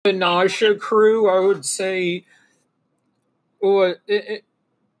The Nausea crew, I would say. What?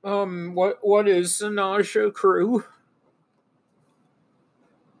 What is the Nausea crew?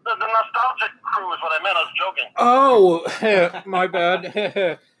 The nostalgic crew is what I meant. I was joking. Oh, my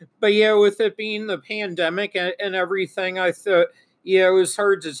bad. But yeah, with it being the pandemic and everything, I thought, yeah, it was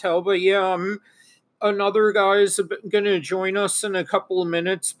hard to tell. But yeah, another guy is going to join us in a couple of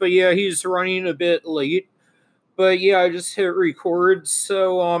minutes. But yeah, he's running a bit late. But yeah, I just hit record.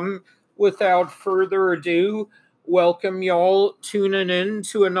 So without further ado, welcome y'all tuning in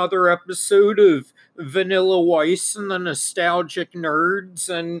to another episode of Vanilla Weiss and the Nostalgic Nerds.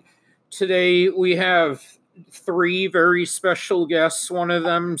 And today we have three very special guests. One of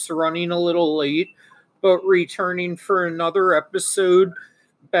them's running a little late, but returning for another episode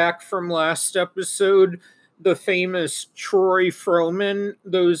back from last episode, the famous Troy Froman.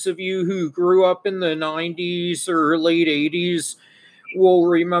 Those of you who grew up in the 90s or late 80s will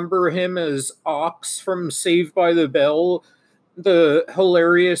remember him as Ox from Saved by the Bell, the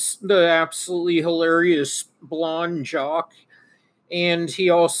absolutely hilarious blonde jock. And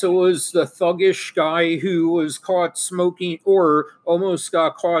he also was the thuggish guy who was caught smoking or almost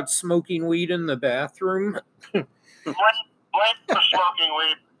got caught smoking weed in the bathroom. Blame for smoking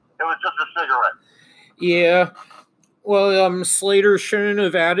weed. It was just a cigarette. Yeah. Well, Slater shouldn't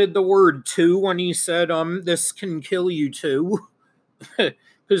have added the word "two" when he said, this can kill you too.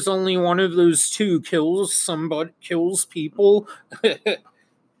 Because only one of those two kills people. Yeah,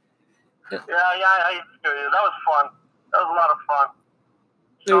 I feel you. That was fun. That was a lot of fun.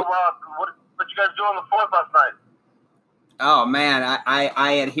 So, what you guys do on the 4th last night? Oh man,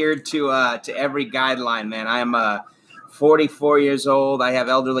 I adhered to every guideline, man. I am 44 years old. I have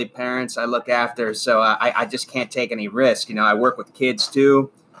elderly parents I look after, so I just can't take any risk. You know, I work with kids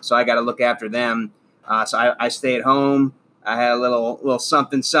too, so I got to look after them. So I stay at home. I had a little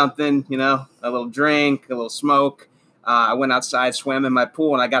something, you know, a little drink, a little smoke. I went outside, swam in my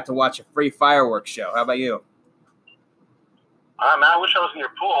pool, and I got to watch a free fireworks show. How about you? Man, I wish I was in your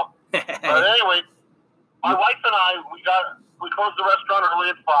pool. But anyway, my wife and I, we closed the restaurant early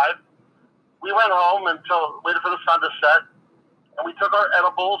at 5. We went home waited for the sun to set, and we took our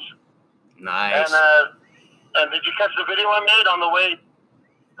edibles. Nice. And did you catch the video I made on the way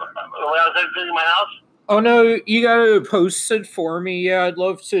I was exiting my house? Oh no, you gotta post it for me. Yeah, I'd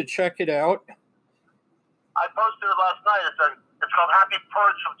love to check it out. I posted it last night. It's called Happy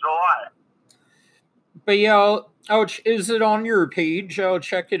Purge of July. But yeah, is it on your page? I'll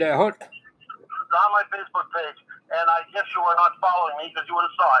check it out. It's on my Facebook page, and I guess you were not following me because you would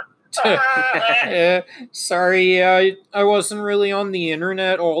have saw it. Sorry, yeah, I wasn't really on the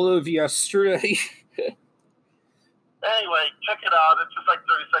internet all of yesterday. Anyway, check it out. It's just like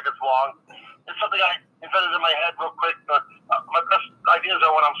 30 seconds long. It's something I invented in my head real quick, but my best ideas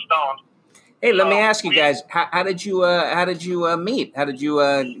are when I'm stoned. Hey, let me ask you guys, how did you meet? How did you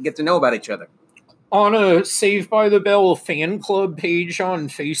get to know about each other? On a Saved by the Bell fan club page on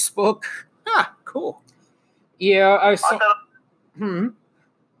Facebook. Ah, cool. Yeah, I saw.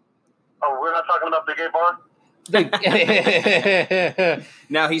 Oh, we're not talking about the gay bar?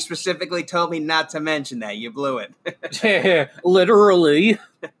 No, he specifically told me not to mention that. You blew it. Literally.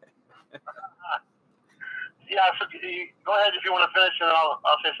 Yeah, so go ahead if you want to finish, and I'll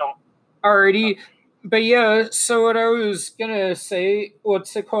say something. Alrighty. But yeah, so what I was gonna say,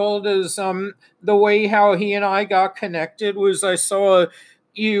 what's it called, is the way how he and I got connected was I saw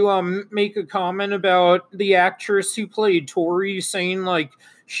you make a comment about the actress who played Tori, saying like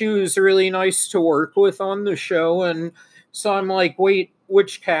she was really nice to work with on the show, and so I'm like, wait,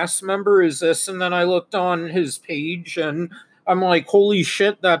 which cast member is this? And then I looked on his page and I'm like, holy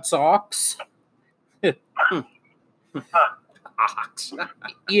shit, that's Ox. Ox.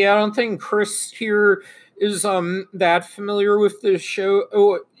 Yeah, I don't think Chris here is that familiar with the show.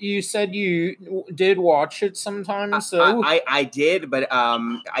 Oh, you said you did watch it sometimes, so I did, but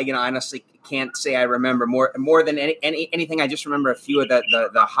I honestly can't say I remember more than anything. I just remember a few of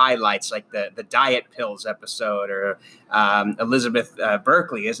the highlights, like the diet pills episode, or Elizabeth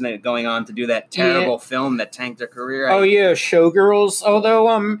Berkley, isn't it, going on to do that terrible film that tanked her career? Oh yeah, Showgirls.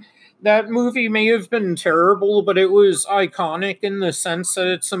 Although that movie may have been terrible, but it was iconic in the sense that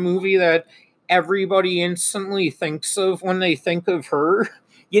it's a movie that everybody instantly thinks of when they think of her.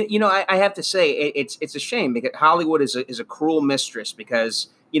 You know, I have to say it's a shame because Hollywood is a cruel mistress, because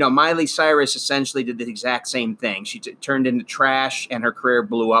you know Miley Cyrus essentially did the exact same thing. She turned into trash and her career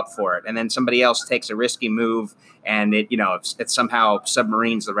blew up for it, and then somebody else takes a risky move and it somehow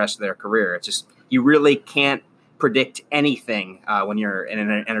submarines the rest of their career. It's just, you really can't predict anything when you're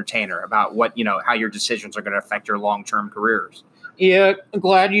an entertainer about how your decisions are going to affect your long-term careers. Yeah,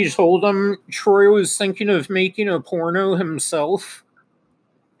 glad you told him. Troy was thinking of making a porno himself.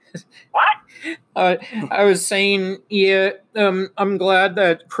 What? I was saying, yeah, I'm glad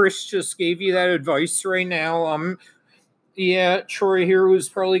that Chris just gave you that advice right now. Yeah, Troy here was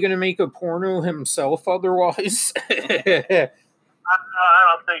probably going to make a porno himself otherwise. I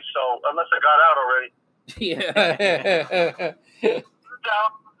don't think so, unless I got out already. Yeah. Yeah,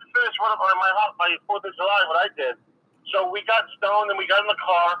 I finished one of my 4th of July, what I did. So we got stoned and we got in the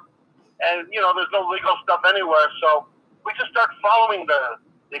car, and there's no legal stuff anywhere. So we just started following the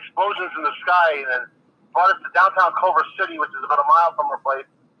explosions in the sky, and brought us to downtown Culver City, which is about a mile from our place.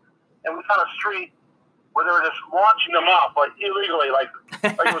 And we found a street where they were just launching them off, like illegally, like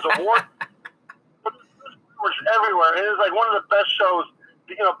it was a war. It was everywhere. And it was like one of the best shows,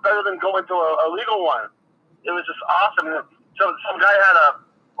 better than going to a legal one. It was just awesome. And so some guy had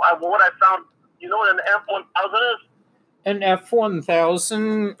what I found, you know what an F-1000 is? An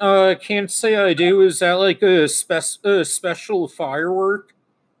F-1000, can't say I do. Is that like a special firework?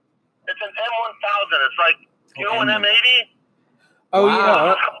 It's an M-1000. It's like, an M80? Oh, wow.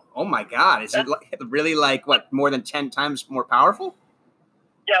 yeah. Oh, my God. Is it really like, what, more than 10 times more powerful?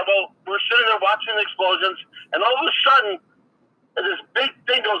 Yeah, well, we're sitting there watching the explosions, and all of a sudden, this big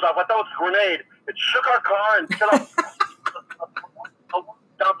thing goes off. I thought it was a grenade. It shook our car and set off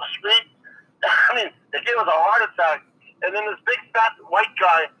down the street. I mean, it gave us a heart attack. And then this big fat white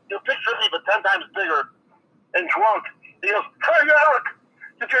guy, picture me, but 10 times bigger and drunk. He goes, "Hey, Eric,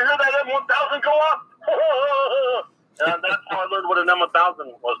 did you hear that M-1000 go off?" And that's how I learned what an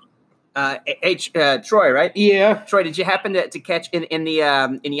M-1000 was. Troy, right? Yeah. Troy, did you happen to catch in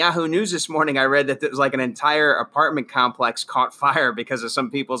Yahoo News this morning? I read that there was like an entire apartment complex caught fire because of some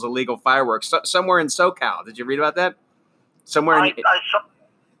people's illegal fireworks somewhere in SoCal. Did you read about that? Somewhere. I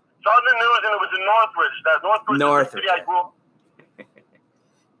saw the news, and it was in Northridge. Northridge. The city I grew up.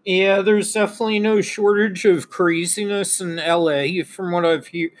 Yeah, there's definitely no shortage of craziness in LA from what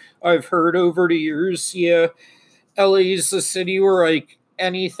I've heard over the years. Yeah, LA is a city where like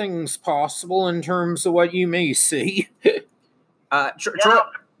anything's possible in terms of what you may see. Troy,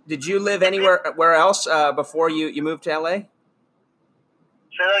 did you live anywhere else before you moved to LA? Say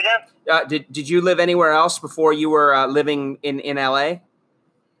that again? Did you live anywhere else before you were living in LA?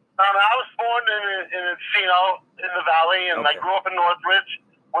 I was born in Encino, in the Valley, and I grew up in Northridge.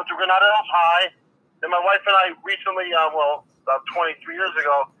 Went to Granada Hills High. Then my wife and I recently, about 23 years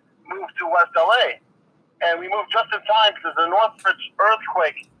ago, moved to West LA. And we moved just in time because the Northridge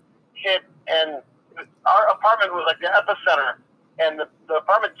earthquake hit, and our apartment was like the epicenter. And the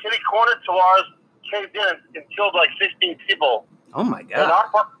apartment kitty corner to ours caved in and killed like 16 people. Oh, my God. And our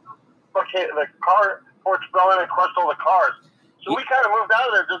the car porch fell in and crushed all the cars. So we kind of moved out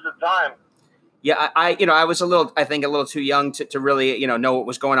of there just in time. Yeah, I was a little too young to really, know what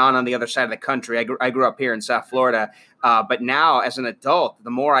was going on the other side of the country. I grew up here in South Florida, but now as an adult, the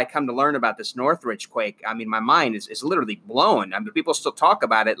more I come to learn about this Northridge quake, I mean, my mind is literally blown. I mean, people still talk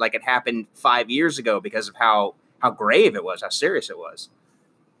about it like it happened 5 years ago because of how grave it was, how serious it was.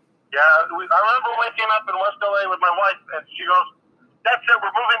 Yeah, I remember waking up in West LA with my wife, and she goes, "That's it,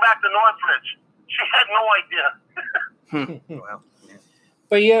 we're moving back to Northridge." She had no idea.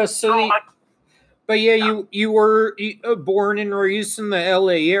 Well, yeah. But yeah, you were born and raised in the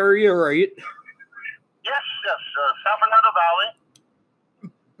LA area, right? Yes, San Fernando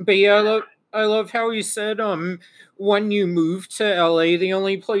Valley. But yeah, I love how he said when you moved to LA, the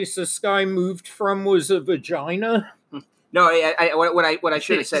only place this guy moved from was a vagina. No, what I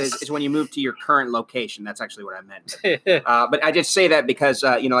should have said is when you move to your current location. That's actually what I meant. But I just say that because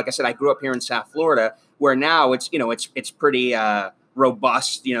like I said, I grew up here in South Florida, where now it's pretty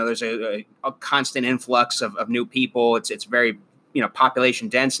robust. There's a constant influx of new people. It's very population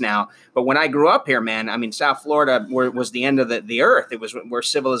dense now. But when I grew up here, man, I mean, South Florida was the end of the earth. It was where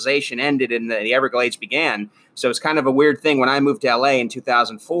civilization ended and the Everglades began. So it's kind of a weird thing when I moved to LA in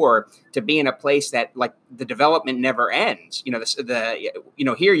 2004 to be in a place that like the development never ends.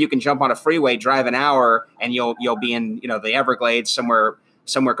 Here you can jump on a freeway, drive an hour, and you'll be in the Everglades somewhere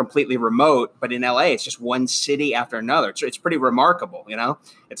completely remote. But in LA, it's just one city after another. It's pretty remarkable.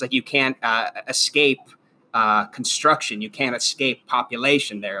 It's like you can't escape construction. You can't escape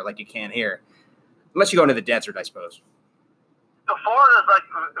population there like you can here, unless you go into the desert, I suppose. So Florida is like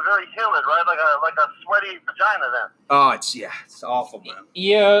very humid, right? Like a sweaty vagina then. Oh, it's awful, man.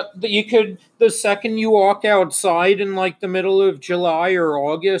 Yeah, the second you walk outside in like the middle of July or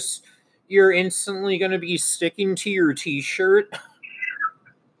August, you're instantly going to be sticking to your t-shirt.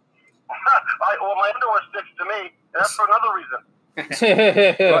 Well, my underwear sticks to me, and that's for another reason.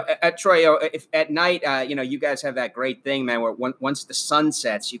 Well, Troy, if at night, you guys have that great thing, man, where once the sun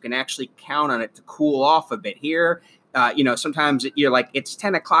sets, you can actually count on it to cool off a bit. Here, sometimes you're like, it's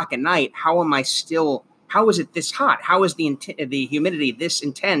 10 o'clock at night. How is it this hot? How is the humidity this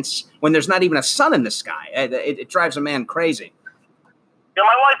intense when there's not even a sun in the sky? It drives a man crazy. Yeah,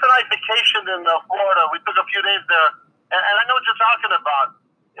 my wife and I vacationed in Florida. We took a few days there, and I know what you're talking about.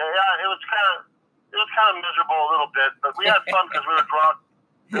 Yeah, it was kind of miserable a little bit, but we had fun because we were drunk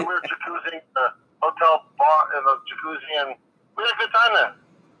and we were jacuzzing the hotel bar in the jacuzzi, and we had a good time there.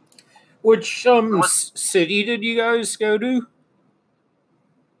 Which city did you guys go to?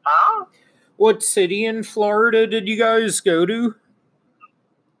 Huh? What city in Florida did you guys go to?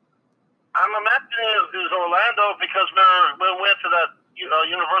 I'm imagining it was Orlando because we went to that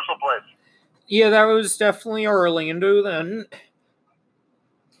Universal place. Yeah, that was definitely Orlando then.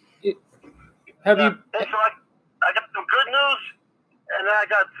 And so I got some good news, and then I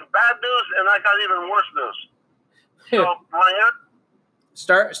got some bad news, and I got even worse news. So, Ryan?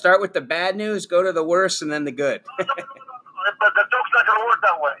 Start with the bad news, go to the worst, and then the good. But the joke's not going to work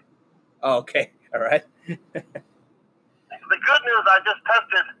that way. Oh, okay. All right. The good news, I was just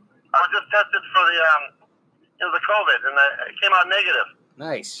tested for the COVID, and it came out negative.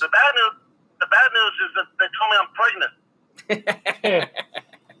 Nice. The bad news is that they told me I'm pregnant.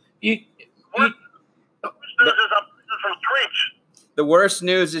 Worst news is I'm pregnant from Twitch. The worst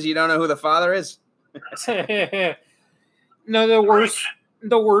news is you don't know who the father is. No, the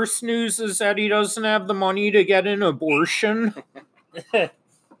worst news is that he doesn't have the money to get an abortion. We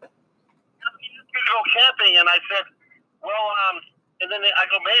go camping, and I said, well, and then I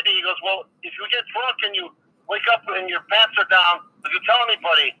go, maybe. He goes, well, if you get drunk and you wake up and your pants are down, did you tell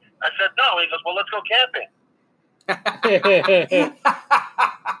anybody? I said, no. He goes, well, let's go camping.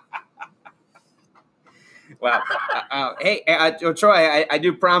 Wow. Hey, Troy, I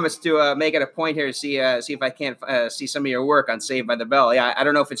do promise to make it a point here to see if I can't see some of your work on Saved by the Bell. Yeah, I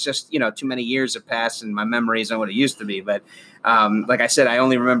don't know if it's just too many years have passed and my memory isn't what it used to be, but like I said, I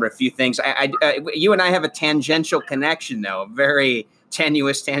only remember a few things. You and I have a tangential connection, though, a very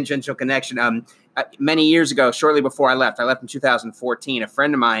tenuous tangential connection. Many years ago, shortly before I left in 2014. A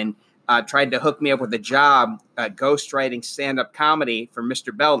friend of mine tried to hook me up with a job ghostwriting stand-up comedy for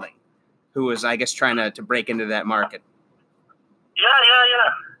Mr. Belding, who was, I guess, trying to break into that market. Yeah.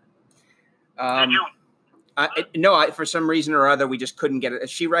 Did you? No, for some reason or other, we just couldn't get it.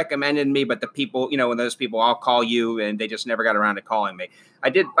 She recommended me, but the people, when those people, I'll call you, and they just never got around to calling me. I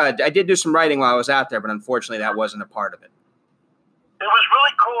did do some writing while I was out there, but unfortunately, that wasn't a part of it. It was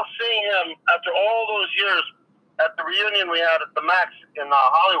really cool seeing him after all those years at the reunion we had at the Max in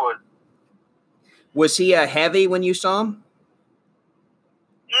Hollywood. Was he heavy when you saw him?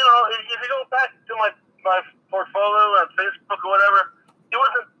 If you go back to my portfolio on Facebook or whatever, he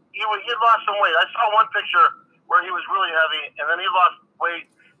had lost some weight. I saw one picture where he was really heavy, and then he lost weight.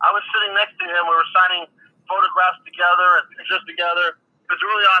 I was sitting next to him. We were signing photographs together and pictures together. It was a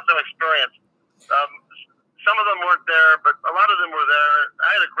really awesome experience. Some of them weren't there, but a lot of them were there.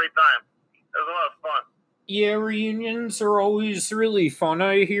 I had a great time. It was a lot of fun. Yeah, reunions are always really fun.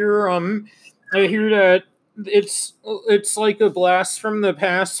 I hear that it's like a blast from the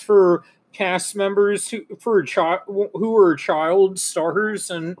past for cast members who are child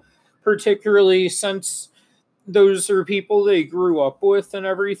stars, and particularly since those are people they grew up with and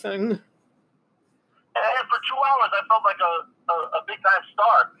everything. And for 2 hours, I felt like a big time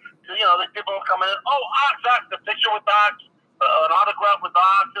star. The people were coming in. Oh, Doc, the picture with Doc, an autograph with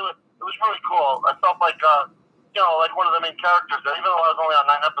Doc. It was really cool. I felt like like one of the main characters there, even though I was only on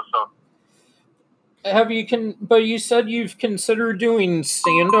 9 episodes. But you said you've considered doing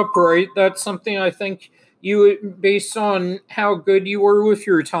stand-up, right? That's something I think based on how good you were with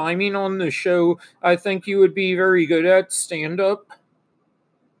your timing on the show, I think you would be very good at stand-up.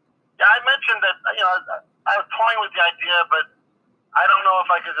 Yeah, I mentioned that, I was toying with the idea, but I don't know if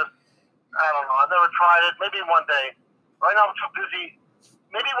I could I don't know. I've never tried it. Maybe one day. Right now I'm too busy.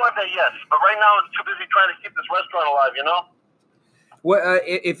 Maybe one day, yes. But right now I'm too busy trying to keep this restaurant alive, Well,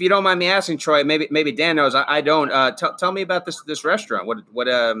 if you don't mind me asking, Troy, maybe Dan knows. I don't. Tell me about this restaurant. What?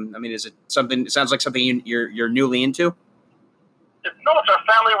 I mean, is it something? It sounds like something you're newly into. It's our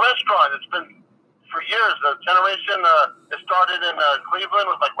family restaurant. It's been for years. The generation. It started in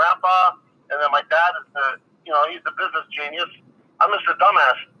Cleveland with my grandpa, and then my dad is he's the business genius. I'm Mr.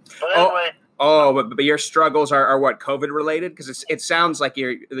 Dumbass. But anyway. But your struggles are what, COVID related? Because it sounds like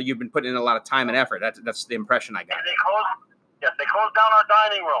you've been putting in a lot of time and effort. That's the impression I got. Yes, they closed down our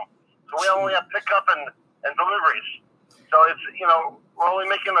dining room, so we only have pickup and deliveries. So it's we're only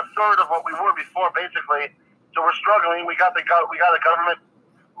making a third of what we were before, basically. So we're struggling. We got a government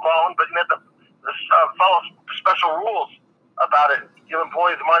loan, but you have to follow special rules about it. Give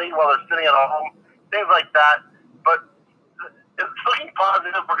employees money while they're sitting at home, things like that. But it's looking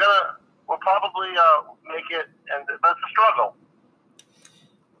positive. We'll probably make it, and that's a struggle.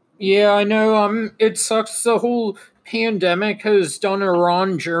 Yeah, I know. It sucks. The whole pandemic has done a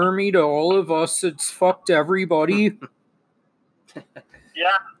Ron Jeremy to all of us. It's fucked everybody.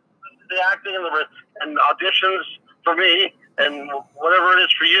 Yeah, the acting and auditions for me, and whatever it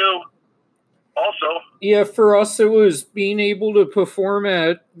is for you. Also. Yeah, for us it was being able to perform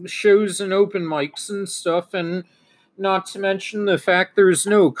at shows and open mics and stuff, and not to mention the fact there's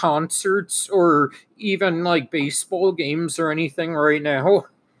no concerts or even like baseball games or anything right now.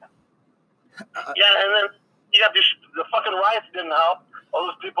 Yeah, and then you got the fucking riots didn't help. All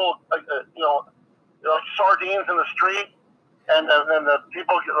those people, like sardines in the street, and then the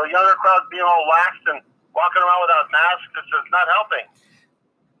younger crowd being all waxed and walking around without masks. It's not helping.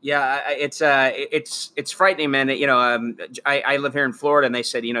 Yeah, it's frightening, man. I live here in Florida, and they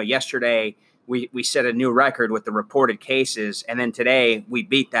said, yesterday we set a new record with the reported cases, and then today we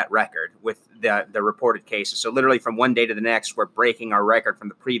beat that record with the reported cases. So literally from one day to the next, we're breaking our record from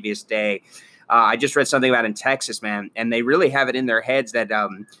the previous day. I just read something about in Texas, man, and they really have it in their heads that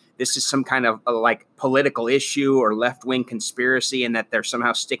this is some kind of like political issue or left-wing conspiracy, and that they're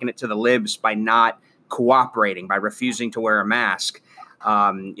somehow sticking it to the libs by not cooperating, by refusing to wear a mask.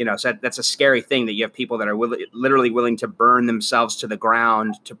 So that's a scary thing, that you have people that are literally willing to burn themselves to the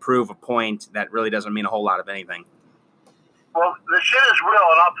ground to prove a point that really doesn't mean a whole lot of anything. Well, the shit is real,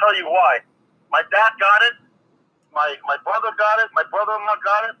 and I'll tell you why. My dad got it. My brother got it. My brother-in-law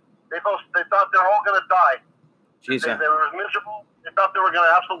got it. They thought they were all going to die. Jesus. They were miserable. They thought they were going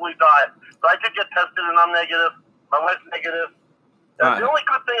to absolutely die. So I did get tested, and I'm negative. My wife's negative. The only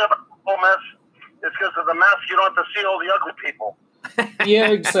good thing about the whole mess is because of the mask, you don't have to see all the ugly people. Yeah,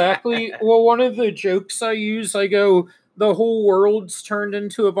 exactly. Well, one of the jokes I use, I go, the whole world's turned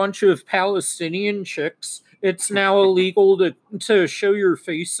into a bunch of Palestinian chicks. It's now illegal to show your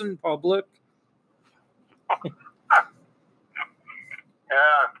face in public.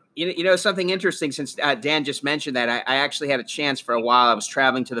 Yeah. Something interesting, since Dan just mentioned that, I actually had a chance for a while. I was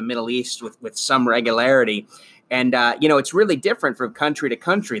traveling to the Middle East with some regularity. And, it's really different from country to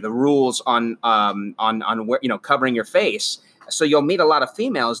country, the rules on covering your face. So you'll meet a lot of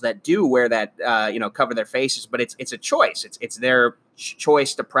females that do wear that, cover their faces, but it's a choice. It's their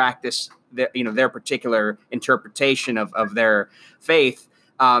choice to practice their particular interpretation of their faith.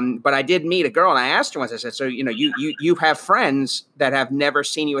 But I did meet a girl, and I asked her once, I said, so, you have friends that have never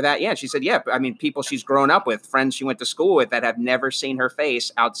seen you with that? Yeah. And she said, yeah. I mean, people she's grown up with, friends she went to school with that have never seen her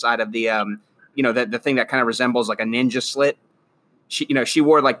face outside of the, the thing that kind of resembles like a ninja slit. She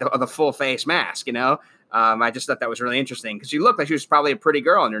wore like the full face mask, I just thought that was really interesting because she looked like she was probably a pretty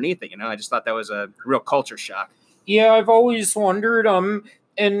girl underneath it. I just thought that was a real culture shock. Yeah, I've always wondered,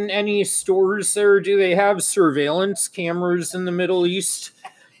 in any stores there, do they have surveillance cameras in the Middle East?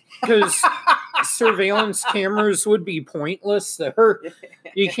 Because surveillance cameras would be pointless there.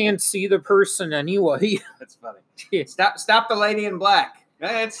 You can't see the person anyway. That's funny. Yeah. Stop the lady in black.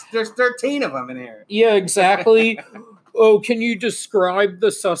 There's 13 of them in here. Yeah, exactly. Oh, can you describe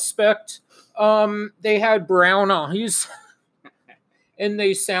the suspect? They had brown eyes, and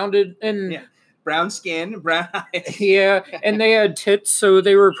they sounded brown skin, brown eyes. Yeah, and they had tits, so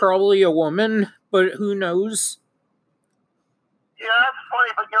they were probably a woman, but who knows? Yeah, that's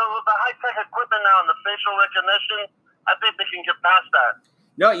funny, but with the high-tech equipment now and the facial recognition, I think they can get past that.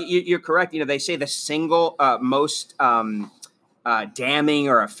 No, you're correct. They say the single most damning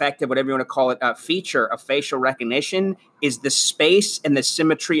or effective, whatever you want to call it, feature of facial recognition is the space and the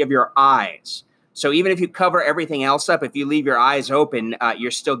symmetry of your eyes. So even if you cover everything else up, if you leave your eyes open,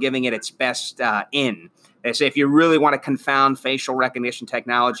 you're still giving it its best in. They say if you really want to confound facial recognition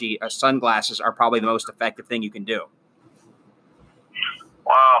technology, sunglasses are probably the most effective thing you can do.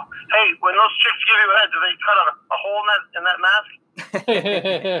 Wow. Hey, when those chicks give you a head, do they cut a hole in that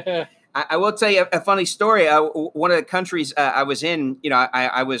mask? I will tell you a funny story. One of the countries I was in,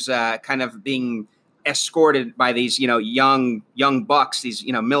 I was kind of being escorted by these, young bucks, these,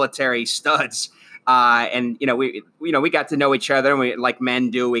 military studs. And we got to know each other, and we, like men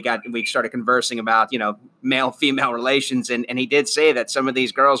do, we started conversing about, male-female relations. And he did say that some of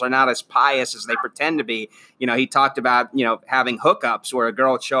these girls are not as pious as they pretend to be. He talked about, having hookups where a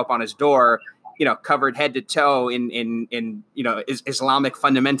girl would show up on his door, covered head to toe in Islamic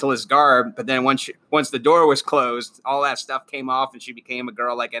fundamentalist garb. But then once the door was closed, all that stuff came off, and she became a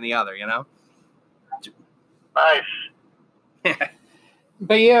girl like any other, Nice.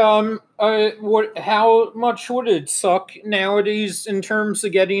 But yeah, what? How much would it suck nowadays in terms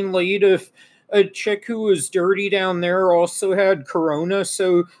of getting laid if a chick who was dirty down there also had corona?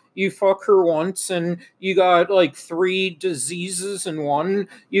 So you fuck her once and you got like three diseases in one.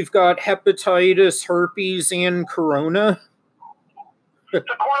 You've got hepatitis, herpes, and corona. It's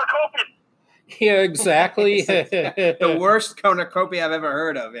a cornucopia. Yeah, exactly. The worst cornucopia I've ever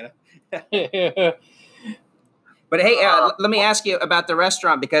heard of. But hey, let me ask you about the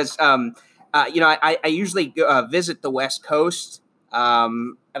restaurant because I usually visit the West Coast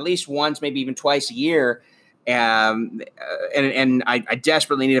at least once, maybe even twice a year. And I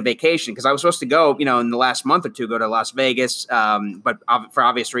desperately need a vacation because I was supposed to go, in the last month or two, go to Las Vegas. But for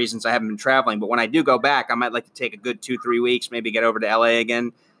obvious reasons, I haven't been traveling. But when I do go back, I might like to take a good 2-3 weeks, maybe get over to LA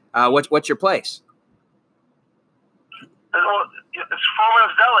again. What's your place? It's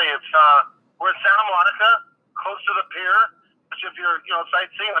Foreman's Deli. We're in Santa Monica, close to the pier. Which, if you're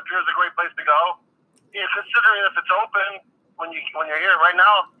sightseeing, the pier is a great place to go. Considering if it's open when you're here. Right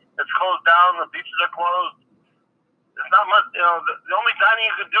now, it's closed down. The beaches are closed. It's not much. The only dining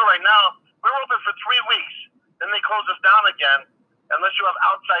you can do right now. We're open for 3 weeks, then they close us down again, unless you have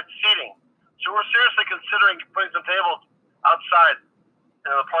outside seating. So we're seriously considering putting some tables outside,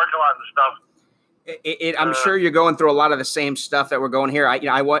 the parking lot and stuff. I'm sure you're going through a lot of the same stuff that we're going here.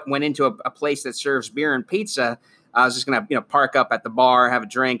 I went into a place that serves beer and pizza. I was just going to park up at the bar, have a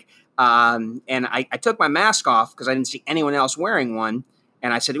drink, and I took my mask off because I didn't see anyone else wearing one.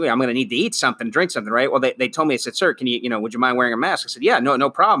 And I said, "Wait, I'm going to need to eat something, drink something, right?" Well, they told me, I said, "Sir, can would you mind wearing a mask?" I said, "Yeah,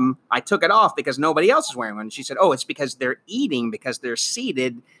 no problem." I took it off because nobody else is wearing one. And she said, "Oh, it's because they're eating, because they're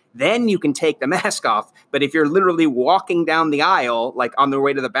seated. Then you can take the mask off. But if you're literally walking down the aisle, like on the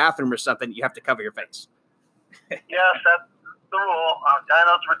way to the bathroom or something, you have to cover your face." Yes, that's the rule. I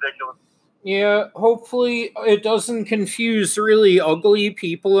know it's ridiculous. Yeah, hopefully it doesn't confuse really ugly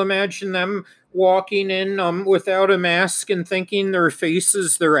people. Imagine them walking in without a mask and thinking their face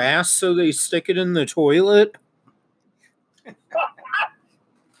is their ass, so they stick it in the toilet. Okay,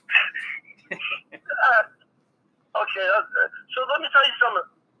 so let me tell you something.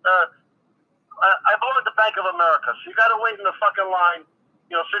 I belong at the Bank of America, so you got to wait in the fucking line,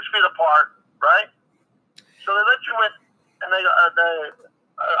 6 feet apart, right? So they let you in, and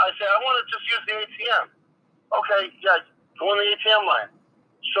I say, I want to just use the ATM. Okay, yeah, go in the ATM line.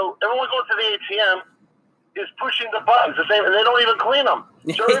 So everyone going to the ATM is pushing the buttons the same, and they don't even clean them.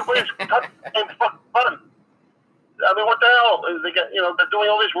 So everybody's touching the same fucking button. I mean, what the hell? They're doing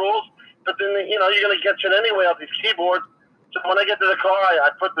all these rules, but then, you're going to get shit anyway off these keyboards. So when I get to the car, I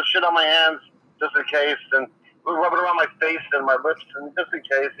put the shit on my hands just in case, and rub it around my face and my lips, and just in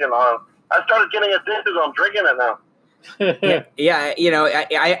case, I started getting addicted to them, drinking it now. Yeah,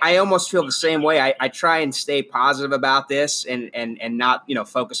 I almost feel the same way. I try and stay positive about this and not,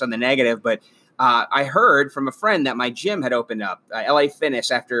 focus on the negative. But I heard from a friend that my gym had opened up, LA Fitness,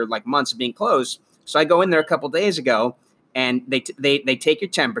 after like months of being closed. So I go in there a couple days ago, and they take your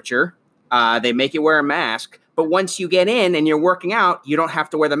temperature, they make you wear a mask. But once you get in and you're working out, you don't have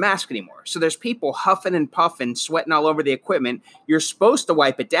to wear the mask anymore. So there's people huffing and puffing, sweating all over the equipment. You're supposed to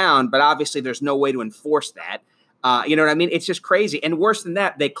wipe it down, but obviously there's no way to enforce that. You know what I mean? It's just crazy. And worse than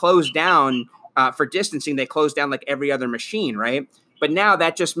that, they closed down for distancing. They closed down like every other machine, right? But now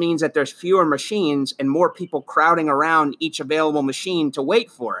that just means that there's fewer machines and more people crowding around each available machine to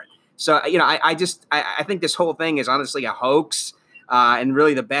wait for it. So, I think this whole thing is honestly a hoax. And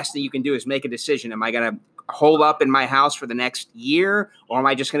really the best thing you can do is make a decision. Am I going to hold up in my house for the next year, or am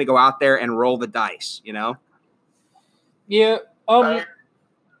I just going to go out there and roll the dice, Yeah.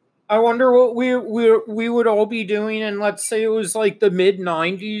 I wonder what we would all be doing, and let's say it was like the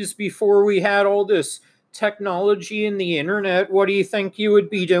mid-90s before we had all this technology and the internet. What do you think you would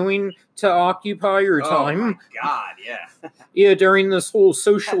be doing to occupy your time? Oh my God, yeah. Yeah, during this whole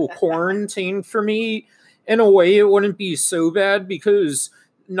social quarantine. For me, in a way, it wouldn't be so bad because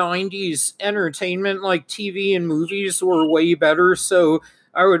 90s entertainment like TV and movies were way better, so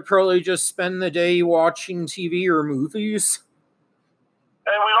I would probably just spend the day watching TV or movies.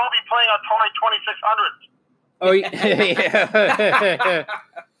 And we'd all be playing Atari 2600. Oh, yeah.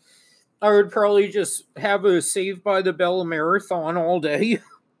 I would probably just have a Saved by the Bell marathon all day.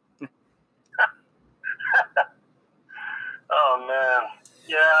 Oh, man.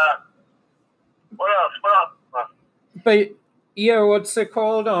 Yeah. What else? But, yeah, what's it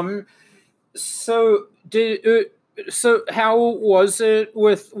called? So how was it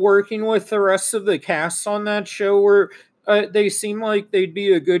with working with the rest of the cast on that show? Where they seem like they'd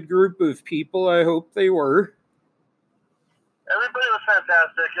be a good group of people. I hope they were. Everybody was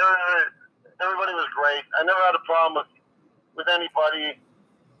fantastic. Everybody was great. I never had a problem with anybody.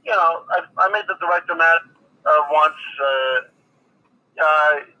 I made the director mad once.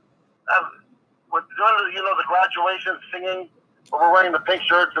 The graduation singing, where we're wearing the pink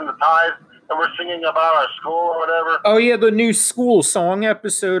shirts and the ties, and we're singing about our school or whatever. Oh yeah, the new school song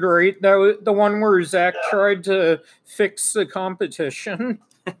episode, right? That was the one where Zach tried to fix the competition.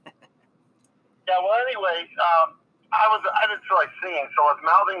 Yeah. Well, anyway, I didn't feel like singing, so I was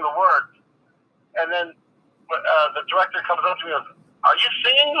mouthing the words, and then the director comes up to me and goes, "Are you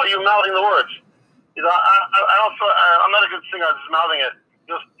singing or are you mouthing the words?" I don't feel, I'm not a good singer. I was just mouthing it.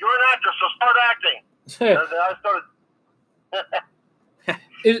 He goes, "You're an actor, so start acting." And I started.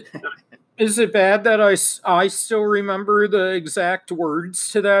 Is it bad that I still remember the exact words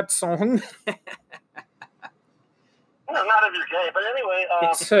to that song? Well, not if you're gay, but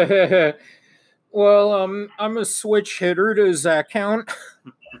anyway. Well, I'm a switch hitter. Does that count?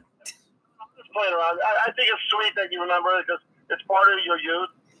 Just playing around. I think it's sweet that you remember it because it's part of your youth.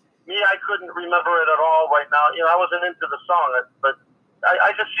 Me, I couldn't remember it at all right now. I wasn't into the song, but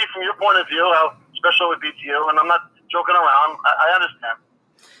I can see from your point of view how special it would be to you, and I'm not joking around. I understand.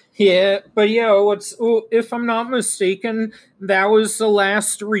 Yeah, but if I'm not mistaken, that was the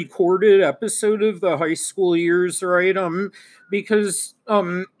last recorded episode of the high school years, right? Because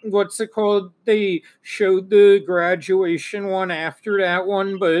what's it called? They showed the graduation one after that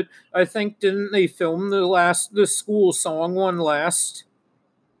one, but I think didn't they film the school song one last?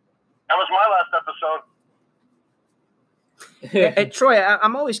 That was my last episode. Troy,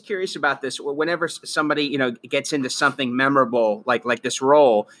 I'm always curious about this. Whenever somebody gets into something memorable like this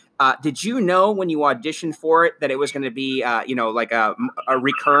role, did you know when you auditioned for it that it was going to be like a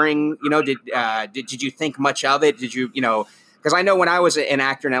recurring? Did you think much of it? Did you Because I know when I was an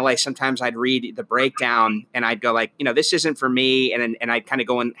actor in LA, sometimes I'd read the breakdown and I'd go like, this isn't for me, and I'd kind of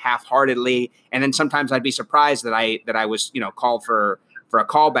go in half-heartedly, and then sometimes I'd be surprised that I was called for a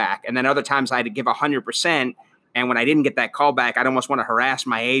callback, and then other times I'd give 100%. And when I didn't get that call back, I'd almost want to harass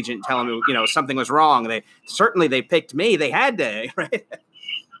my agent and tell him, something was wrong. They picked me. They had to, right?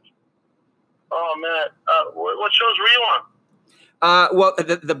 Oh, man. What shows were you on? Well,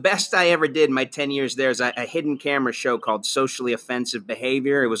 the best I ever did in my 10 years there is a hidden camera show called Socially Offensive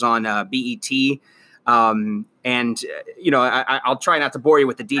Behavior. It was on BET. I'll try not to bore you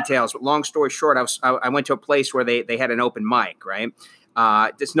with the details, but long story short, I went to a place where they had an open mic, right?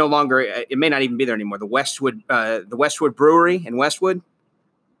 It's no longer. It may not even be there anymore. The Westwood Brewery in Westwood.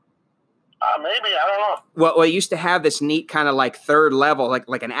 Maybe, I don't know. Well, it used to have this neat kind of like third level,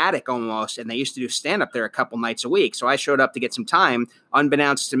 like an attic almost, and they used to do stand up there a couple nights a week. So I showed up to get some time.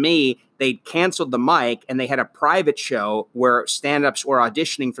 Unbeknownst to me, they canceled the mic and they had a private show where stand ups were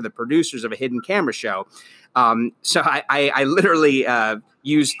auditioning for the producers of a hidden camera show. So I literally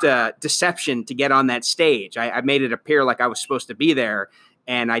used deception to get on that stage. I made it appear like I was supposed to be there,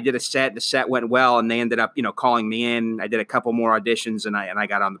 and I did a set. The set went well, and they ended up, calling me in. I did a couple more auditions, and I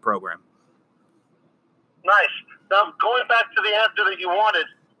got on the program. Nice. Now, going back to the answer that you wanted,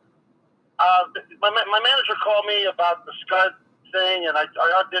 my manager called me about the Scud thing, and I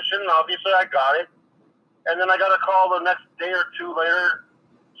auditioned. Obviously, I got it. And then I got a call the next day or two later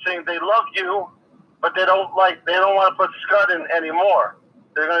saying they love you, but they don't want to put Scud in anymore.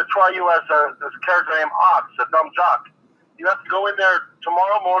 They're going to try you as this character named Ox, a dumb jock. You have to go in there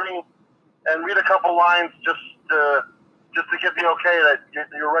tomorrow morning and read a couple lines just to get the okay that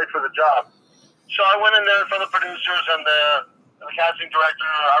you're right for the job. So I went in there for the producers and the casting director.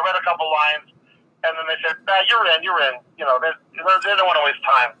 I read a couple lines, and then they said, you're in. They didn't want to waste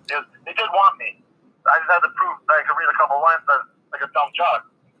time. They did want me. I just had to prove that I could read a couple lines like a dumb jock.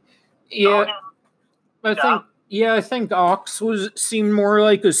 Yeah, I think Ox seemed more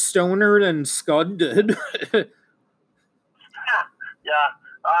like a stoner than Scud did. Yeah.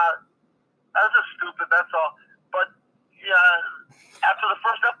 I was just stupid, that's all. But, yeah, after the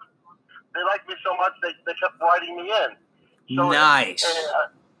first episode, they liked me so much, they kept writing me in. So nice.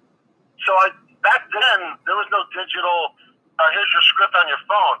 Back then, there was no digital, here's your script on your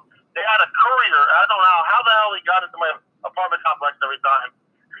phone. They had a courier. I don't know how the hell he got into my apartment complex every time.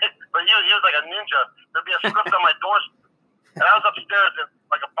 But he was like a ninja. There'd be a script on my doorstep. And I was upstairs in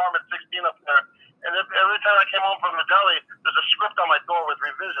like apartment 16 up there. And every time I came home from the deli, there's a script on my door with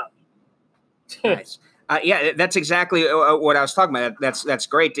revisions. Nice. Yeah, that's exactly what I was talking about. That's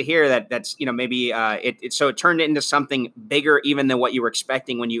great to hear. That's maybe so it turned into something bigger even than what you were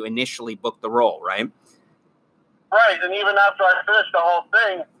expecting when you initially booked the role, right? Right, and even after I finished the whole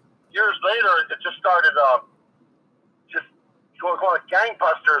thing, years later, it just started just going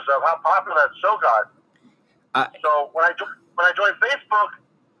gangbusters of how popular that show got. So when I joined Facebook,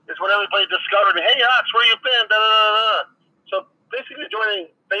 is when everybody discovered me. Hey, Ox, where you been? Da, da, da, da. So basically, joining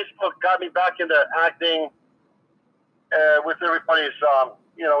Facebook got me back into acting with everybody's,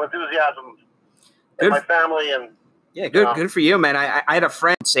 enthusiasm and my family. And yeah, good for you, man. I had a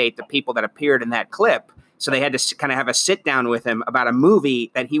friend say the people that appeared in that clip, so they had to kind of have a sit down with him about a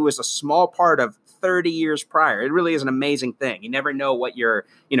movie that he was a small part of 30 years prior. It really is an amazing thing. You never know what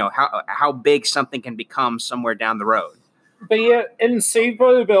how big something can become somewhere down the road. But yeah, in Saved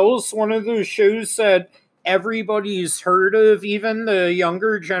by the Bells, one of those shows that everybody's heard of, even the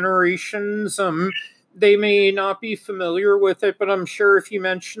younger generations. They may not be familiar with it, but I'm sure if you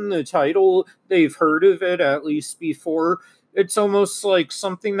mention the title, they've heard of it at least before. It's almost like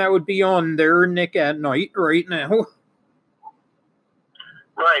something that would be on their Nick at Night right now.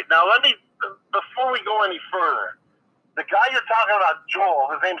 Right. Now, before we go any further, the guy you're talking about, Joel,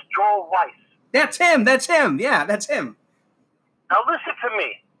 his name's Joel Weiss. That's him. Yeah, that's him. Now, listen to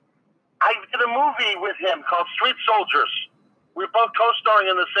me. I did a movie with him called Street Soldiers. We're both co-starring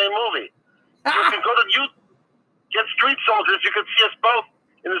in the same movie. You can go to YouTube, get Street Soldiers. You can see us both.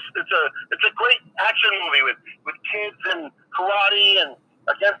 It's a great action movie with kids and karate and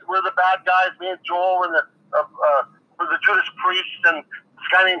we're the bad guys. Me and Joel and we're the Judas Priest and this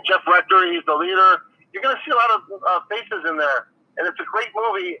guy named Jeff Rector. He's the leader. You're going to see a lot of faces in there, and it's a great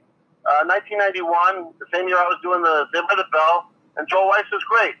movie. 1991, the same year I was doing the Saved by the Bell, and Joel Weiss is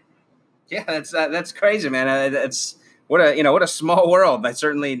great. Yeah, that's crazy, man. That's what a small world. I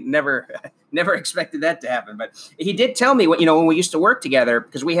certainly never expected that to happen. But he did tell me when we used to work together,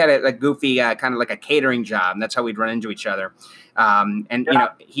 because we had a goofy kind of like a catering job, and that's how we'd run into each other.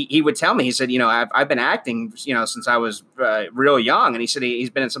 He would tell me, he said, I've been acting, since I was real young, and he said he's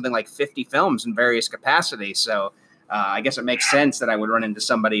been in something like 50 films in various capacities. So I guess it makes sense that I would run into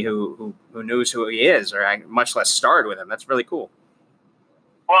somebody who knows who he is, or much less starred with him. That's really cool.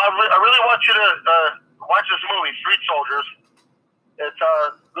 Well, I really want you to watch this movie, Street Soldiers. It's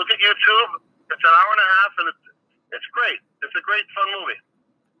look at YouTube. It's an hour and a half, and it's great. It's a great, fun movie.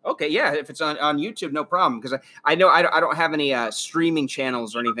 Okay, yeah, if it's on YouTube, no problem. Because I know I don't have any streaming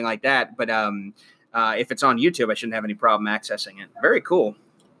channels or anything like that. But if it's on YouTube, I shouldn't have any problem accessing it. Very cool.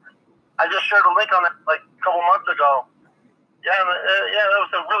 I just shared a link on it like a couple months ago. Yeah, that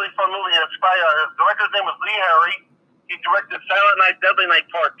was a really fun movie. It's by the director's name was Lee Harry. He directed Silent Night, Deadly Night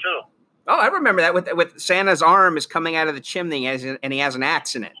Part 2. Oh, I remember that with Santa's arm is coming out of the chimney and he has an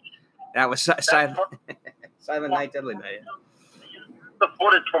axe in it. That was Silent Night, Deadly Night. The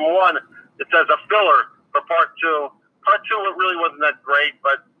footage from one, it says a filler for Part 2. Part 2 it really wasn't that great,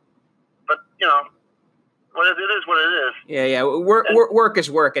 but it is what it is. Yeah. Work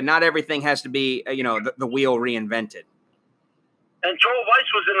is work, and not everything has to be the wheel reinvented. And Joel Weiss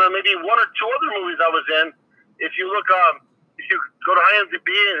was in maybe one or two other movies I was in. If you look, if you go to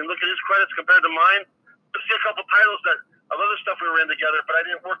IMDb and look at his credits compared to mine, you'll see a couple titles of other stuff we were in together, but I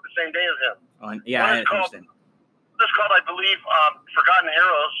didn't work the same day as him. I understand. This is called, I believe, Forgotten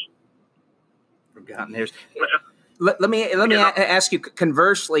Heroes. Forgotten Heroes. Let me ask you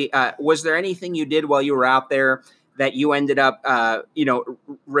conversely. Was there anything you did while you were out there that you ended up,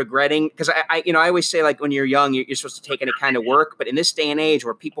 regretting? Because I always say, like, when you're young, you're supposed to take any kind of work, but in this day and age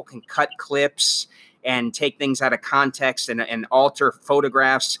where people can cut clips and take things out of context and alter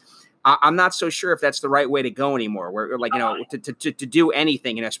photographs, I'm not so sure if that's the right way to go anymore. Where to do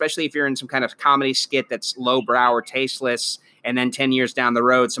anything, especially if you're in some kind of comedy skit that's lowbrow or tasteless, and then 10 years down the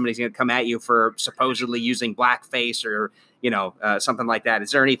road, somebody's going to come at you for supposedly using blackface or something like that. Is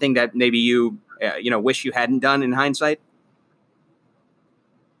there anything that maybe you wish you hadn't done in hindsight?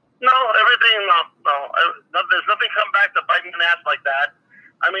 No, everything. No. There's nothing come back to bite me in the ass like that.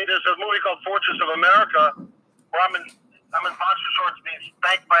 I mean, there's a movie called Fortress of America where I'm in boxer shorts being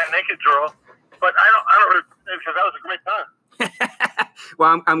spanked by a naked girl, but I don't because that was a great time.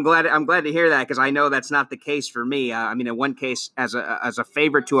 Well, I'm glad to hear that, because I know that's not the case for me. In one case, as a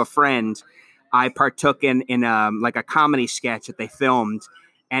favor to a friend, I partook in like a comedy sketch that they filmed,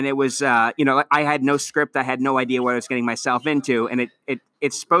 and it was I had no script, I had no idea what I was getting myself into, and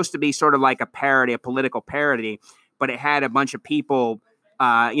it's supposed to be sort of like a parody, a political parody, but it had a bunch of people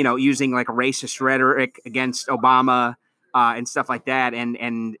using like a racist rhetoric against Obama and stuff like that.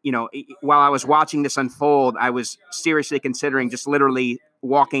 And while I was watching this unfold, I was seriously considering just literally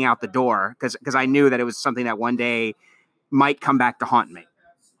walking out the door because I knew that it was something that one day might come back to haunt me.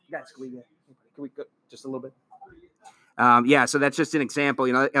 Guys, can we go just a little bit? So that's just an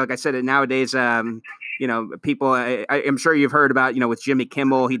example. Like I said, nowadays, people. I'm sure you've heard about with Jimmy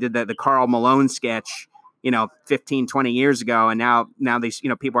Kimmel, he did the Karl Malone sketch 15, 20 years ago. And now these,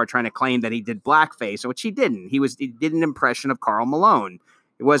 people are trying to claim that he did blackface, which he didn't. He did an impression of Karl Malone.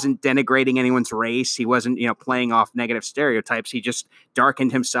 wasn't denigrating anyone's race. He wasn't, playing off negative stereotypes. He just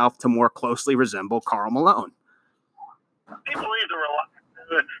darkened himself to more closely resemble Karl Malone. People need to relax.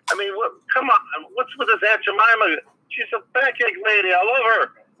 I mean, come on. What's with this Aunt Jemima? She's a pancake lady. I love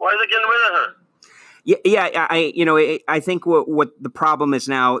her. Why are they getting rid of her? Yeah. I think what the problem is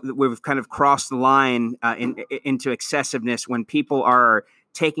now, we've kind of crossed the line into excessiveness when people are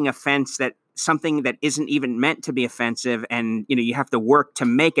taking offense that something that isn't even meant to be offensive, and you have to work to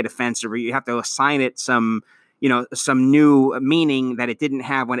make it offensive, or you have to assign it some new meaning that it didn't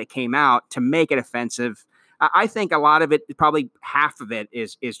have when it came out to make it offensive. I think a lot of it, probably half of it,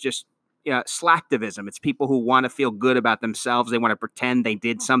 is just slacktivism. It's people who want to feel good about themselves. They want to pretend they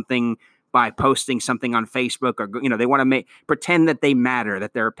did something by posting something on Facebook, or they want to pretend that they matter,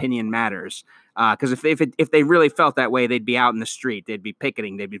 that their opinion matters. Because if they really felt that way, they'd be out in the street, they'd be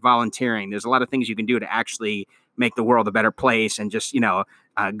picketing, they'd be volunteering. There's a lot of things you can do to actually make the world a better place, and just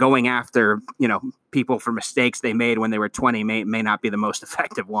going after people for mistakes they made when they were 20 may not be the most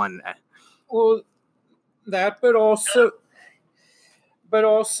effective one. Well, that, but also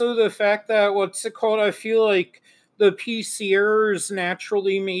the fact that I feel like the PCers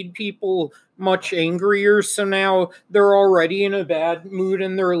naturally made people much angrier, so now they're already in a bad mood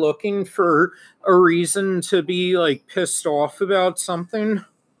and they're looking for a reason to be pissed off about something.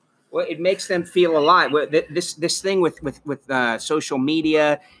 Well, it makes them feel alive. This thing with social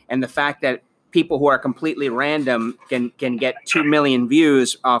media, and the fact that people who are completely random can get 2 million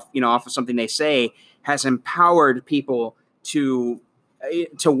views off of something they say, has empowered people to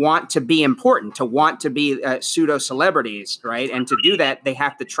want to be important, to want to be pseudo celebrities, right? And to do that, they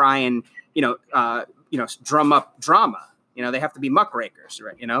have to try and drum up drama. They have to be muckrakers,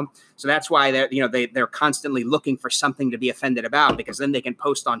 right? So that's why they're constantly looking for something to be offended about, because then they can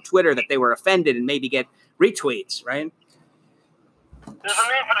post on Twitter that they were offended and maybe get retweets, right? There's a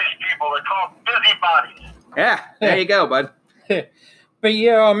name for these people. They're called busybodies. Yeah, there you go, bud. But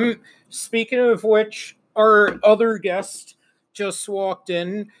yeah, speaking of which, our other guest just walked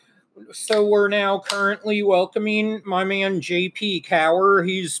in, so we're now currently welcoming my man JP Cower.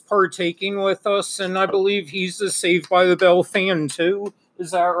 He's partaking with us, and I believe he's a Saved by the Bell fan too.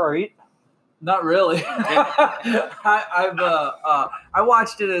 Is that right? Not really. I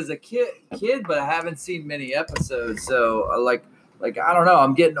watched it as a kid, but I haven't seen many episodes. So I don't know.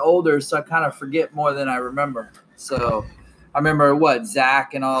 I'm getting older, so I kind of forget more than I remember. So I remember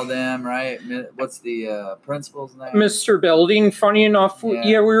Zach and all them, right? What's the principal's name? Mr. Belding. Funny enough,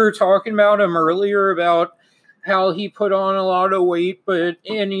 we were talking about him earlier, about how he put on a lot of weight,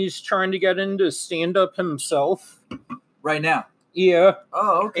 and he's trying to get into stand-up himself. Right now? Yeah.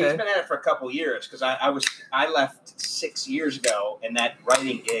 Oh, okay. He's been at it for a couple of years, because I left 6 years ago, and that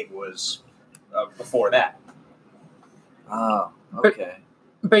writing gig was before that. Oh, okay.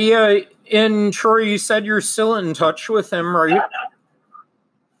 But yeah, and Troy, you said you're still in touch with him, right?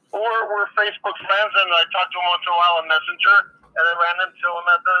 We're Facebook friends, and I talked to him once in a while on Messenger, and I ran into him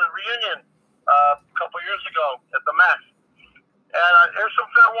at the reunion a couple years ago at the Max. And here's some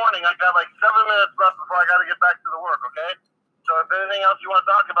fair warning. I got 7 minutes left before I got to get back to the work, okay? So if anything else you want to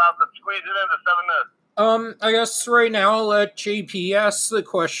talk about, let's squeeze it into 7 minutes. I guess right now I'll let JP ask the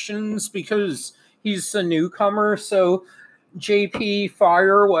questions, because he's a newcomer, so JP,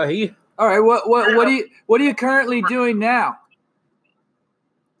 fire away. All right. What are you currently doing now?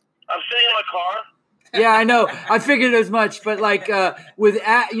 I'm sitting in my car. Yeah, I know. I figured as much, but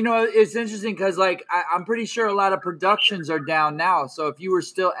it's interesting because I'm pretty sure a lot of productions are down now. So if you were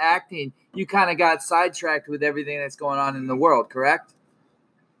still acting, you kind of got sidetracked with everything that's going on in the world, correct?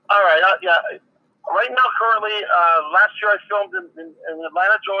 All right. Yeah. Right now, currently, last year I filmed in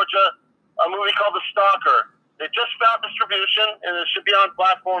Atlanta, Georgia, a movie called The Stalker. It just found distribution, and it should be on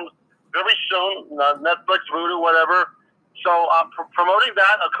platforms very soon, Netflix, Vudu, whatever. So I'm promoting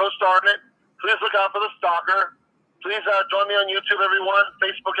that. I'll co-star in it. Please look out for The Stalker. Please join me on YouTube, everyone,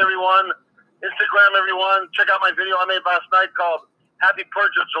 Facebook, everyone, Instagram, everyone. Check out my video I made last night called Happy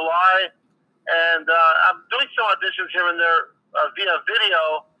Purge of July. And I'm doing some auditions here and there via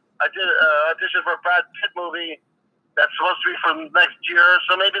video. I did an audition for a Brad Pitt movie that's supposed to be for next year.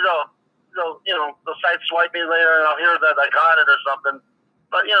 So maybe they'll sideswipe me later, and I'll hear that I got it or something.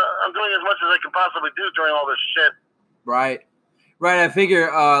 But I'm doing as much as I can possibly do during all this shit. Right. I figure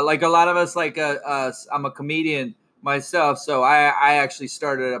a lot of us, I'm a comedian myself, so I actually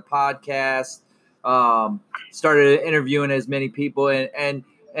started a podcast, started interviewing as many people, and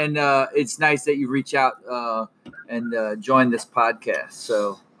it's nice that you reach out and join this podcast.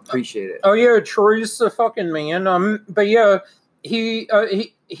 So appreciate it. Oh yeah, Troy's the fucking man. But yeah, he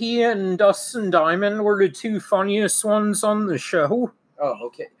and Dustin Diamond were the two funniest ones on the show. Oh,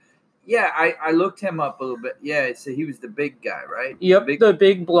 okay. Yeah, I looked him up a little bit. Yeah, so he was the big guy, right? Yep, the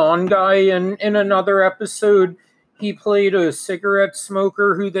big blonde guy. And in another episode, he played a cigarette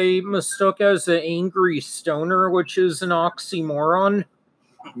smoker who they mistook as an angry stoner, which is an oxymoron.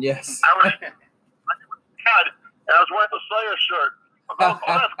 Yes. I was a kid, and I was wearing the Slayer shirt.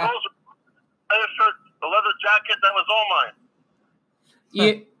 Slayer shirt, the leather jacket, that was all mine.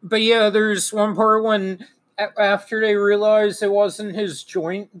 Yeah, but yeah, there's one part when after they realize it wasn't his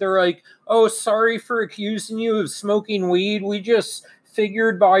joint, they're like, "Oh, sorry for accusing you of smoking weed. We just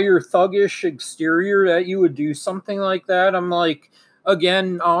figured by your thuggish exterior that you would do something like that." I'm like,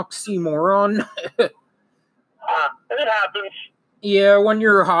 again, oxymoron. It happens. Yeah, when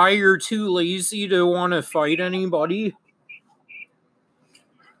you're high, you're too lazy to want to fight anybody.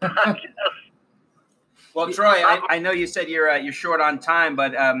 Well, Troy, I know you said you're short on time,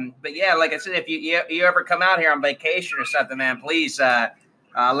 but yeah, like I said, if you ever come out here on vacation or something, man, please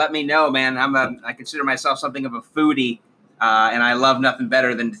let me know, man. I consider myself something of a foodie, and I love nothing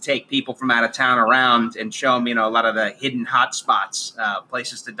better than to take people from out of town around and show them, a lot of the hidden hot spots,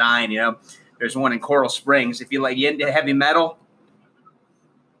 places to dine. There's one in Coral Springs. If you into heavy metal,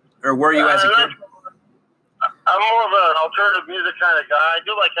 or were you as a kid? I'm more of an alternative music kind of guy. I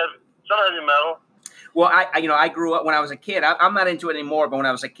do like some heavy metal. Well, I grew up when I was a kid. I'm not into it anymore, but when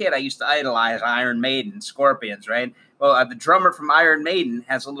I was a kid, I used to idolize Iron Maiden, Scorpions, right? Well, the drummer from Iron Maiden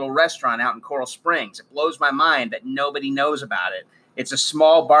has a little restaurant out in Coral Springs. It blows my mind that nobody knows about it. It's a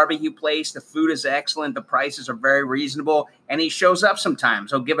small barbecue place. The food is excellent. The prices are very reasonable. And he shows up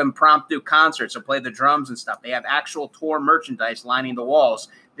sometimes. He'll give impromptu concerts. He'll play the drums and stuff. They have actual tour merchandise lining the walls.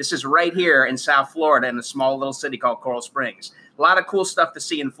 This is right here in South Florida in a small little city called Coral Springs. A lot of cool stuff to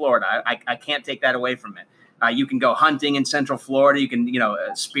see in Florida. I can't take that away from it. You can go hunting in Central Florida. You can,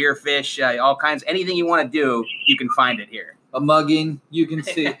 spearfish, all kinds. Anything you want to do, you can find it here. A mugging, you can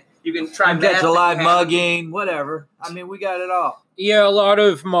see. You can try catch a live mugging, whatever. I mean, we got it all. Yeah, a lot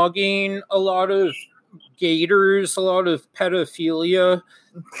of mugging, a lot of gators, a lot of pedophilia.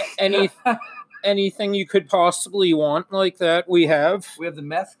 Anything you could possibly want like that, we have. We have the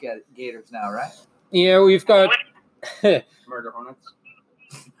meth gators now, right? Yeah, we've got murder hornets.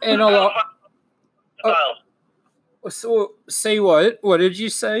 And a lot. So say what? What did you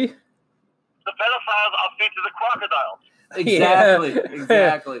say? The pedophiles I'll feed to the crocodiles.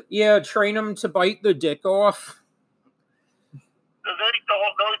 Exactly. Yeah, train them to bite the dick off. They'll eat the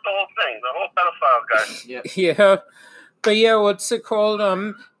whole thing, the whole pedophile guy. Yeah. But yeah, what's it called?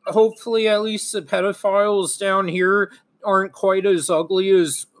 Hopefully at least the pedophiles down here aren't quite as ugly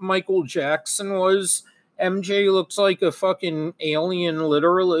as Michael Jackson was. MJ looks like a fucking alien,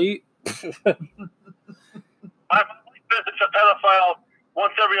 literally. My wife visits a pedophile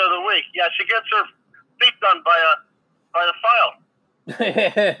once every other week. Yeah, she gets her feet done by a file.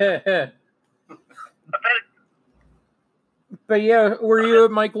 But yeah, were you a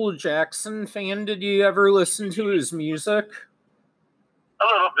Michael Jackson fan? Did you ever listen to his music? A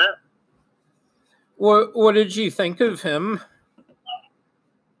little bit. What did you think of him?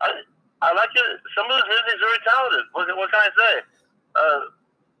 I like it. Some of his music is very talented. What can I say?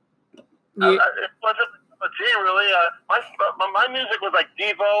 It wasn't a team, really. My music was like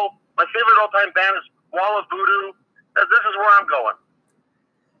Devo. My favorite all-time band is Wall of Voodoo. This is where I'm going.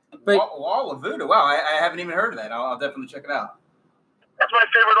 But Wall of Voodoo. Wow, I haven't even heard of that. I'll definitely check it out. That's my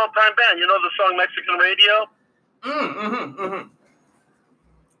favorite all-time band. You know the song Mexican Radio?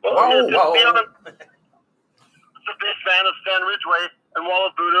 Well, I'm a big fan of Stan Ridgway and Wall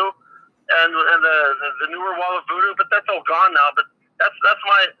of Voodoo and the newer Wall of Voodoo, but that's all gone now. But that's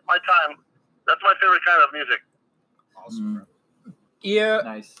my time. That's my favorite kind of music. Awesome. Yeah,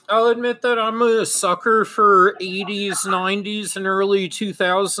 nice. I'll admit that I'm a sucker for 80s, 90s, and early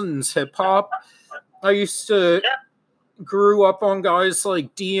 2000s hip-hop. I used to grew up on guys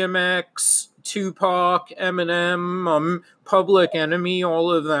like DMX, Tupac, Eminem, Public Enemy,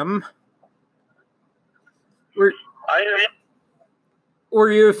 all of them. Were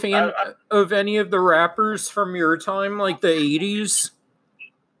you a fan of any of the rappers from your time, like the 80s?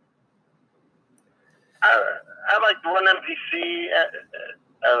 I like Run MPC.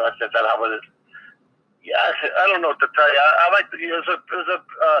 I said that. How was it? Yeah, I don't know what to tell you. I like there's a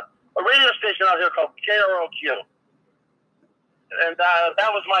radio station out here called KROQ, and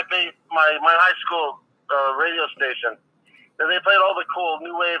that was my high school radio station. And they played all the cool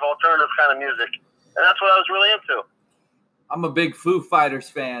new wave alternative kind of music, and that's what I was really into. I'm a big Foo Fighters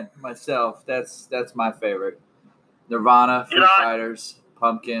fan myself. That's my favorite. Nirvana, Foo Fighters,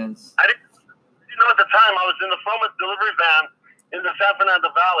 Pumpkins. At the time, I was in the phone delivery van in the San Fernando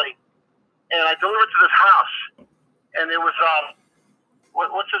Valley, and I delivered to this house, and it was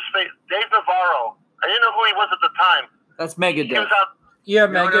what's his face? Dave Navarro. I didn't know who he was at the time. That's He Megadeth. was out. Yeah,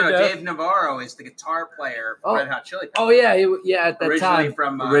 No, Megadeth. Dave Navarro is the guitar player for Oh. Red Hot Chili Peppers. Oh yeah, at that Originally time.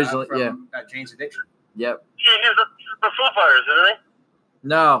 from yeah. Jane's Addiction. Yep. He's the Foo Fighters, isn't he?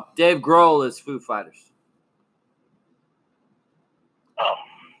 No, Dave Grohl is Foo Fighters. Oh.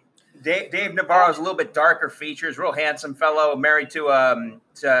 Dave Navarro's a little bit darker features, real handsome fellow, married to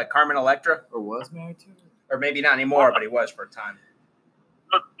Carmen Electra, Or was married to? or maybe not anymore, but he was for a time.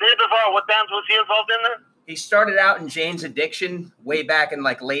 So Dave Navarro, what bands was he involved in there? He started out in Jane's Addiction way back in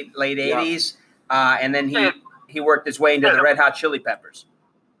like late 80s, and then he worked his way into the Red Hot Chili Peppers.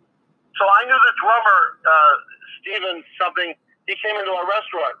 So I knew the drummer, Steven something. He came into our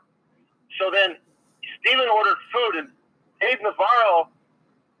restaurant. So then Steven ordered food, and Dave Navarro,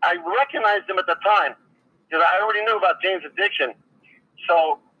 I recognized him at the time because I already knew about Jane's Addiction.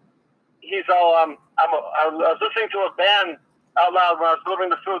 So he's all, I was listening to a band out loud when I was delivering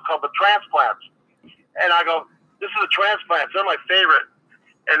the food called The Transplants. And I go, this is The Transplants. They're my favorite.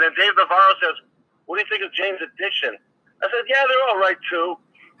 And then Dave Navarro says, what do you think of Jane's Addiction? I said, yeah, they're all right, too.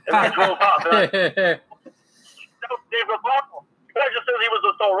 And we drove off. And that was Dave Navarro. I just said he was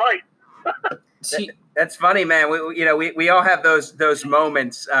just all right. That's funny, man. We all have those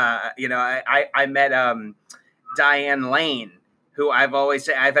moments. I met Diane Lane, who I've always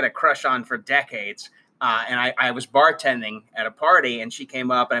said I've had a crush on for decades. And I was bartending at a party, and she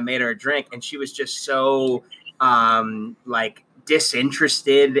came up, and I made her a drink, and she was just so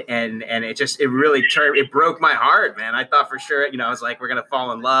disinterested, and it really broke my heart, man. I thought for sure, I was like, we're gonna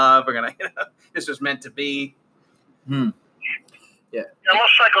fall in love. We're gonna, this was meant to be. Yeah.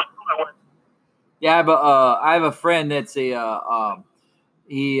 Almost psycho. Yeah, I have a friend that's I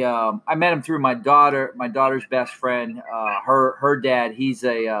met him through my daughter's best friend. Her dad, he's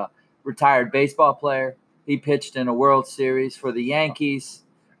a retired baseball player. He pitched in a World Series for the Yankees.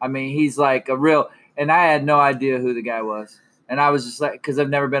 I mean, he's like a real, and I had no idea who the guy was. And I was just like, because I've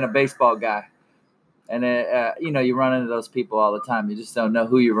never been a baseball guy. And, you run into those people all the time. You just don't know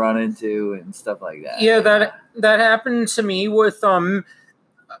who you run into and stuff like that. Yeah, that happened to me with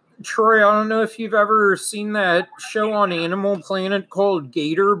Troy. I don't know if you've ever seen that show on Animal Planet called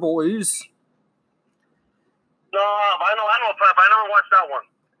Gator Boys. No, I know, Prep. I never watched that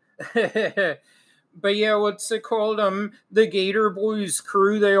one. But yeah, what's it called? The Gator Boys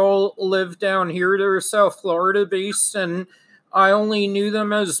crew, they all live down here. They're South Florida based, and I only knew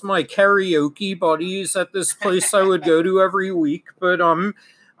them as my karaoke buddies at this place I would go to every week. But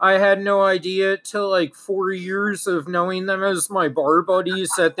I had no idea till like 4 years of knowing them as my bar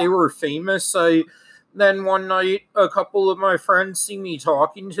buddies that they were famous. Then one night, a couple of my friends see me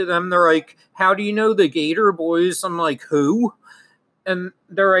talking to them. They're like, how do you know the Gator Boys? I'm like, who? And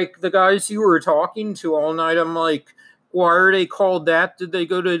they're like, the guys you were talking to all night. I'm like, why are they called that? Did they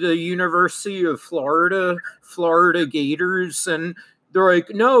go to the University of Florida Gators? And they're like,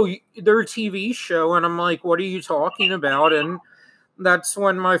 no, they're a TV show. And I'm like, what are you talking about? And that's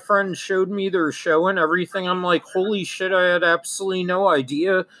when my friend showed me their show and everything. I'm like, holy shit, I had absolutely no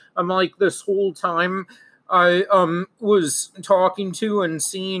idea. I'm like, this whole time I was talking to and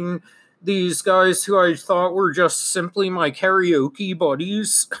seeing these guys who I thought were just simply my karaoke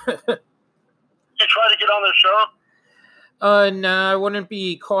buddies. You try to get on their show? Nah, I wouldn't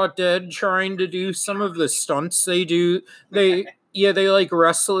be caught dead trying to do some of the stunts they do. They like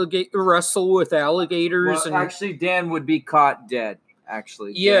wrestle with alligators. Well, and actually, Dan would be caught dead.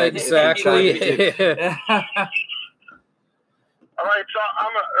 Actually, yeah, Dan, exactly. All right, so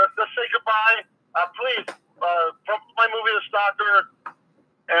let's say goodbye. Please, from my movie The Stalker.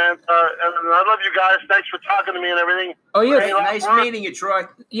 And I love you guys. Thanks for talking to me and everything. Oh yeah, Hey, nice meeting you, Troy.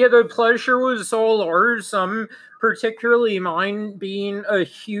 Yeah, the pleasure was all ours. Particularly mine being a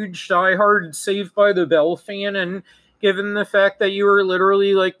huge diehard Saved by the Bell fan, and given the fact that you were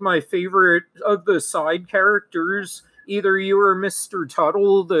literally like my favorite of the side characters, either you were Mr.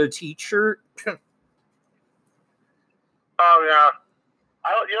 Tuttle, the teacher. Oh yeah,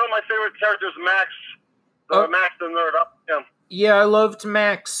 my favorite character is Max. Max the nerd. Yeah. Yeah, I loved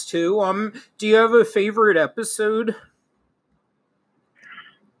Max too. Do you have a favorite episode?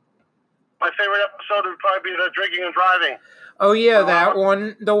 My favorite episode would probably be the drinking and driving. Oh yeah, that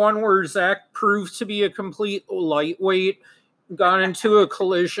one. The one where Zach proved to be a complete lightweight, got into a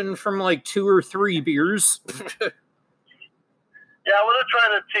collision from like 2 or 3 beers. Yeah, well, they're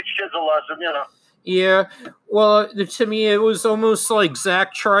trying to teach kids a lesson, Yeah, well, to me, it was almost like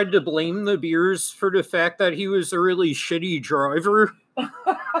Zach tried to blame the beers for the fact that he was a really shitty driver. Okay,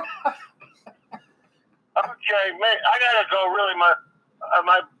 man, I gotta go. Really, my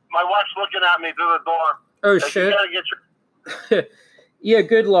wife's looking at me through the door. Oh shit! You gotta get your... Yeah,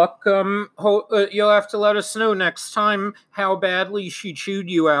 good luck. You'll have to let us know next time how badly she chewed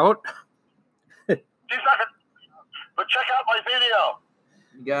you out. She's not gonna, but check out my video.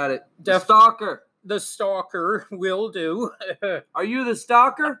 You got it. The Def- stalker. The stalker will do. Are you the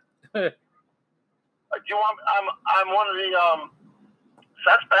stalker? Do you want? I'm one of the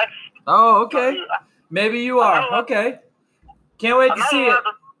suspects. Oh, okay. Maybe you are. Okay. Can't wait I'm to not see allowed it.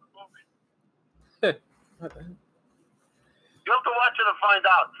 to- You have to watch it and find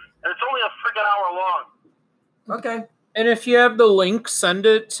out. And it's only a freaking hour long. Okay. And if you have the link, send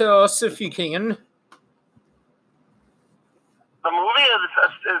it to us if you can. The movie is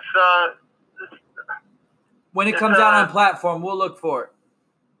When it comes out on platform, we'll look for it.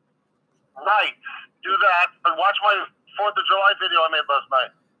 right. Do that. But watch my 4th of July video I made last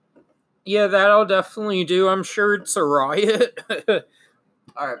night. Yeah, that I'll definitely do. I'm sure it's a riot. All right. It's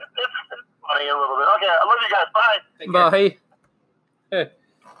funny a little bit. Okay, I love you guys. Bye. Take care. Bye.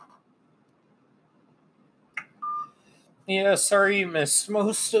 Yeah, sorry you missed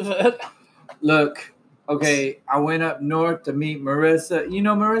most of it. Look, okay, I went up north to meet Marissa. You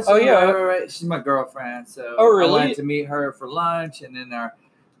know Marissa? Oh, yeah. Right. She's my girlfriend. So Oh, really? I went to meet her for lunch, and then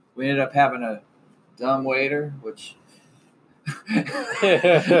we ended up having a dumb waiter, which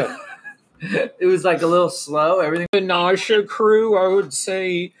it was like a little slow. Everything. The Nausea Crew, I would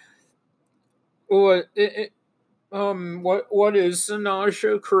say. What is the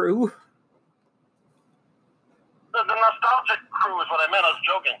Nausea Crew? The nostalgic crew is what I meant. I was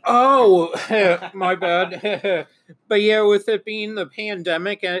joking. Oh, my bad. But yeah, with it being the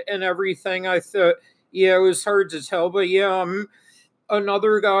pandemic and everything, I thought, yeah, it was hard to tell. But yeah,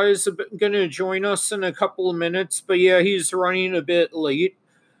 another guy is going to join us in a couple of minutes. But yeah, he's running a bit late.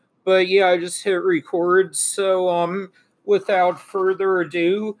 But yeah, I just hit record. So without further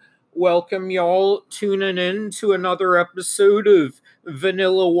ado, welcome y'all tuning in to another episode of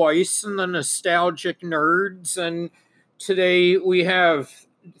Vanilla Weiss and the Nostalgic Nerds. And today we have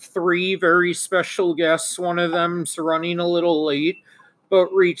 3 very special guests. One of them's running a little late,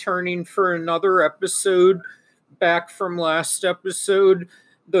 but returning for another episode. Back from last episode,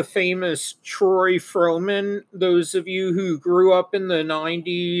 the famous Troy Froman. Those of you who grew up in the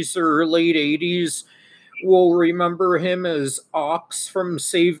 90s or late 80s will remember him as Ox from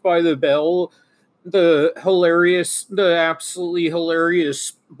Saved by the Bell, the absolutely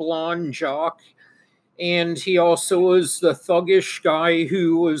hilarious blonde jock. And he also was the thuggish guy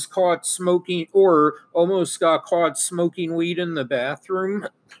who was caught smoking, or almost got caught smoking weed in the bathroom.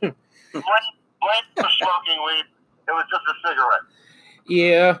 Blame for smoking weed. It was just a cigarette.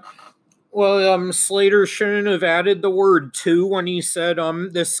 Yeah. Well, Slater shouldn't have added the word "to" when he said,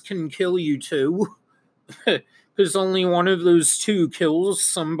 this can kill you too. Because only one of those 2 kills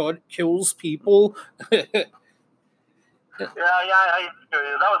people. Yeah, I hear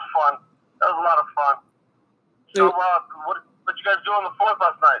you. That was fun. That was a lot of fun. So, what you guys do on the 4th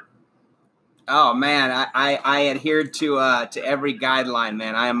last night? Oh man, I adhered to every guideline,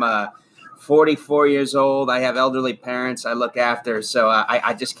 man. I am 44 years old. I have elderly parents I look after, so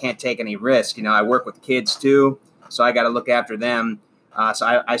I just can't take any risk. You know, I work with kids too, so I got to look after them.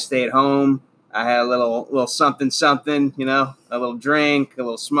 So I stay at home. I had a little something, you know, a little drink, a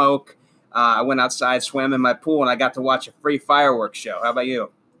little smoke. I went outside, swam in my pool, and I got to watch a free fireworks show. How about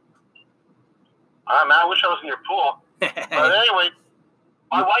you? Man, I wish I was in your pool. But anyway,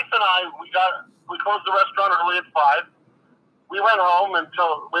 my wife and I, we closed the restaurant early at 5. We went home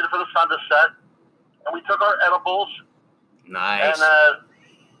waited for the sun to set, and we took our edibles. Nice.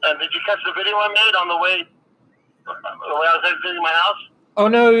 And did you catch the video I made on the way I was exiting my house? Oh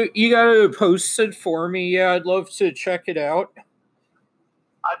no, you gotta post it for me. Yeah, I'd love to check it out.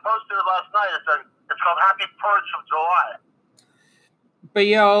 I posted it last night. It's called Happy Purge of July. But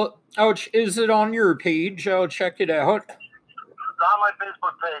yeah, is it on your page? I'll check it out. It's on my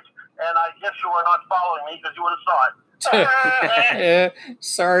Facebook page, and I guess you were not following me because you would have saw it.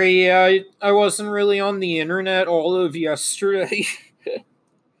 Sorry, yeah, I wasn't really on the internet all of yesterday.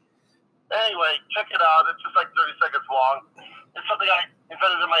 Anyway, check it out. It's just like 30 seconds long. It's something I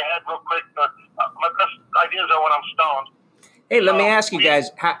invented in my head real quick, but my best ideas are when I'm stoned. Hey, let me ask you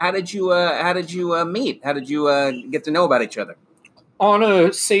guys, how did you meet? How did you get to know about each other? On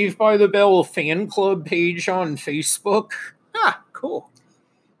a Saved by the Bell fan club page on Facebook. Ah, cool.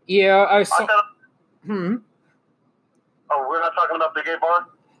 Yeah, I saw. Oh, we're not talking about the gay bar?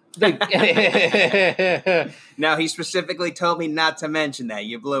 No, he specifically told me not to mention that.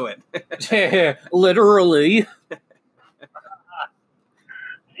 You blew it. Literally.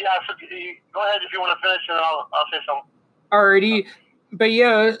 Yeah, so go ahead if you want to finish, and I'll say something. Alrighty. But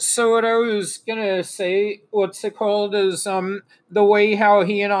yeah, so what I was gonna say, what's it called, is the way how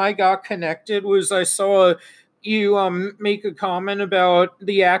he and I got connected was I saw you make a comment about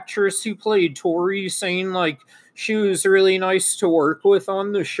the actress who played Tori, saying like she was really nice to work with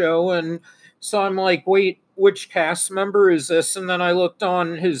on the show, and so I'm like, wait, which cast member is this? And then I looked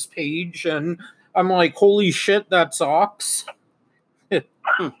on his page, and I'm like, holy shit, that's Ox.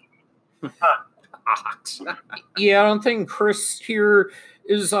 Ox. Yeah, I don't think Chris here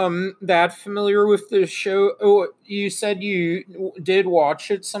is that familiar with the show. Oh, you said you did watch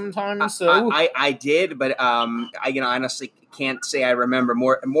it sometimes, so I did, but I honestly can't say I remember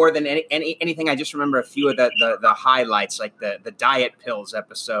more than anything. I just remember a few of the highlights, like the diet pills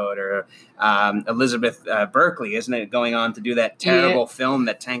episode, or Elizabeth Berkley, isn't it, going on to do that terrible film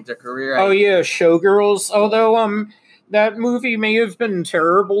that tanked her career? Oh yeah, Showgirls. Although that movie may have been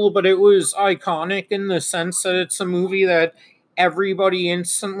terrible, but it was iconic in the sense that it's a movie that everybody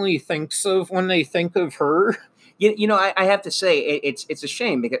instantly thinks of when they think of her. I have to say it's a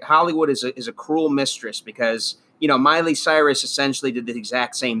shame because Hollywood is a cruel mistress, because Miley Cyrus essentially did the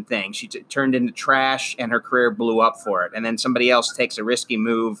exact same thing. She turned into trash, and her career blew up for it. And then somebody else takes a risky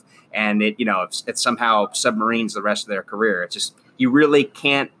move, and it somehow submarines the rest of their career. It's just, you really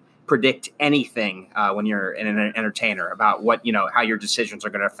can't predict anything when you're an entertainer about what how your decisions are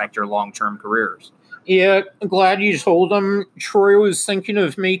going to affect your long-term careers. Yeah, I'm glad you told him Troy was thinking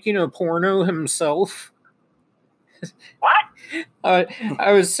of making a porno himself. What?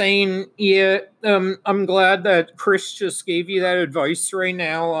 I was saying, yeah, I'm glad that Chris just gave you that advice right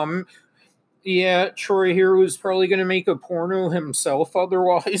now. Yeah, Troy here was probably going to make a porno himself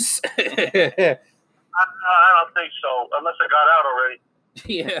otherwise. I don't think so, unless I got out already.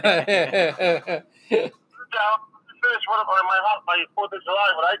 Yeah. Finish my 4th of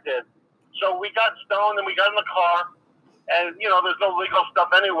July, what I did. So we got stoned and we got in the car, and there's no legal stuff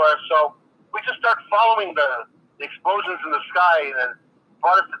anywhere, so we just started following the explosions in the sky, and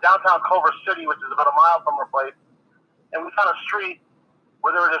brought us to downtown Culver City, which is about a mile from our place. And we found a street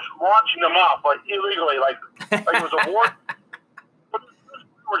where they were just launching them off, like illegally, like it was a war. But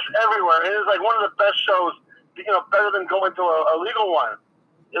it was everywhere. It was like one of the best shows, better than going to a legal one.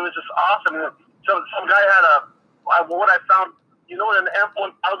 It was just awesome. And so some guy had what I found. You know what an F-1000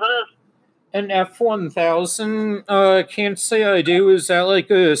 is? An F-1000? Can't say I do. Is that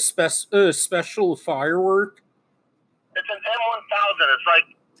like a special firework? It's an M1000. It's like,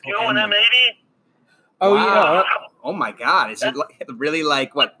 an M80? Oh, wow. Yeah. Oh, my God. Is it really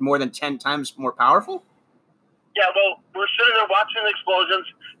more than 10 times more powerful? Yeah, well, we're sitting there watching the explosions,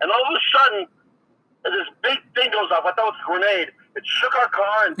 and all of a sudden, this big thing goes off. I thought it was a grenade. It shook our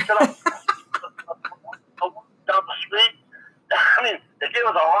car and set up down the street. I mean, it gave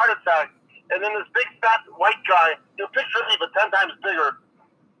us a heart attack. And then this big, fat, white guy, picture me, but 10 times bigger,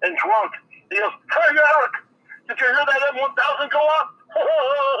 and drunk. He goes, "Hey, Eric, did you hear that M1000 go off?"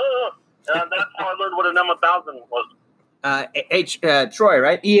 And that's how I learned what an M1000 was. Troy,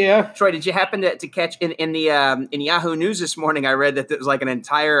 right? Yeah. Troy, did you happen to catch in Yahoo News this morning? I read that there was like an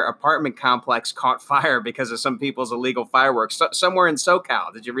entire apartment complex caught fire because of some people's illegal fireworks somewhere in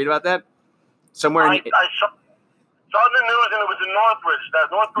SoCal. Did you read about that? Somewhere. I saw the news, and it was in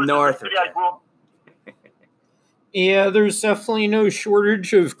Northridge. Northridge. Is the city I grew up. Yeah, there's definitely no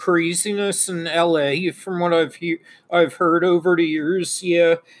shortage of craziness in LA from what I've heard over the years.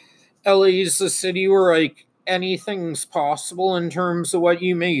 Yeah, LA is a city where like anything's possible in terms of what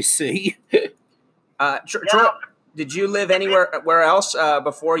you may see. Troy, did you live anywhere else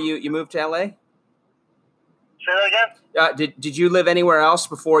before you moved to LA? Say that again? Did you live anywhere else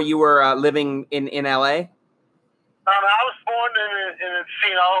before you were living in LA? I was born in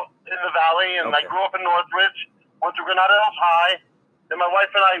Encino, in the Valley, and I grew up in Northridge, went to Granada Hills High. Then my wife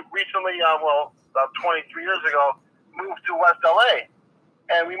and I recently, about 23 years ago, moved to West LA.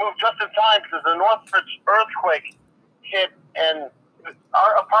 And we moved just in time because the Northridge earthquake hit, and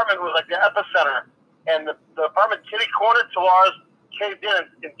our apartment was like the epicenter. And the apartment kitty corner to ours caved in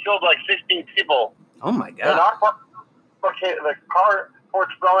and killed like 16 people. Oh, my God. And the car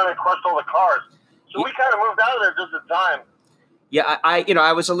porch fell in and crushed all the cars. So we kind of moved out of there just in time. Yeah,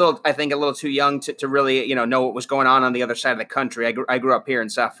 I was a little too young to really, know what was going on the other side of the country. I grew up here in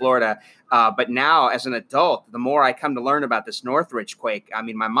South Florida. But now as an adult, the more I come to learn about this Northridge quake, I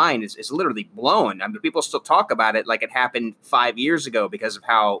mean, my mind is literally blown. I mean, people still talk about it like it happened 5 years ago because of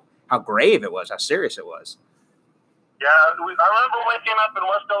how grave it was, how serious it was. Yeah, I remember waking up in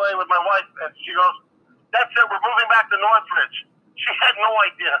West LA with my wife, and she goes, "That's it, we're moving back to Northridge." She had no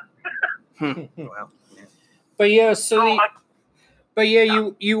idea. Well, yeah. But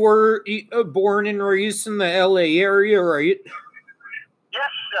yeah, you were born and raised in the LA area, right?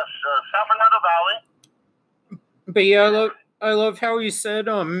 But yeah, I love how he said,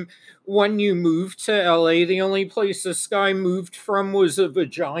 when you moved to LA, the only place this guy moved from was a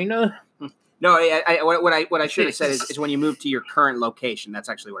vagina. No, what I should have said is when you move to your current location. That's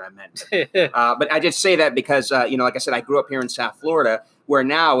actually what I meant. But I just say that because like I said, I grew up here in South Florida, where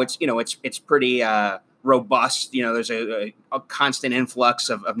now it's pretty robust. There's a constant influx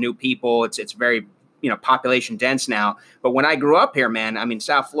of new people. It's very population dense now. But when I grew up here, man, I mean,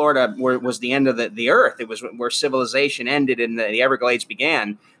 South Florida was the end of the earth. It was where civilization ended and the Everglades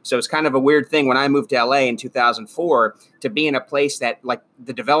began. So it's kind of a weird thing when I moved to LA in 2004 to be in a place that like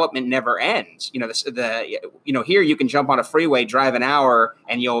the development never ends. Here you can jump on a freeway, drive an hour,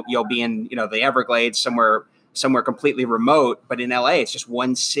 and you'll be in the Everglades somewhere completely remote. But in LA, it's just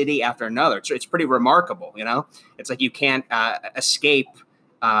one city after another. It's pretty remarkable. It's like you can't escape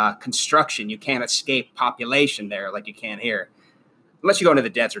construction. You can't escape population there like you can here, unless you go into the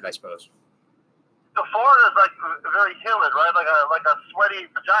desert, I suppose. So Florida is like very humid, right? Like a sweaty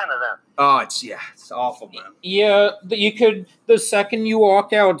vagina then. Oh, it's awful, man. Yeah, you could, the second you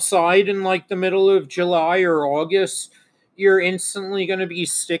walk outside in like the middle of July or August, you're instantly going to be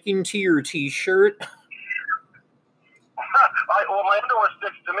sticking to your t-shirt. Well, my underwear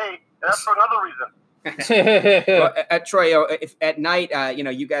sticks to me, and that's for another reason. Well, Troy, if at night,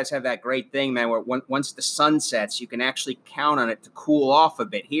 you guys have that great thing, man, where once the sun sets, you can actually count on it to cool off a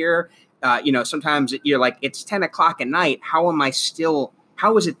bit. Here, sometimes you're like, it's 10 o'clock at night. How is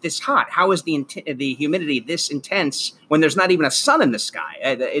it this hot? How is the humidity this intense when there's not even a sun in the sky?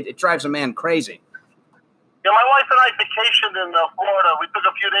 It drives a man crazy. Yeah, my wife and I vacationed in Florida. We took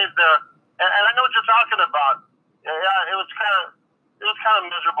a few days there, and I know what you're talking about. Yeah, it was kind of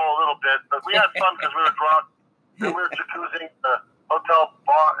miserable a little bit, but we had fun because we were drunk and we were jacuzzing the hotel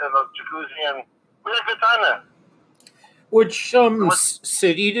bar in the jacuzzi, and we had a good time there. Which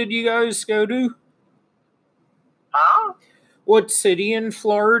city did you guys go to? Huh? What city in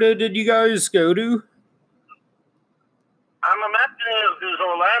Florida did you guys go to? I'm imagining it was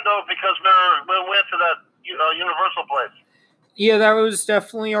Orlando because we went to that Universal place. Yeah, that was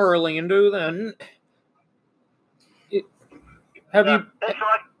definitely Orlando then. So I got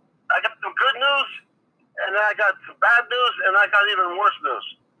some good news, and then I got some bad news, and I got even worse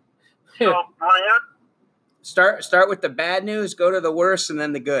news. So, Ryan? Start with the bad news, go to the worst, and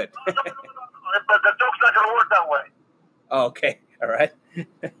then the good. But the joke's not going to work that way. Oh, okay. All right. The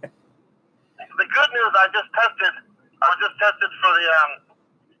good news, I was just tested for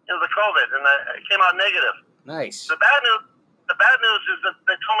the COVID, and it came out negative. Nice. The bad news is that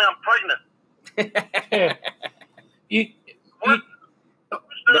they told me I'm pregnant. The worst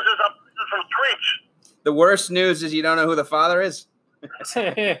news is I'm from Twitch. The worst news is you don't know who the father is.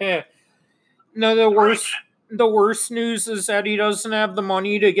 No, the worst news is that he doesn't have the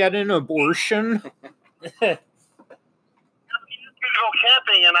money to get an abortion. You go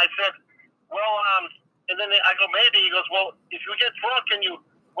camping, and I said, well, and then I go, maybe. He goes, well, if you get drunk and you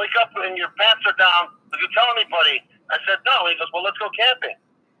wake up and your pants are down, did you tell anybody? I said, no. He goes, well, let's go camping.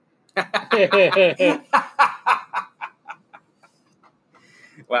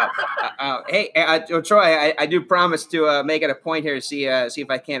 Wow. Hey, Troy, I do promise to make it a point here to see if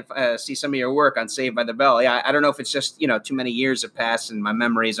I can't see some of your work on Saved by the Bell. Yeah, I don't know if it's just too many years have passed and my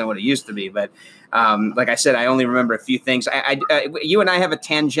memory isn't what it used to be, but like I said, I only remember a few things. You and I have a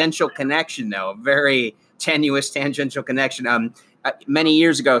tangential connection, though, a very tenuous tangential connection. Many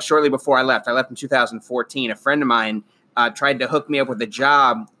years ago, shortly before I left in 2014. A friend of mine tried to hook me up with a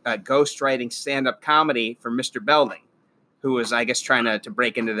job ghostwriting stand-up comedy for Mr. Belding, who was, I guess, trying to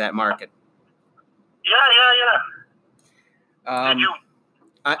break into that market. Yeah. Did you?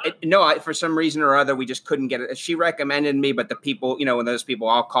 No, for some reason or other, we just couldn't get it. She recommended me, but the people, when those people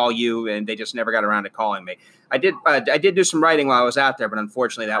all call you, and they just never got around to calling me. I did do some writing while I was out there, but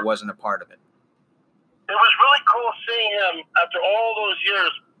unfortunately, that wasn't a part of it. It was really cool seeing him after all those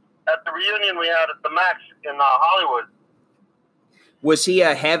years at the reunion we had at the Max in Hollywood. Was he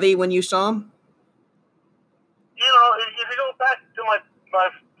heavy when you saw him? If you go back to my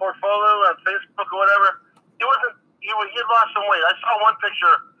portfolio on Facebook or whatever, he lost some weight. I saw one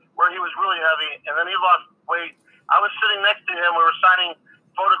picture where he was really heavy, and then he lost weight. I was sitting next to him. We were signing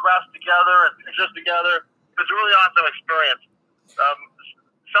photographs together and pictures together. It was a really awesome experience.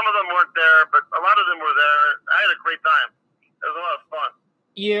 Some of them weren't there, but a lot of them were there. I had a great time. It was a lot of fun.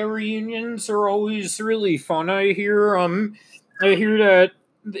 Yeah, reunions are always really fun. I hear that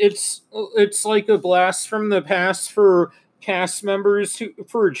it's like a blast from the past for cast members who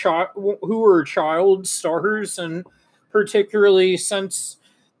are child stars, and particularly since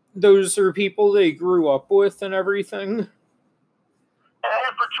those are people they grew up with and everything. And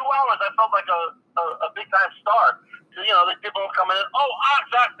for 2 hours, I felt like a big time star. So, you know, the people will come in, Ox,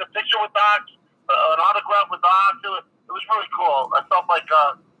 the picture with Ox, an autograph with Ox. It was really cool. I felt like,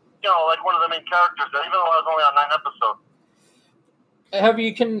 you know, like one of the main characters there, even though I was only on 9 episodes.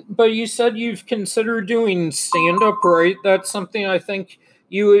 But you said you've considered doing stand-up, right? That's something I think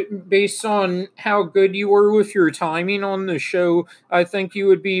based on how good you were with your timing on the show, I think you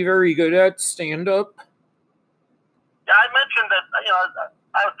would be very good at stand-up. Yeah, I mentioned that, you know,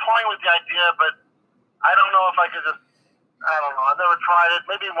 I was toying with the idea, but I don't know if I could I don't know. I've never tried it.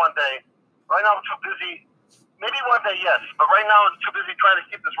 Maybe one day. Right now I'm too busy. Maybe one day, yes. But right now I'm too busy trying to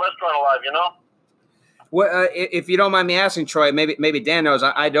keep this restaurant alive, you know? What, if you don't mind me asking, Troy, maybe Dan knows.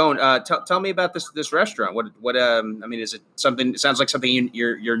 I don't. Tell me about this restaurant. What? I mean, is it something? It sounds like something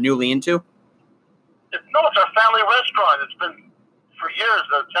you're newly into. It's our family restaurant. It's been for years.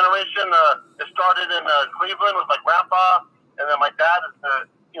 The generation. It started in Cleveland with my grandpa, and then my dad is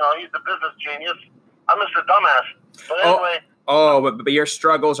he's the business genius. I'm Mr. Dumbass. But anyway. But your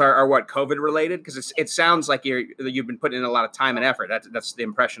struggles are what, COVID related? Because it sounds like you've been putting in a lot of time and effort. That's the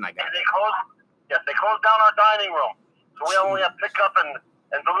impression I got. They closed down our dining room, so we only have pickup and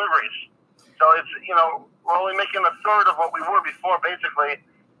deliveries. So it's, you know, we're only making a third of what we were before, basically.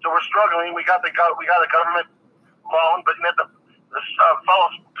 So we're struggling. We got a government loan, but you have to follow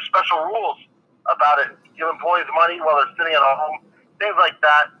special rules about it. Give employees money while they're sitting at home, things like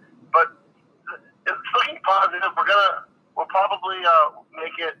that. But it's looking positive. We'll probably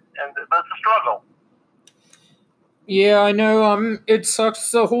make it, but it's a struggle. Yeah, I know. It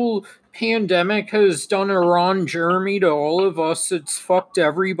sucks. The whole pandemic has done a Ron Jeremy to all of us. It's fucked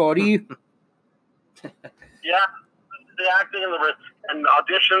everybody. Yeah, the acting and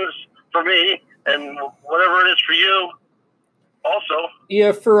auditions for me, and whatever it is for you. Also.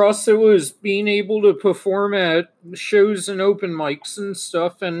 Yeah, for us it was being able to perform at shows and open mics and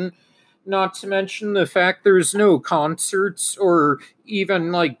stuff, and not to mention the fact there's no concerts or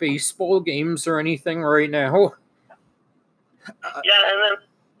even like baseball games or anything right now. Yeah, and then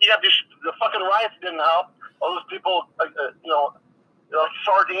you got the fucking riots didn't help. All those people,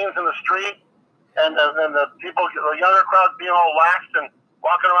 sardines in the street, and then the younger crowd being all lax and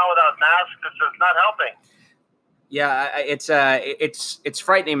walking around without masks. It's not helping. Yeah, it's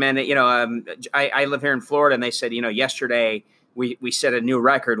frightening, man. You know, I live here in Florida, and they said, you know, yesterday we set a new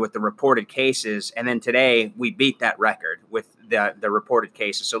record with the reported cases, and then today we beat that record with the reported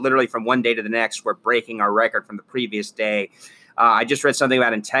cases. So literally from one day to the next, we're breaking our record from the previous day. I just read something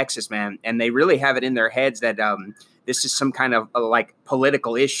about in Texas, man, and they really have it in their heads that this is some kind of like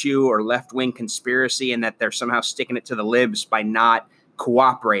political issue or left-wing conspiracy, and that they're somehow sticking it to the libs by not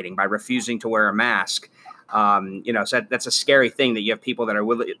cooperating, by refusing to wear a mask. So that's a scary thing, that you have people that are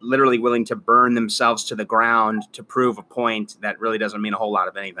literally willing to burn themselves to the ground to prove a point that really doesn't mean a whole lot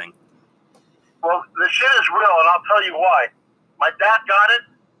of anything. Well, the shit is real, and I'll tell you why. My dad got it.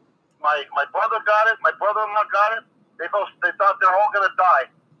 My brother got it. My brother-in-law got it. They thought they were all going to die.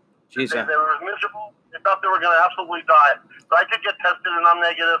 Jesus. They were miserable. They thought they were going to absolutely die. So I did get tested, and I'm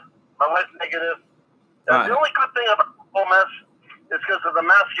negative. My wife's negative. Right. The only good thing about the whole mess is because of the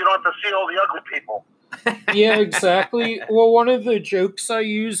mask, you don't have to see all the ugly people. Yeah, exactly. Well, one of the jokes I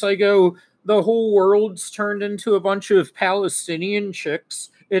use, I go, the whole world's turned into a bunch of Palestinian chicks.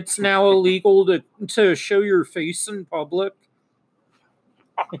 It's now illegal to show your face in public.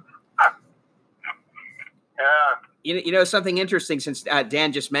 Yeah. You know, something interesting, since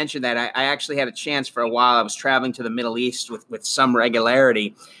Dan just mentioned that, I actually had a chance for a while. I was traveling to the Middle East with some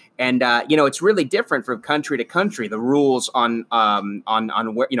regularity. And, it's really different from country to country, the rules on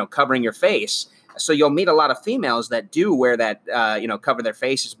where, covering your face. So you'll meet a lot of females that do wear that, cover their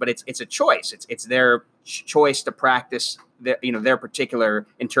faces, but it's a choice. It's their choice to practice their particular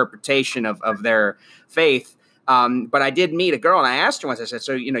interpretation of their faith. But I did meet a girl, and I asked her once, I said,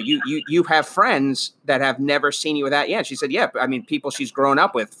 so, you have friends that have never seen you with that? Yeah. And she said, yeah, I mean, people she's grown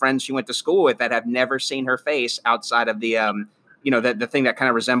up with, friends she went to school with that have never seen her face outside of the, the thing that kind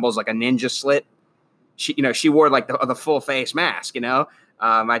of resembles like a ninja slit. She wore like the full face mask,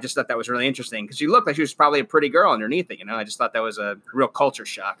 I just thought that was really interesting because she looked like she was probably a pretty girl underneath it. I just thought that was a real culture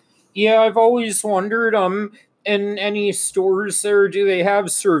shock. Yeah, I've always wondered, in any stores there, do they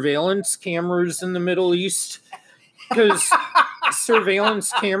have surveillance cameras in the Middle East? Because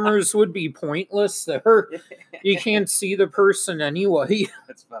surveillance cameras would be pointless there. You can't see the person anyway.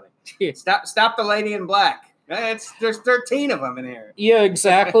 That's funny. Yeah. Stop the lady in black. There's 13 of them in here. Yeah,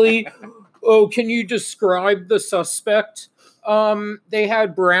 exactly. Oh, can you describe the suspect? They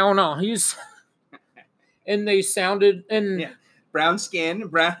had brown eyes, and they sounded brown skin,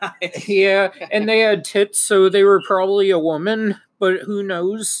 brown eyes. Yeah, and they had tits, so they were probably a woman, but who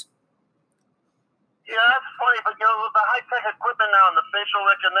knows? Yeah, that's funny, but with the high-tech equipment now and the facial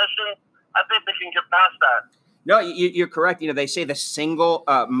recognition, I think they can get past that. No, you're correct. They say the single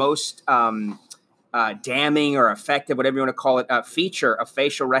most damning or effective, whatever you want to call it, feature of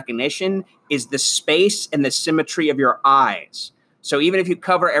facial recognition is the space and the symmetry of your eyes. So even if you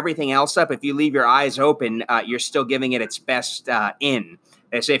cover everything else up, if you leave your eyes open, you're still giving it its best in.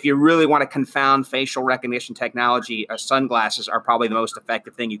 They say if you really want to confound facial recognition technology, sunglasses are probably the most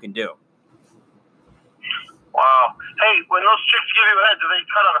effective thing you can do. Wow. Hey, when those chicks give you a head, do they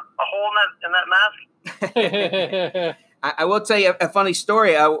cut a hole in that mask? I will tell you a funny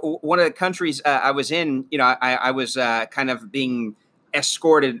story. One of the countries I was in, I was kind of being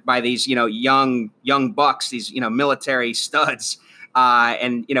escorted by these, young bucks, these, military studs.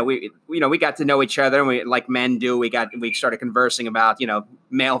 And we got to know each other, and we, like men do, we started conversing about,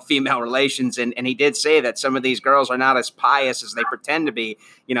 male-female relations. And he did say that some of these girls are not as pious as they pretend to be.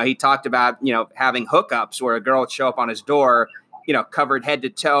 He talked about, having hookups where a girl would show up on his door, covered head to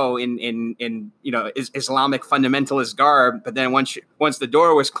toe in Islamic fundamentalist garb. But then once the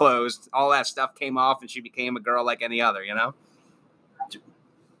door was closed, all that stuff came off and she became a girl like any other,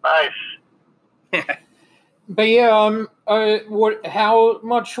 Nice. But yeah, how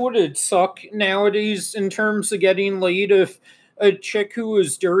much would it suck nowadays in terms of getting laid if a chick who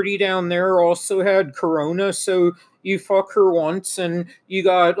was dirty down there also had corona? So you fuck her once and you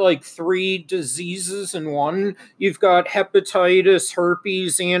got like 3 diseases in one. You've got hepatitis,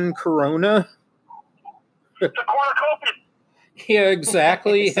 herpes, and corona. It's a cornucopia. Yeah,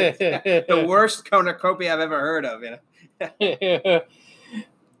 exactly. The worst cornucopia I've ever heard of.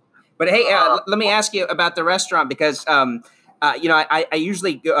 But hey, let me ask you about the restaurant because, I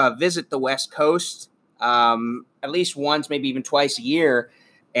usually visit the West Coast at least once, maybe even twice a year.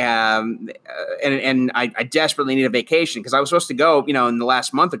 And I desperately need a vacation because I was supposed to go, in the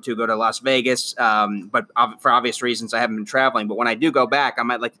last month or two, go to Las Vegas. But for obvious reasons, I haven't been traveling. But when I do go back, I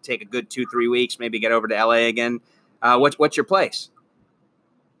might like to take a good 2-3 weeks, maybe get over to LA again. What's your place?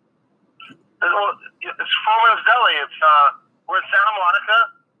 It's Foreman's Deli. We're in Santa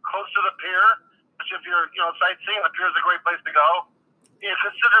Monica, close to the pier, which if you're, sightseeing, the pier is a great place to go.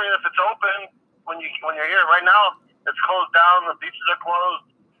 Considering if it's open when you're here. Right now, it's closed down. The beaches are closed.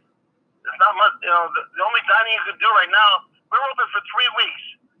 It's not much, the only dining you can do right now, we're open for 3 weeks.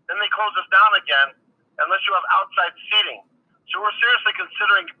 Then they close us down again unless you have outside seating. So we're seriously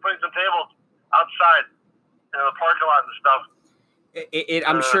considering putting some tables outside in the parking lot and stuff.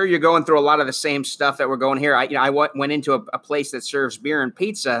 I'm sure you're going through a lot of the same stuff that we're going here. I went into a place that serves beer and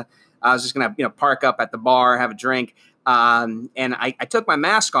pizza. I was just going to, park up at the bar, have a drink. And I took my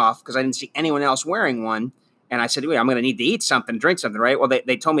mask off because I didn't see anyone else wearing one. And I said, wait, I'm going to need to eat something, drink something, right? Well,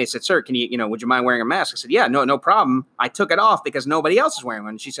 they told me, I said, sir, can you, would you mind wearing a mask? I said, yeah, no problem. I took it off because nobody else is wearing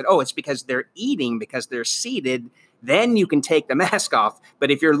one. And she said, oh, it's because they're eating, because they're seated. Then you can take the mask off.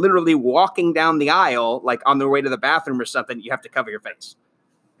 But if you're literally walking down the aisle, like on the way to the bathroom or something, you have to cover your face.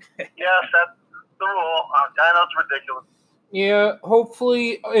 Yes, that's the rule. I know it's ridiculous. Yeah,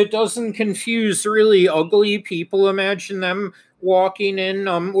 hopefully it doesn't confuse really ugly people. Imagine them walking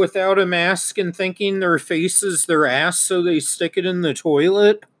in without a mask and thinking their face is their ass, so they stick it in the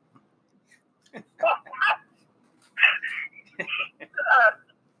toilet. Okay,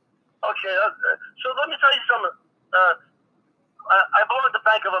 so let me tell you something. I belong at the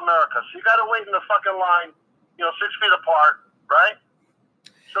Bank of America, so you got to wait in the fucking line, 6 feet apart, right?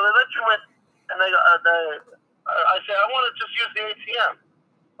 So they let you in, and I say, I want to just use the ATM.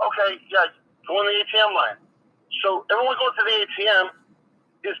 Okay, yeah, go in the ATM line. So everyone going to the ATM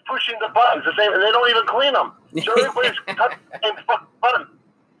is pushing the buttons the same, and they don't even clean them. So everybody's touching the same fucking button.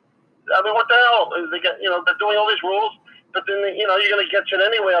 I mean, what the hell? They're doing all these rules, but then, you're going to get shit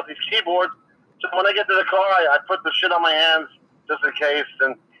anyway off these keyboards. So when I get to the car, I put the shit on my hands just in case,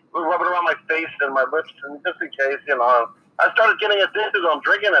 and we rub it around my face and my lips, and just in case, I started getting addicted. I'm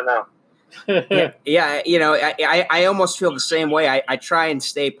drinking it now. Yeah, I almost feel the same way. I try and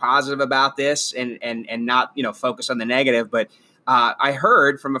stay positive about this and not, focus on the negative. But I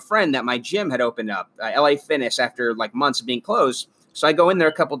heard from a friend that my gym had opened up, LA Fitness, after like months of being closed. So I go in there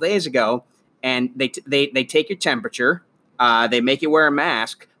a couple days ago, and they take your temperature. They make you wear a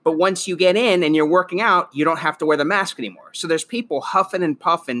mask. But once you get in and you're working out, you don't have to wear the mask anymore. So there's people huffing and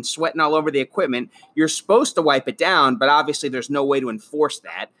puffing, sweating all over the equipment. You're supposed to wipe it down, but obviously there's no way to enforce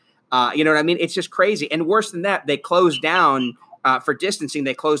that. You know what I mean? It's just crazy. And worse than that, they closed down for distancing.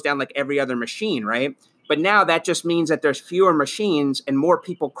 They closed down like every other machine, right? But now that just means that there's fewer machines and more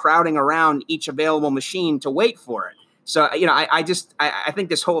people crowding around each available machine to wait for it. So, I think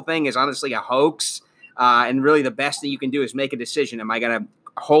this whole thing is honestly a hoax. And really the best thing you can do is make a decision. Am I going to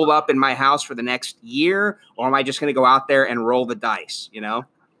hole up in my house for the next year, or am I just going to go out there and roll the dice? You know?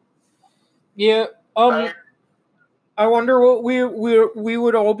 Yeah. I wonder what we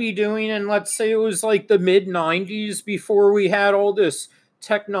would all be doing, and let's say it was like the mid '90s before we had all this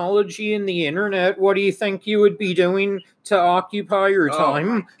technology and the internet. What do you think you would be doing to occupy your time?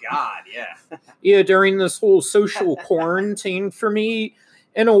 Oh my God, yeah. Yeah, during this whole social quarantine, for me,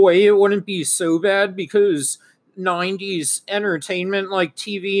 in a way, it wouldn't be so bad because '90s entertainment, like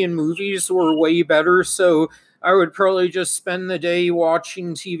TV and movies, were way better. So I would probably just spend the day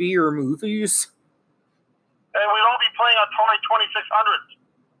watching TV or movies. And we'd all be playing Atari 2600.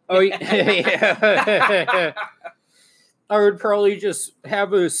 Oh yeah. I would probably just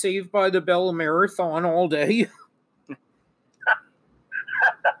have a Saved by the Bell marathon all day.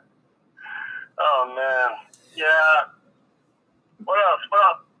 Oh man, yeah. What else?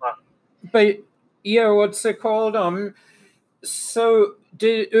 But yeah, what's it called? So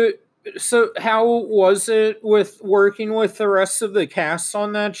how was it with working with the rest of the cast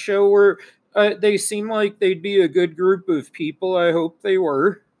on that show? Where they seem like they'd be a good group of people. I hope they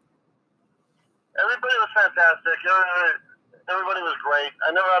were. Everybody was fantastic. Everybody was great.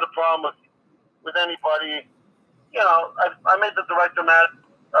 I never had a problem with anybody. You know, I made the director mad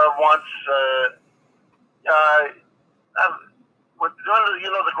once. With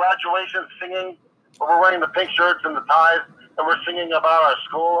the graduation singing, where we're wearing the pink shirts and the ties, and we're singing about our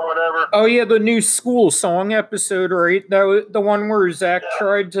school or whatever. Oh yeah, the new school song episode, right? That was the one where Zach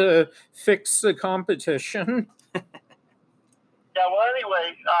tried to fix the competition. Yeah. Well,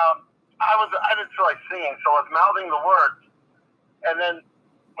 anyway, I didn't feel like singing, so I was mouthing the words, and then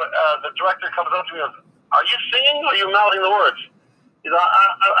the director comes up to me and goes, "Are you singing or are you mouthing the words?" You know,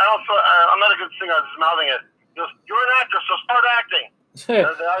 I don't feel, I'm not a good singer. I'm just mouthing it. He goes, "You're an actor, so start acting."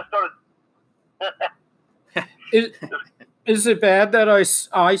 And I started. Is it bad that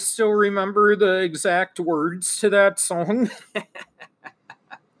I still remember the exact words to that song?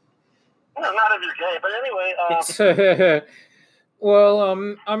 Well, not if you're gay, but anyway. Well,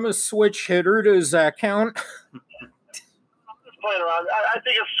 I'm a switch hitter. Does that count? Just playing around. I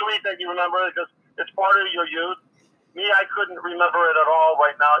think it's sweet that you remember it because it's part of your youth. Me, I couldn't remember it at all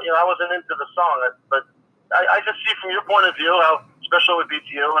right now. You know, I wasn't into the song, but I can see from your point of view how special it would be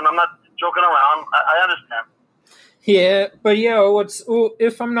to you, and I'm not joking around. I understand. Yeah, but yeah,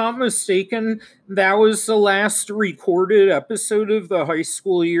 if I'm not mistaken, that was the last recorded episode of the high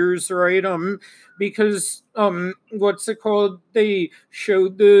school years, right? Because what's it called? They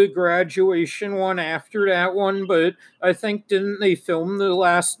showed the graduation one after that one, but I think didn't they film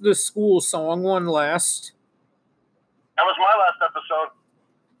the school song one last? That was my last episode.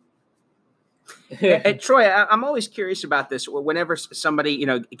 And Troy, I'm always curious about this. Whenever somebody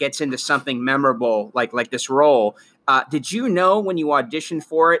gets into something memorable like this role, did you know when you auditioned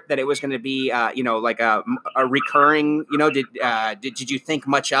for it that it was going to be like a recurring? Did you think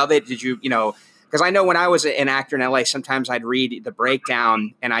much of it? Did you Because I know when I was an actor in LA, sometimes I'd read the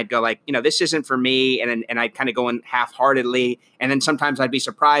breakdown and I'd go like, this isn't for me, and I'd kind of go in half-heartedly, and then sometimes I'd be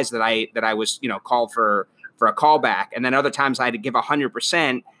surprised that I was called for a callback, and then other times I'd give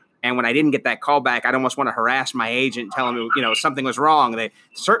 100%. And when I didn't get that call back, I'd almost want to harass my agent and tell him, something was wrong. They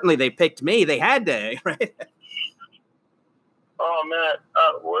picked me. They had to, right? Oh, man.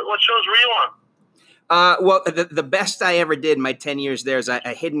 What shows were you on? Well, the best I ever did in my 10 years there is a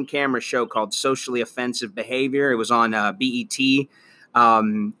hidden camera show called Socially Offensive Behavior. It was on BET.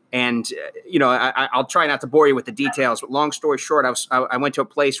 I'll try not to bore you with the details, but long story short, I went to a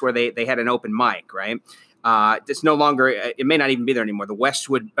place where they had an open mic, right? It's no longer. It may not even be there anymore. The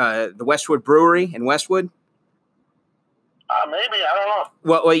Westwood Brewery in Westwood. Maybe, I don't know.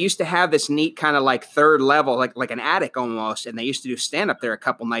 Well, it used to have this neat kind of like third level, like an attic almost, and they used to do stand up there a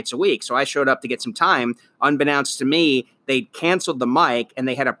couple nights a week. So I showed up to get some time. Unbeknownst to me, they'd canceled the mic and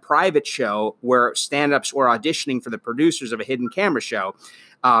they had a private show where stand ups were auditioning for the producers of a hidden camera show.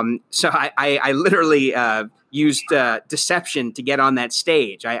 So I literally used deception to get on that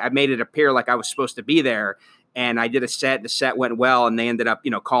stage. I made it appear like I was supposed to be there, and I did a set. The set went well, and they ended up,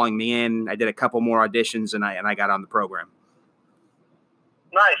 calling me in. I did a couple more auditions, and I got on the program.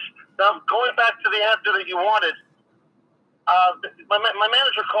 Nice. Now, going back to the answer that you wanted, my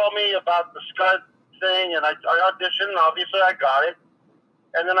manager called me about the Scud thing, and I auditioned. Obviously, I got it.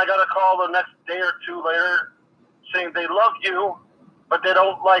 And then I got a call the next day or two later saying they love you, but they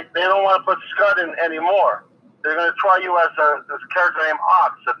don't want to put Scud in anymore. They're going to try you as this character named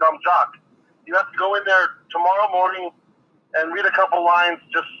Ox, a dumb jock. You have to go in there tomorrow morning and read a couple lines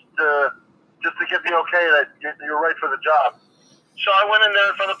just to get the okay that you're right for the job. So I went in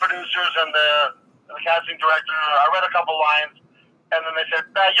there in front of the producers and the casting director. I read a couple lines, And then they said,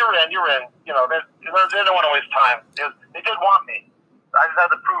 nah, you're in. You know, they didn't want to waste time. They did want me. I just had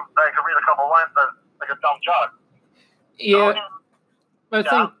to prove that I could read a couple lines like a dumb jug.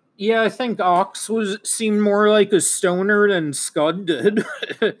 Yeah, I think Ox seemed more like a stoner than Scud did.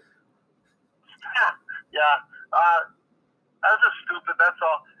 Yeah. I was just stupid, that's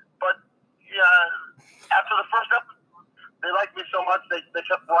all. But, yeah, after the first episode, they liked me so much, they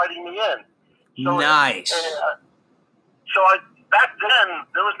kept writing me in. So nice. Back then,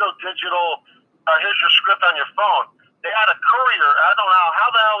 there was no digital, here's your script on your phone. They had a courier. I don't know how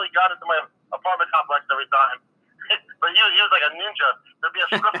the hell he got into my apartment complex every time. But he was like a ninja. There'd be a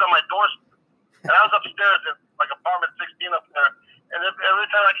script on my doorstep. And I was upstairs in like apartment 16 up there. And every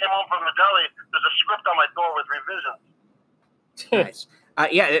time I came home from the deli, there's a script on my door with revisions. Nice.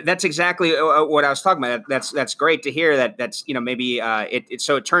 Yeah, that's exactly what I was talking about. That's great to hear. That's maybe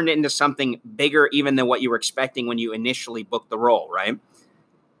it turned into something bigger even than what you were expecting when you initially booked the role, right?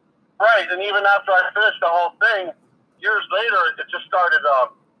 Right, and even after I finished the whole thing, years later, it just started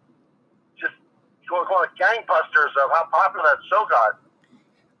just going gangbusters of how popular that show got.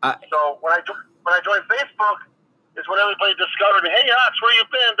 So when I joined Facebook, is when everybody discovered me. Hey, Ox, where you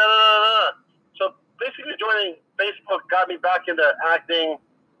been? Da, da, da, da. So basically, joining Facebook got me back into acting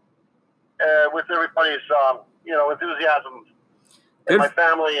with everybody's enthusiasm and my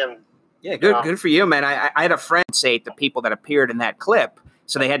family and. Yeah, good for you, man. I had a friend say to people that appeared in that clip,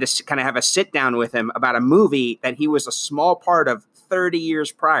 so they had to kind of have a sit down with him about a movie that he was a small part of 30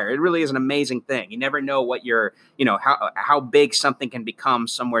 years prior. It really is an amazing thing. You never know what how big something can become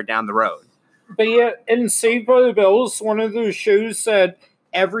somewhere down the road. But yeah, in Saved by the Bells, one of those shows that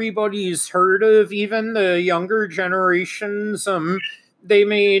everybody's heard of, even the younger generations, they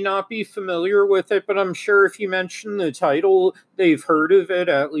may not be familiar with it, but I'm sure if you mention the title, they've heard of it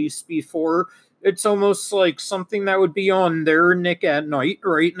at least before. It's almost like something that would be on their Nick at Night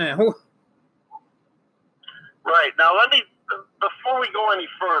right now. Right. Now, before we go any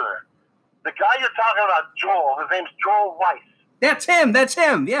further, the guy you're talking about, Joel, his name's Joel Weiss. That's him.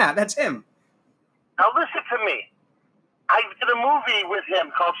 Yeah, that's him. Now, listen to me. I did a movie with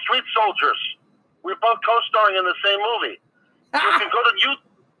him called Street Soldiers. We're both co-starring in the same movie. You can go to YouTube,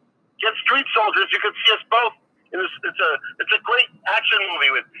 get Street Soldiers. You can see us both. It's a great action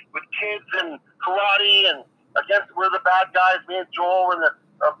movie with kids and karate and we're the bad guys. Me and Joel and the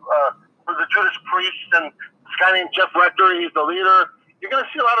Judas Priest and this guy named Jeff Rector. He's the leader. You're going to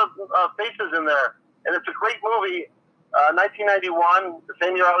see a lot of faces in there, and it's a great movie. 1991, the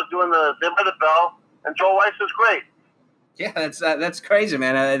same year I was doing the Saved by the Bell, and Joel Weiss is great. Yeah, that's crazy,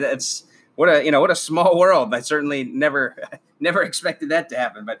 man. That's what a small world. I certainly never expected that to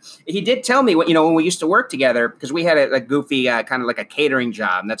happen. But he did tell me when we used to work together, because we had a goofy kind of like a catering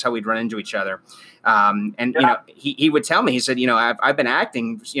job, and that's how we'd run into each other. He would tell me, he said, I've been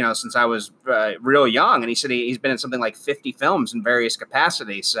acting, since I was real young, and he said he's been in something like 50 films in various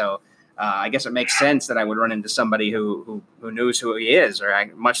capacities. So I guess it makes sense that I would run into somebody who knows who he is,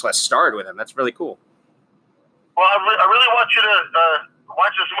 or much less starred with him. That's really cool. Well, I really want you to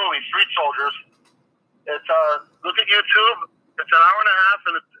watch this movie, Street Soldiers. It's look at YouTube. It's an hour and a half,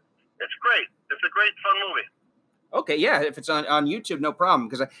 and it's great. It's a great, fun movie. Okay, yeah, if it's on YouTube, no problem.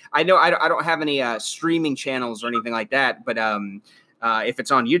 Because I know I don't have any streaming channels or anything like that. But if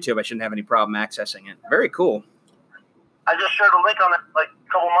it's on YouTube, I shouldn't have any problem accessing it. Very cool. I just shared a link on it like a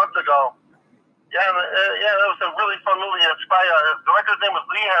couple months ago. Yeah, that was a really fun movie. It's by the director's name was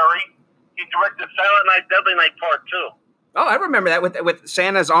Lee Harry. He directed Silent Night, Deadly Night Part 2. Oh, I remember that with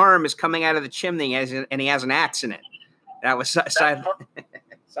Santa's arm is coming out of the chimney and he has an axe in it. That was Silent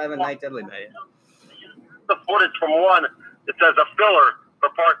Night, Deadly Night. The footage from one, it says a filler for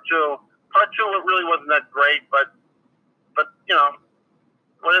Part 2. Part 2 it really wasn't that great, but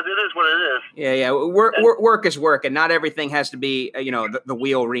what it is what it is. Yeah. Work is work, and not everything has to be the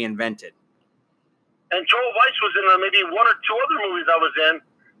wheel reinvented. And Joel Weiss was in maybe one or two other movies I was in.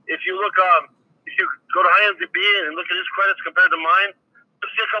 If you look, if you go to IMDb and look at his credits compared to mine,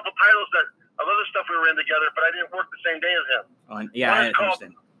 you'll see a couple titles of other stuff we were in together, but I didn't work the same day as him. I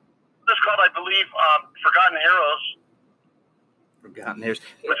understand. This is called, I believe, Forgotten Heroes. Forgotten Heroes.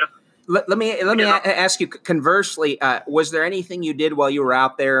 Let me ask you. Conversely, was there anything you did while you were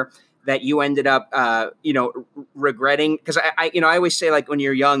out there that you ended up, regretting? Because I always say, like, when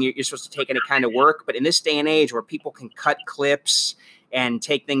you're young, you're supposed to take any kind of work, but in this day and age where people can cut clips and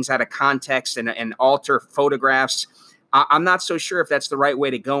take things out of context and alter photographs, I'm not so sure if that's the right way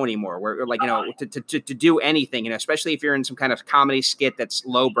to go anymore. Where, like, to do anything, especially if you're in some kind of comedy skit that's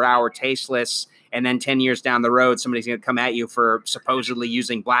lowbrow or tasteless, and then 10 years down the road, somebody's going to come at you for supposedly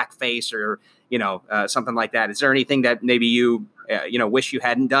using blackface or something like that. Is there anything that maybe you wish you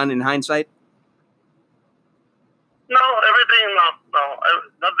hadn't done in hindsight? No, everything.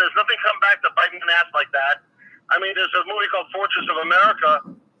 There's nothing come back to bite me in the ass like that. I mean, there's a movie called Fortress of America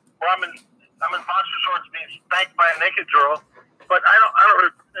where I'm in boxer shorts being spanked by a naked girl, but I don't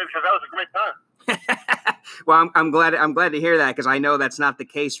because that was a great time. Well, I'm glad to hear that, because I know that's not the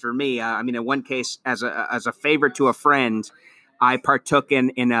case for me. I mean, in one case, as a favor to a friend, I partook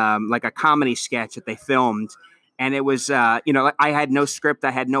in like a comedy sketch that they filmed, and it was I had no script,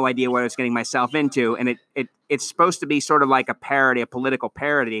 I had no idea what I was getting myself into, and it's supposed to be sort of like a parody, a political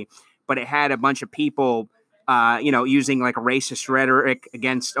parody, but it had a bunch of people using like racist rhetoric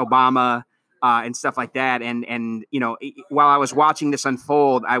against Obama. And stuff like that. And while I was watching this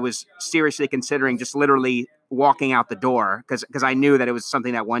unfold, I was seriously considering just literally walking out the door because I knew that it was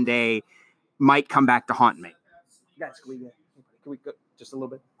something that one day might come back to haunt me. Guys, can we go just a little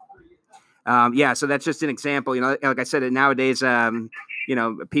bit? So that's just an example. Like I said, nowadays,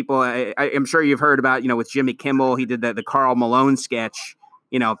 people, I'm sure you've heard about, with Jimmy Kimmel, he did the Karl Malone sketch,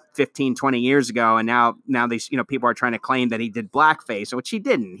 15, 20 years ago. And now these, people are trying to claim that he did blackface, which he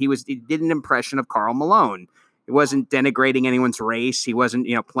didn't. He did an impression of Karl Malone. He wasn't denigrating anyone's race. He wasn't,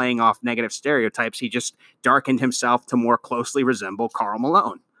 playing off negative stereotypes. He just darkened himself to more closely resemble Karl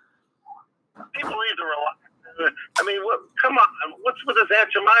Malone. People need to relax. I mean, come on. What's with this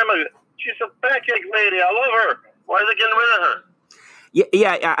Aunt Jemima? She's a pancake lady. I love her. Why are they getting rid of her?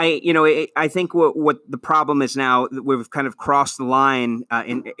 Yeah. I think what the problem is now, we've kind of crossed the line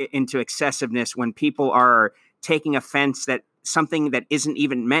into excessiveness when people are taking offense that something that isn't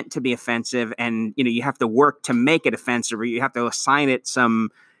even meant to be offensive, and you have to work to make it offensive, or you have to assign it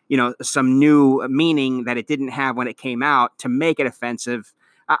some new meaning that it didn't have when it came out to make it offensive.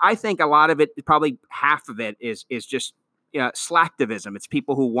 I think a lot of it, probably half of it, is just slacktivism. It's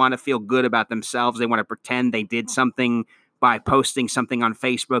people who want to feel good about themselves. They want to pretend they did something by posting something on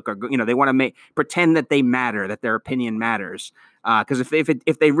Facebook, or they want to pretend that they matter, that their opinion matters. Because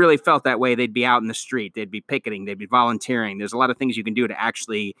if they really felt that way, they'd be out in the street, they'd be picketing, they'd be volunteering. There's a lot of things you can do to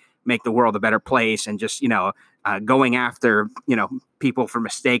actually make the world a better place, and just going after people for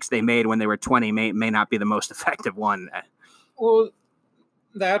mistakes they made when they were 20 may not be the most effective one. Well,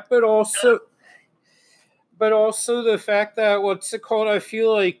 that, but also the fact that I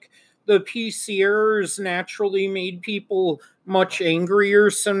feel like the PCers naturally made people much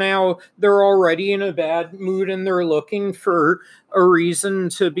angrier, so now they're already in a bad mood and they're looking for a reason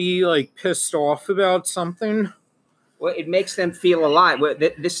to be like pissed off about something. Well, it makes them feel alive.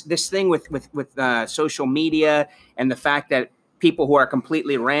 This thing with social media, and the fact that people who are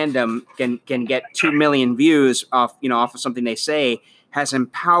completely random can get 2 million views off of something they say, has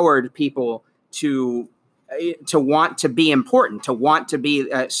empowered people to want to be important, to want to be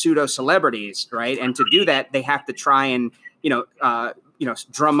pseudo celebrities, right? And to do that, they have to try and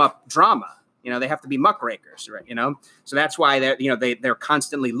drum up drama. They have to be muckrakers, right? So that's why they're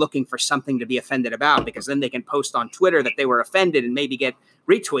constantly looking for something to be offended about, because then they can post on Twitter that they were offended and maybe get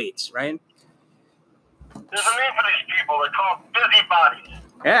retweets, right? There's a name for these people. They're called busybodies.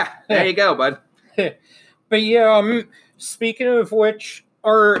 Yeah, there you go, bud. But yeah, speaking of which,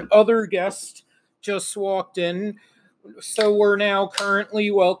 our other guest just walked in, so we're now currently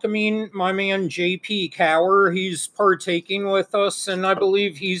welcoming my man JP Cower. He's partaking with us, and I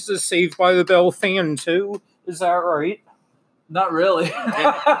believe he's a Saved by the Bell fan too. Is that right? Not really.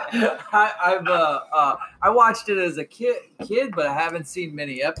 I watched it as a kid, but I haven't seen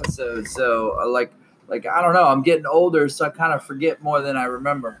many episodes. So like I don't know. I'm getting older, so I kind of forget more than I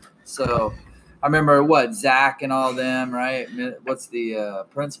remember. So I remember Zach and all them, right? What's the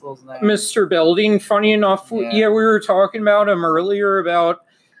principal's name? Mr. Belding. Funny enough, we were talking about him earlier, about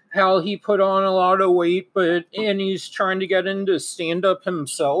how he put on a lot of weight, and he's trying to get into stand-up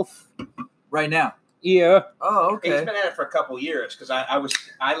himself. Right now? Yeah. Oh, okay. He's been at it for a couple years, because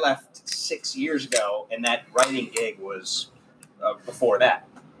I left 6 years ago, and that writing gig was before that.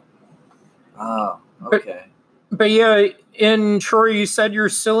 Oh, okay. But yeah, and Troy, you said you're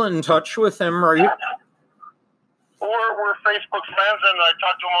still in touch with him, right? We're Facebook friends, and I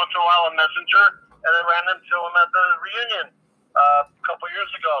talked to him once in a while on Messenger, and I ran into him at the reunion a couple years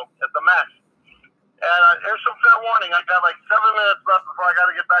ago at the Max. And here's some fair warning. I got like 7 minutes left before I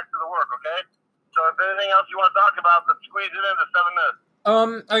got to get back to the work, okay? So if anything else you want to talk about, let's squeeze it into 7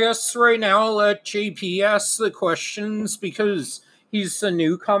 minutes. I guess right now I'll let JP ask the questions, because he's a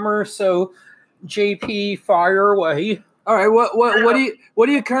newcomer, so JP, fire away. All right. What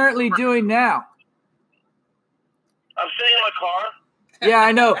are you currently doing now? I'm sitting in my car, Yeah,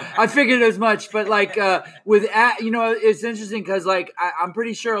 I know. I figured as much, but like it's interesting because like I'm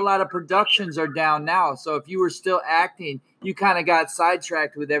pretty sure a lot of productions are down now. So if you were still acting, you kind of got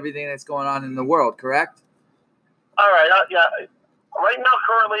sidetracked with everything that's going on in the world, correct? All right. Yeah. Right now,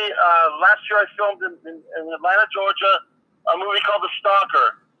 currently, last year I filmed in Atlanta, Georgia, a movie called The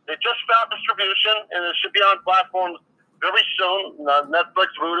Stalker. It just found distribution, and it should be on platforms very soon,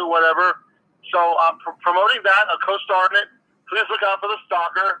 Netflix, Vudu, whatever. So I'm promoting that, a co-star in it. Please look out for The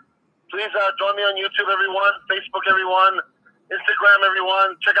Stalker. Please join me on YouTube, everyone, Facebook, everyone, Instagram,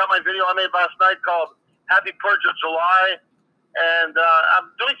 everyone. Check out my video I made last night called Happy Purge of July. And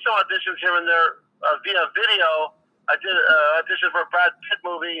I'm doing some auditions here and there via video. I did an audition for a Brad Pitt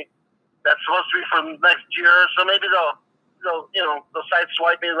movie that's supposed to be from next year. So maybe they'll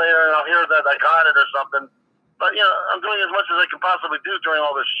sideswipe me later and I'll hear that I got it or something. But, I'm doing as much as I can possibly do during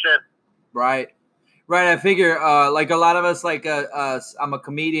all this shit. Right. I figure like a lot of us, like I'm a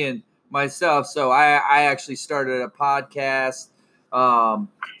comedian myself. So I actually started a podcast,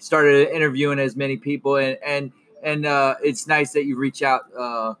 started interviewing as many people and it's nice that you reach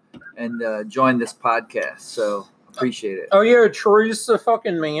out and join this podcast. So appreciate it. Oh yeah, Troy's the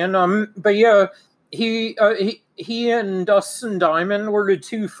fucking man. But yeah, he and Dustin Diamond were the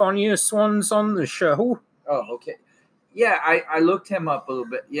two funniest ones on the show. Oh, okay. Yeah, I looked him up a little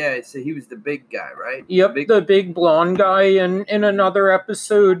bit. Yeah, so he was the big guy, right? Yep, the big blonde guy. And in another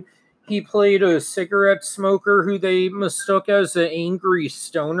episode, he played a cigarette smoker who they mistook as an angry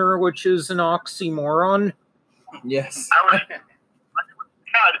stoner, which is an oxymoron. Yes. I was and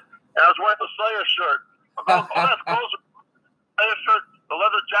I was wearing the Slayer shirt. All that clothes, Slayer shirt, the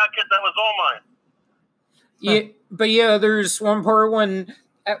leather jacket, that was all mine. Yeah, but yeah, there's one part when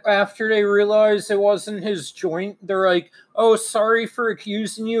after they realized it wasn't his joint, they're like, "Oh, sorry for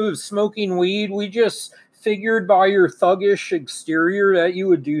accusing you of smoking weed. We just figured by your thuggish exterior that you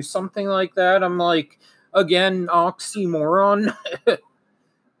would do something like that." I'm like, again, oxymoron. It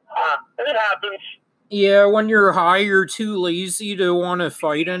happens. Yeah, when you're high, you're too lazy to want to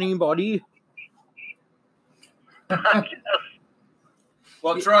fight anybody.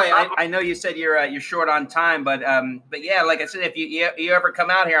 Well, Troy, I know you said you're short on time, but yeah, like I said, if you ever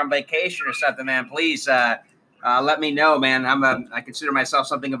come out here on vacation or something, man, please let me know, man. I consider myself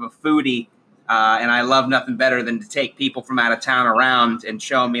something of a foodie, and I love nothing better than to take people from out of town around and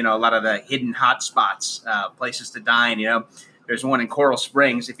show them, a lot of the hidden hot spots, places to dine. There's one in Coral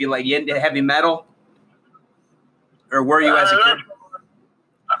Springs. If you into heavy metal, or were you as a kid?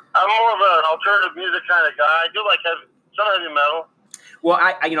 I'm more of an alternative music kind of guy. I do like some heavy metal. Well,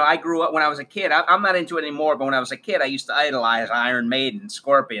 I grew up when I was a kid. I'm not into it anymore, but when I was a kid, I used to idolize Iron Maiden,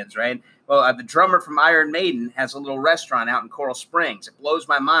 Scorpions, right? Well, the drummer from Iron Maiden has a little restaurant out in Coral Springs. It blows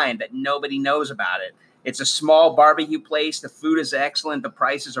my mind that nobody knows about it. It's a small barbecue place. The food is excellent. The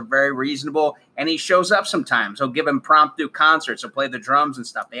prices are very reasonable. And he shows up sometimes. He'll give impromptu concerts. He'll play the drums and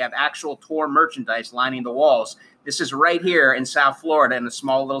stuff. They have actual tour merchandise lining the walls. This is right here in South Florida in a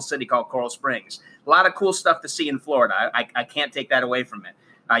small little city called Coral Springs. A lot of cool stuff to see in Florida. I can't take that away from it.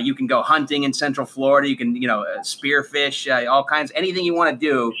 You can go hunting in Central Florida. You can, spearfish, all kinds. Anything you want to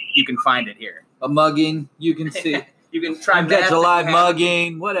do, you can find it here. A mugging, you can see. You can try catch a live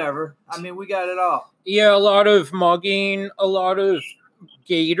mugging, whatever. I mean, we got it all. Yeah, a lot of mugging, a lot of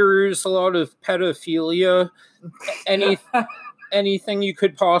gators, a lot of pedophilia, anything you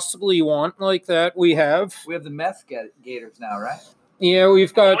could possibly want like that, we have. We have the meth gators now, right? Yeah,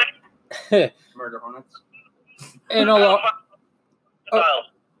 we've got murder hornets. And a lot.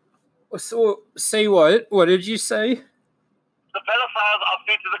 So, say what? What did you say? The pedophiles I'll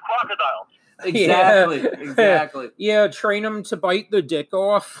feed to the crocodiles. Exactly. Yeah, train them to bite the dick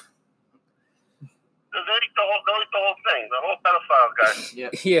off. They'll eat the whole thing, the whole pedophile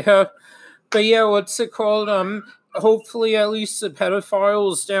guy. Yeah. But yeah, what's it called? Hopefully at least the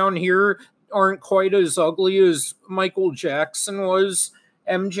pedophiles down here aren't quite as ugly as Michael Jackson was.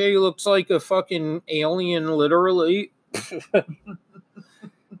 MJ looks like a fucking alien, literally. My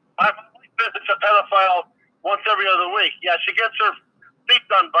wife visits a pedophile once every other week. Yeah, she gets her feet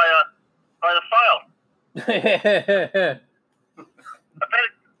done by the file.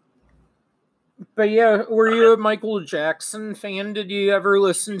 But yeah, were you a Michael Jackson fan? Did you ever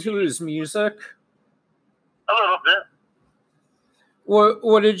listen to his music? A little bit.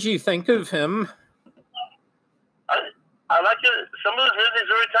 What did you think of him? I like it. Some of his music's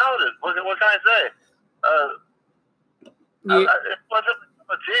very talented. What can I say? It wasn't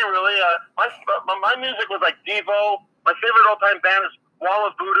a team, really. My music was like Devo. My favorite all-time band is Wall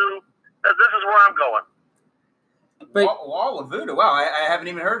of Voodoo. This is where I'm going. But Wall of Voodoo. Wow, I haven't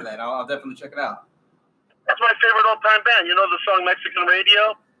even heard of that. I'll definitely check it out. That's my favorite all-time band. You know the song Mexican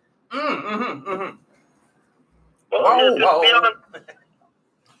Radio? Well, Whoa. I'm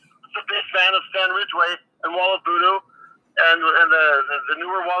a big fan of Stan Ridgway and Wall of Voodoo and the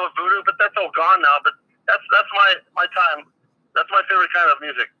newer Wall of Voodoo, but that's all gone now. But that's my time. That's my favorite kind of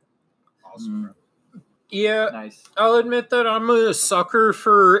music. Awesome. Yeah, Nice. I'll admit that I'm a sucker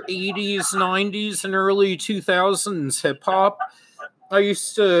for 80s, 90s, and early 2000s hip hop. I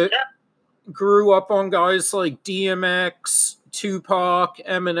used to grew up on guys like DMX, Tupac,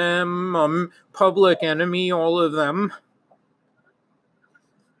 Eminem, Public Enemy, all of them.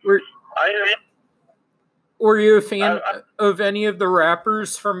 Were you a fan of any of the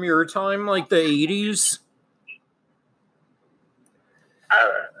rappers from your time, like the 80s?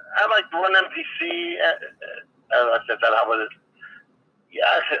 I like Run MPC. I said that. How was it? Yeah,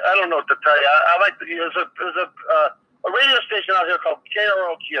 I don't know what to tell you. I like there's a radio station out here called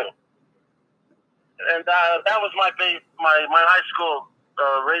KROQ, and that was my high school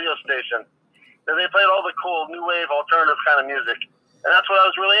radio station. And they played all the cool new wave alternative kind of music, and that's what I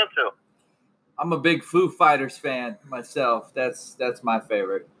was really into. I'm a big Foo Fighters fan myself. That's my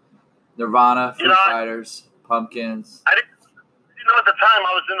favorite. Nirvana, Foo Fighters, Pumpkins. I didn't know at the time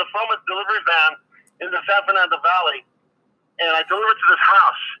I was in the Fromus delivery van in the San Fernando Valley, and I delivered to this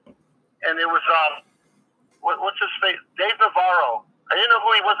house, and it was what's his face? Dave Navarro. I didn't know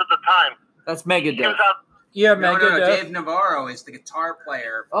who he was at the time. That's Megadeth. He was out. Yeah, No, Megadeth. Dave Navarro is the guitar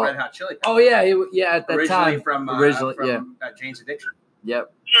player for Red Hot Chili Peppers. Oh yeah, at that Originally time. from Jane's Addiction.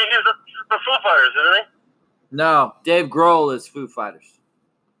 Yep. He's the Foo Fighters, isn't he? No, Dave Grohl is Foo Fighters.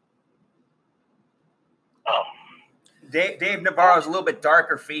 Oh. Dave Navarro's a little bit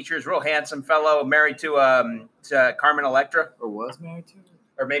darker features, real handsome fellow, married to Carmen Electra, Or was married to her?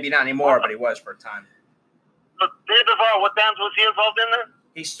 or maybe not anymore, but he was for a time. So Dave Navarro, what bands was he involved in then?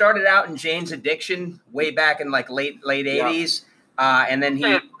 He started out in Jane's Addiction way back in like late 80s, and then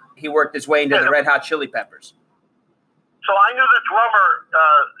he worked his way into the Red Hot Chili Peppers. So I knew the drummer,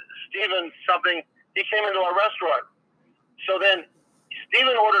 Steven something. He came into our restaurant. So then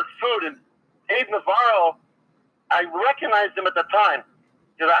Steven ordered food, and Dave Navarro, I recognized him at the time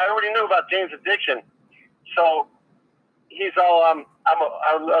because I already knew about Jane's Addiction. So he's all, I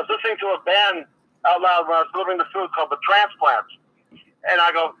was listening to a band out loud when I was delivering the food called The Transplants. And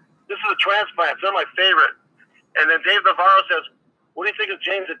I go, this is The Transplants. They're my favorite. And then Dave Navarro says, what do you think of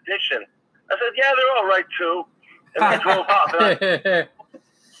Jane's Addiction? I said, yeah, they're all right, too. And I drove off. And that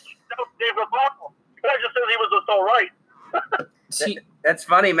was Dave Navarro. I just said he was just all right. That's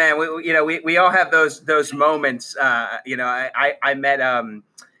funny, man. We all have those moments. I met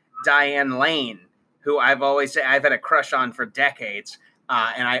Diane Lane, who I've always said I've had a crush on for decades.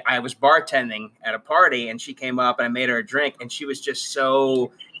 And I was bartending at a party, and she came up, and I made her a drink, and she was just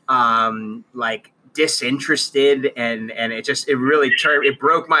so disinterested, and it really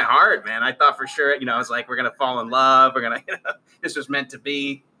broke my heart, man. I thought for sure, I was like, we're gonna fall in love. We're gonna, this was meant to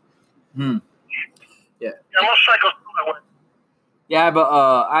be. Yeah. Most cycles. Yeah, but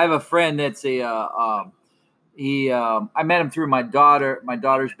I have a friend that's I met him through my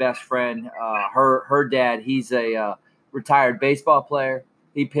daughter's best friend. Her dad, he's a retired baseball player.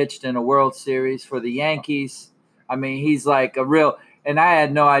 He pitched in a World Series for the Yankees. I mean, he's like a real, and I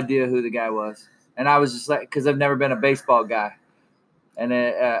had no idea who the guy was. And I was just like, because I've never been a baseball guy. And,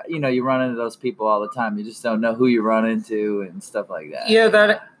 you run into those people all the time. You just don't know who you run into and stuff like that. Yeah,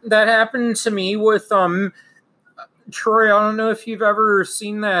 that happened to me with Troy. I don't know if you've ever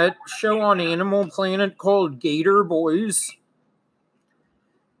seen that show on Animal Planet called Gator Boys.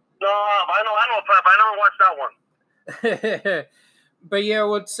 No, I know, Prep. I never watched that one. But yeah,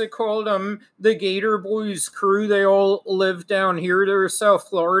 what's it called? The Gator Boys crew, they all live down here. They're South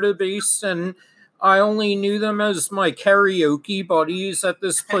Florida based, and I only knew them as my karaoke buddies at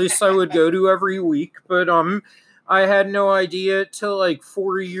this place I would go to every week. But I had no idea till like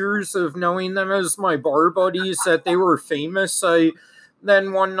 4 years of knowing them as my bar buddies that they were famous.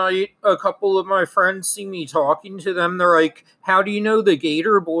 Then one night, a couple of my friends see me talking to them. They're like, "How do you know the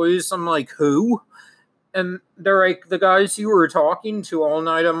Gator Boys?" I'm like, "Who?" And they're like, "The guys you were talking to all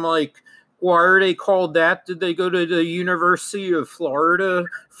night." I'm like, "Why are they called that? Did they go to the University of Florida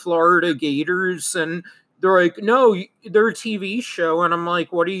Gators?" And they're like, "No, they're a TV show." And I'm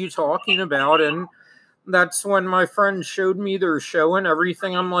like, "What are you talking about?" And that's when my friend showed me their show and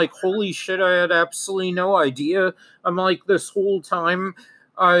everything. I'm like, holy shit, I had absolutely no idea. I'm like, this whole time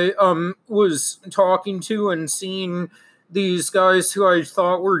I was talking to and seeing these guys who I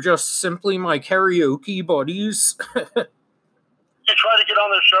thought were just simply my karaoke buddies. You try to get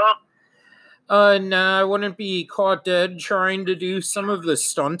on their show? Nah, I wouldn't be caught dead trying to do some of the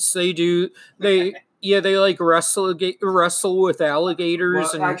stunts they do. Yeah, they like wrestle with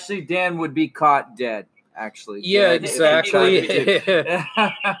alligators. Well, actually, Dan would be caught dead. Actually, yeah, Dan, exactly.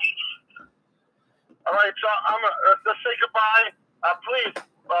 All right, so I'm let's say goodbye. Please,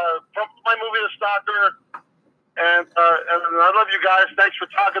 from my movie The Stalker, and I love you guys. Thanks for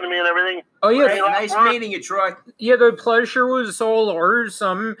talking to me and everything. Oh yeah, Hey, nice meeting you, Troy. Yeah, the pleasure was all ours.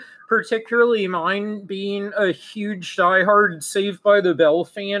 Particularly mine being a huge diehard Saved by the Bell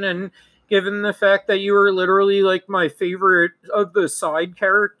fan, and given the fact that you were literally like my favorite of the side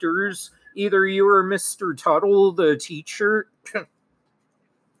characters, either you were Mr. Tuttle, the teacher.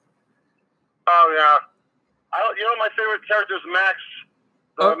 Oh yeah, my favorite character is Max.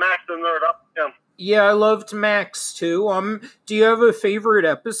 Max the nerd. Up him. Yeah, I loved Max too. Do you have a favorite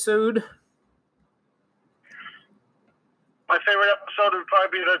episode? My favorite episode would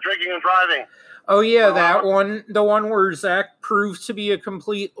probably be the drinking and driving. Oh yeah, that one. The one where Zach proved to be a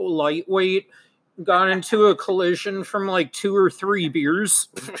complete lightweight, got into a collision from like 2 or 3 beers.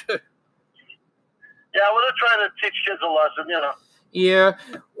 Yeah, well, they're trying to teach kids a lesson, Yeah,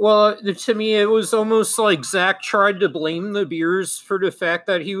 well, to me, it was almost like Zach tried to blame the beers for the fact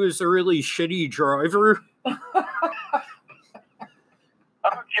that he was a really shitty driver. Okay,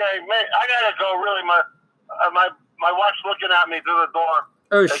 man, I gotta go. Really, my wife's looking at me through the door.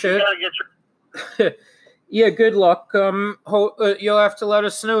 Oh shit! You gotta get Yeah, good luck. You'll have to let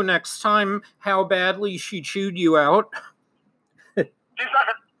us know next time how badly she chewed you out. She's not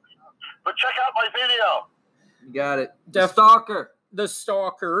gonna... But check out my video. You got it. The Stalker. The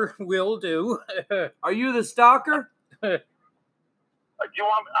Stalker will do. Are you the Stalker? Do you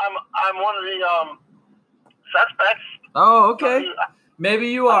want? I'm one of the suspects. Oh, okay. Maybe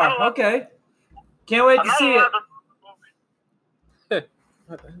you are. Okay. Can't wait to see it.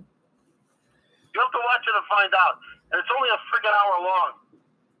 You have to watch it and find out. And it's only a freaking hour long.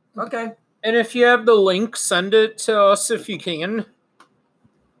 Okay. And if you have the link, send it to us if you can.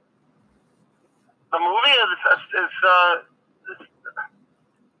 The movie is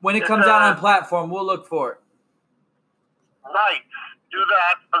when it comes out on platform, we'll look for it. Right. Do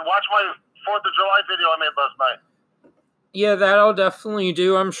that. And watch my 4th of July video I made last night. Yeah, that I'll definitely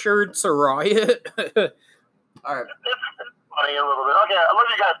do. I'm sure it's a riot. All right. It's funny a little bit. Okay, I love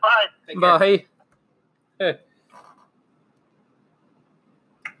you guys. Bye. Bye.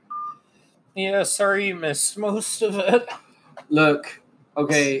 Yeah, sorry you missed most of it. Look.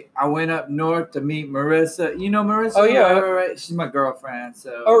 Okay, I went up north to meet Marissa. You know Marissa? Oh, yeah. Right. She's my girlfriend.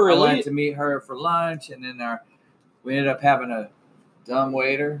 So oh, really? I went to meet her for lunch, and then we ended up having a dumb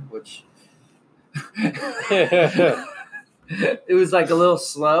waiter, which it was like a little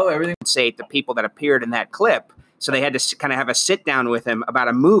slow. Everything. Say the people that appeared in that clip. So they had to kind of have a sit down with him about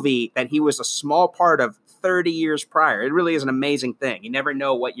a movie that he was a small part of 30 years prior. It really is an amazing thing. You never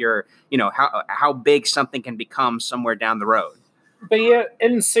know what how big something can become somewhere down the road. But yeah,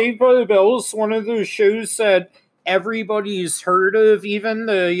 and Saved by the Bell is one of those shows that everybody's heard of, even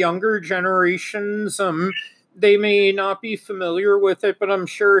the younger generations. They may not be familiar with it, but I'm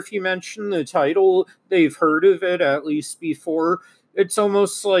sure if you mention the title, they've heard of it at least before. It's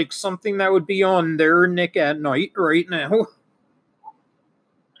almost like something that would be on their Nick at Night right now.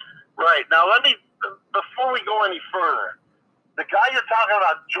 Right. Now, before we go any further, the guy you're talking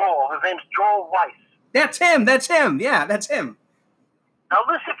about, Joel, his name's Joel Weiss. That's him. Yeah, that's him. Now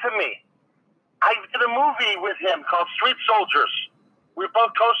listen to me. I did a movie with him called Street Soldiers. We're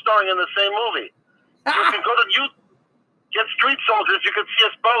both co-starring in the same movie. You can go to YouTube, get Street Soldiers. You can see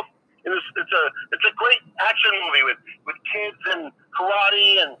us both. It's a great action movie with kids and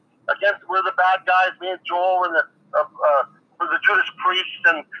karate and we're the bad guys. Me and Joel and the Judas Priest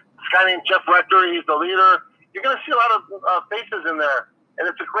and this guy named Jeff Rector. He's the leader. You're going to see a lot of faces in there, and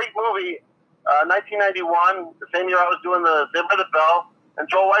it's a great movie. 1991, the same year I was doing the Saved by the Bell. And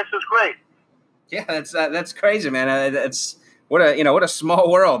Joel Weiss is great. Yeah, that's crazy, man. That's what a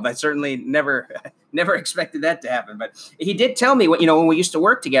small world. I certainly never expected that to happen. But he did tell me when we used to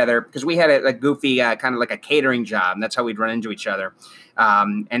work together, because we had a goofy kind of like a catering job, and that's how we'd run into each other.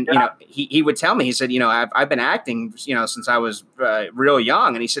 He would tell me, he said, I've been acting, since I was real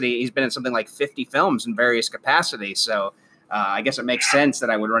young, and he said he's been in something like 50 films in various capacities. So. I guess it makes sense that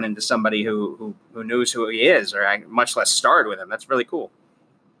I would run into somebody who knows who he is, or much less starred with him. That's really cool.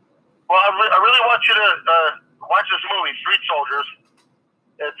 Well, I really want you to watch this movie, Street Soldiers.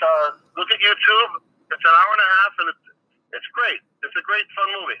 It's look at YouTube. It's an hour and a half, and it's great. It's a great, fun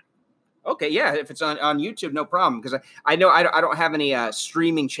movie. Okay, yeah. If it's on YouTube, no problem. Because I know I don't have any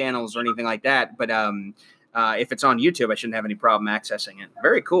streaming channels or anything like that. But if it's on YouTube, I shouldn't have any problem accessing it.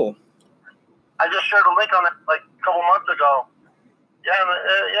 Very cool. I just shared a link on it like a couple months ago, That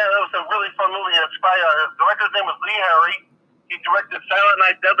was a really fun movie. It's by the director's name was Lee Harry. He directed Silent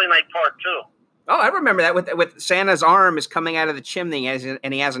Night, Deadly Night Part 2. Oh, I remember that with Santa's arm is coming out of the chimney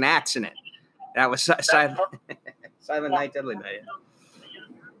and he has an axe in it. That was Silent Night, Deadly Night.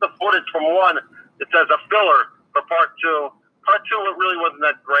 The footage from one, it says a filler for Part 2. Part 2 it really wasn't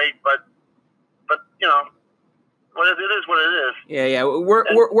that great, but you know, it is what it is. Yeah.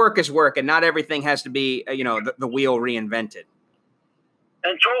 Work is work, and not everything has to be the wheel reinvented.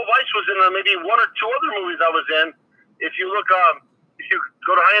 And Joel Weiss was in maybe one or two other movies I was in. If you look, if you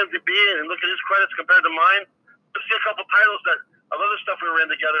go to IMDb and look at his credits compared to mine, you'll see a couple titles of other stuff we were in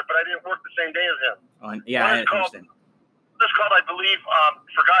together, but I didn't work the same day as him. I understand. It's called, I believe,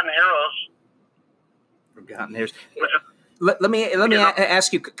 Forgotten Heroes. Forgotten Heroes. Let me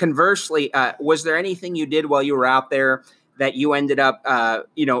ask you conversely. Was there anything you did while you were out there that you ended up,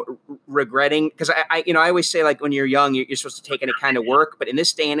 regretting? Because I always say, like, when you're young, you're supposed to take any kind of work, but in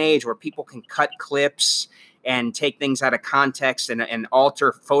this day and age where people can cut clips and take things out of context and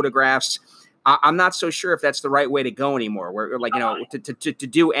alter photographs, I'm not so sure if that's the right way to go anymore. Where, like, to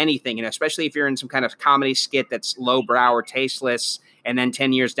do anything, especially if you're in some kind of comedy skit that's lowbrow or tasteless, and then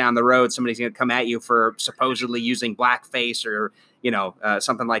 10 years down the road, somebody's going to come at you for supposedly using blackface or,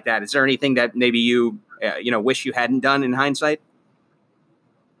 something like that. Is there anything that maybe you, wish you hadn't done in hindsight?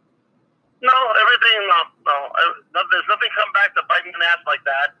 No, everything, no. There's nothing come back to bite me in the ass like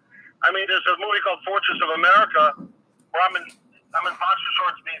that. I mean, there's a movie called Fortress of America where I'm in boxer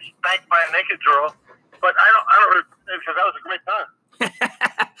shorts being spanked by a naked girl, but I don't because that was a great time.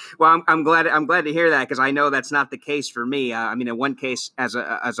 Well, I'm glad to hear that, because I know that's not the case for me. In one case, as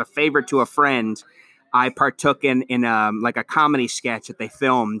a favor to a friend, I partook in like a comedy sketch that they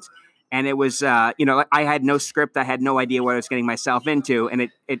filmed, and it was I had no script, I had no idea what I was getting myself into,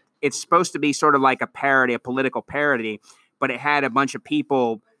 and it's supposed to be sort of like a parody, a political parody, but it had a bunch of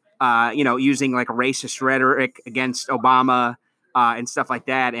people using like racist rhetoric against Obama. And stuff like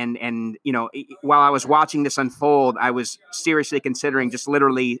that. And while I was watching this unfold, I was seriously considering just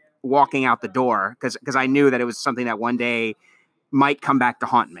literally walking out the door because I knew that it was something that one day might come back to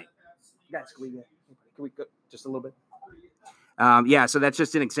haunt me. Guys, can we go just a little bit? So that's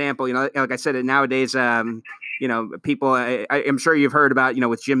just an example. Like I said, nowadays, people, I'm sure you've heard about,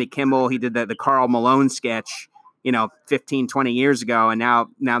 with Jimmy Kimmel, he did the Karl Malone sketch, 15, 20 years ago. And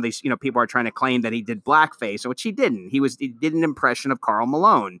now these, people are trying to claim that he did blackface, which he didn't. He did an impression of Karl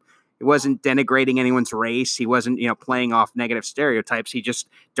Malone. It wasn't denigrating anyone's race. He wasn't, playing off negative stereotypes. He just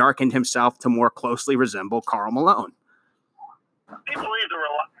darkened himself to more closely resemble Karl Malone. People either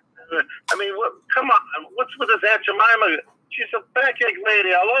rely. I mean, come on. What's with this Aunt Jemima? She's a pancake lady.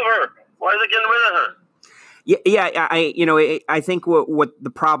 I love her. Why are they getting rid of her? I think what the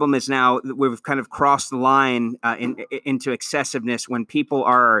problem is now, we've kind of crossed the line into excessiveness when people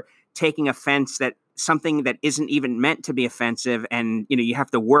are taking offense that something that isn't even meant to be offensive, and you have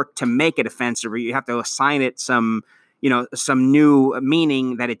to work to make it offensive, or you have to assign it some new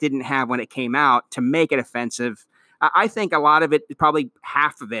meaning that it didn't have when it came out to make it offensive. I think a lot of it, probably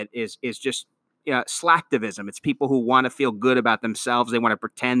half of it, is just slacktivism. It's people who want to feel good about themselves. They want to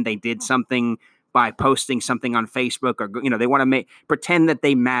pretend they did something by posting something on Facebook, or they want to pretend that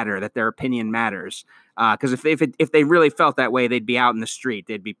they matter, that their opinion matters. Because if they really felt that way, they'd be out in the street,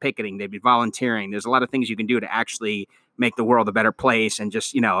 they'd be picketing, they'd be volunteering. There's a lot of things you can do to actually make the world a better place, and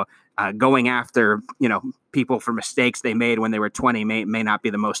just going after people for mistakes they made when they were 20 may not be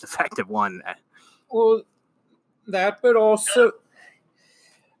the most effective one. Well, that, but also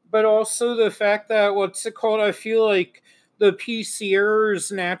the fact that I feel like the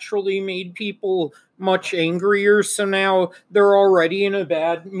PCers naturally made people much angrier, so now they're already in a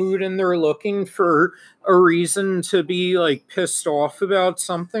bad mood and they're looking for a reason to be like pissed off about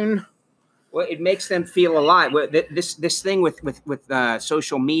something. Well, it makes them feel alive. This thing with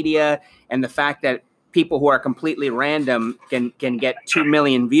social media and the fact that people who are completely random can get 2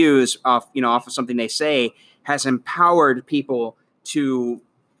 million views off of something they say has empowered people to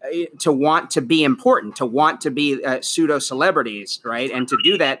want to be important, to want to be pseudo celebrities, right? And to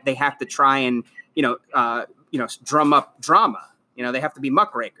do that, they have to try and drum up drama. They have to be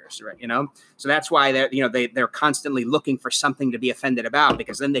muckrakers, right? So that's why they're constantly looking for something to be offended about,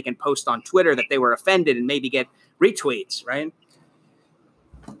 because then they can post on Twitter that they were offended and maybe get retweets, right?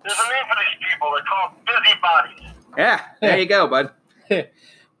 There's a name for these people. They're called busybodies. Yeah, there you go, bud.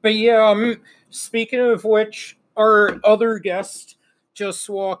 But yeah, speaking of which, our other guest just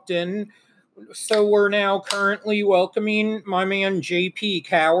walked in, so we're now currently welcoming my man JP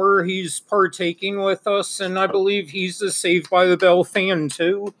Cower. He's partaking with us, and I believe he's a Saved by the Bell fan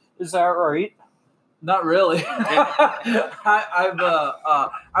too. Is that right? Not really. I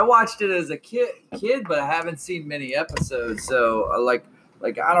watched it as a kid, but I haven't seen many episodes. So like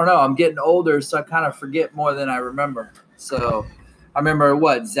I don't know. I'm getting older, so I kind of forget more than I remember. So I remember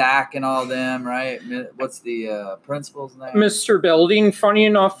Zach and all them, right? What's the principal's name? Mr. Belding. Funny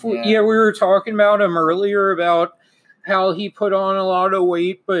enough, we were talking about him earlier about how he put on a lot of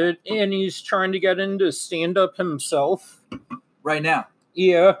weight, and he's trying to get into stand-up himself right now.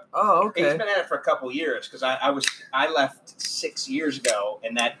 Yeah. Oh, okay. He's been at it for a couple years because I left 6 years ago,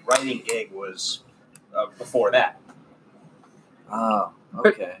 and that writing gig was before that. Oh,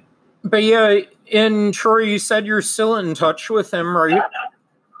 okay. But yeah, and Troy, you said you're still in touch with him, right?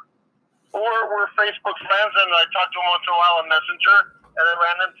 We're Facebook friends, and I talked to him once in a while on Messenger, and I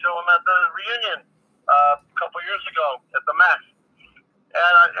ran into him at the reunion a couple years ago at the Max.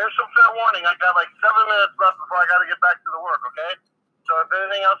 And here's some fair warning. I got like 7 minutes left before I got to get back to the work, okay? So if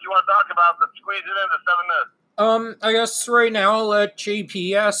anything else you want to talk about, let's squeeze it into 7 minutes. I guess right now I'll let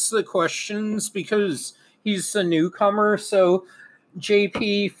JP ask the questions because he's a newcomer. So,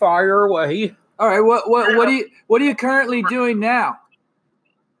 JP, fire away. All right. What are you currently doing now?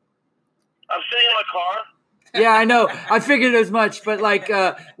 I'm sitting in my car. Yeah, I know. I figured as much, but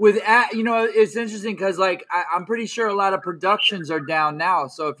it's interesting because I'm pretty sure a lot of productions are down now.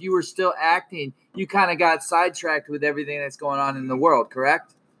 So if you were still acting, you kind of got sidetracked with everything that's going on in the world,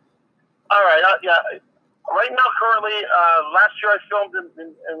 correct? All right. Yeah. Right now, currently, last year I filmed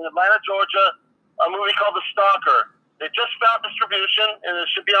in Atlanta, Georgia, a movie called The Stalker. They just found distribution, and it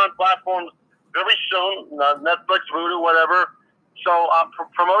should be on platforms very soon, Netflix, Vudu, whatever. So I'm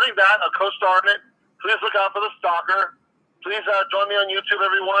promoting that. I'll co-star in it. Please look out for The Stalker. Please join me on YouTube,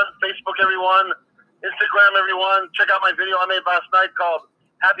 everyone, Facebook, everyone, Instagram, everyone. Check out my video I made last night called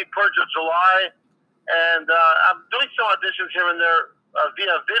Happy Purge of July. And I'm doing some auditions here and there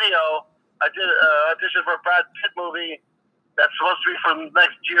via video. I did an audition for a Brad Pitt movie that's supposed to be for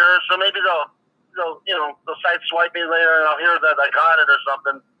next year. So maybe they'll side swipe me later and I'll hear that I got it or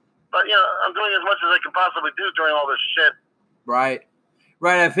something. But, I'm doing as much as I can possibly do during all this shit. Right.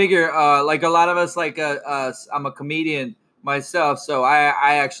 I figure, like a lot of us, I'm a comedian myself, so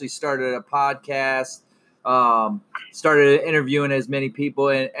I actually started a podcast, started interviewing as many people,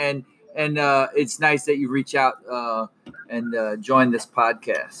 and it's nice that you reach out and join this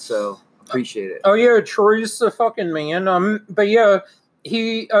podcast. So appreciate it. Oh yeah, Troy's the fucking man. But yeah,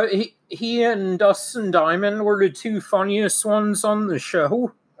 he and Dustin Diamond were the two funniest ones on the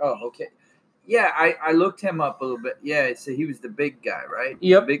show. Oh, okay. Yeah, I looked him up a little bit. Yeah, so he was the big guy, right?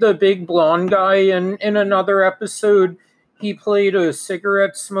 Yep, the big blonde guy. And in another episode, he played a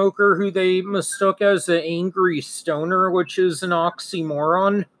cigarette smoker who they mistook as an angry stoner, which is an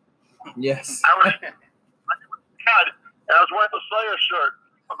oxymoron. Yes. I was wearing the Slayer shirt.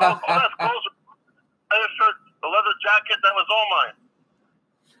 All that clothes, Slayer shirt, the leather jacket, that was all mine.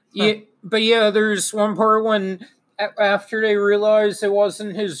 Yeah, but yeah, there's one part when after they realized it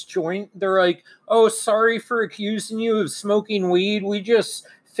wasn't his joint, they're like, "Oh, sorry for accusing you of smoking weed. We just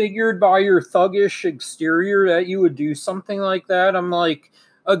figured by your thuggish exterior that you would do something like that." I'm like,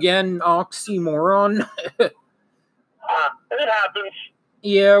 again, oxymoron. It happens.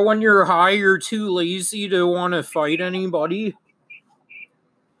 Yeah, when you're high, you're too lazy to want to fight anybody.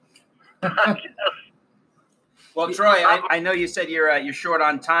 Well, Troy, I know you said you're short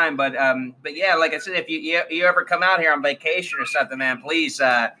on time, but yeah, like I said, if you ever come out here on vacation or something, man, please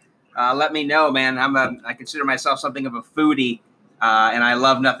let me know, man. I consider myself something of a foodie, and I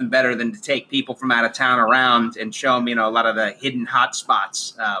love nothing better than to take people from out of town around and show them, a lot of the hidden hot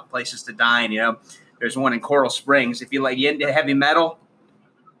spots, places to dine. There's one in Coral Springs. If you into heavy metal,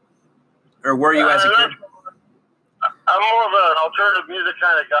 or were you as a kid? I'm more of an alternative music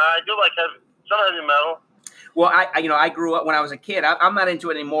kind of guy. I do like some heavy metal. Well, I grew up when I was a kid. I'm not into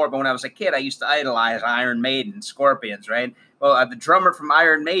it anymore, but when I was a kid, I used to idolize Iron Maiden, Scorpions, right? Well, the drummer from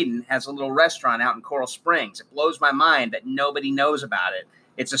Iron Maiden has a little restaurant out in Coral Springs. It blows my mind that nobody knows about it.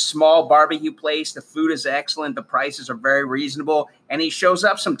 It's a small barbecue place. The food is excellent. The prices are very reasonable. And he shows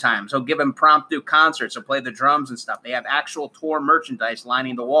up sometimes. He'll give impromptu concerts. He'll play the drums and stuff. They have actual tour merchandise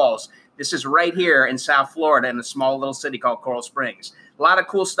lining the walls. This is right here in South Florida in a small little city called Coral Springs. A lot of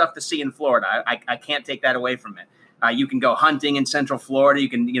cool stuff to see in Florida. I can't take that away from it. You can go hunting in Central Florida. You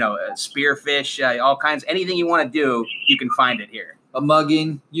can, spearfish, all kinds. Anything you want to do, you can find it here. A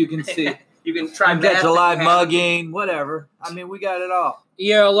mugging, you can see. You can try July mugging, whatever. I mean, we got it all.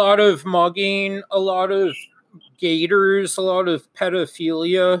 Yeah, a lot of mugging, a lot of gators, a lot of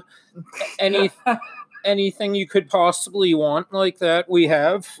pedophilia. Anything you could possibly want like that, we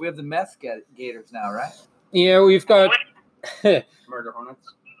have. We have the meth gators now, right? Yeah, we've got murder hornets.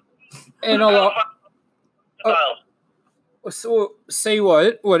 And a lot. crocodiles. So say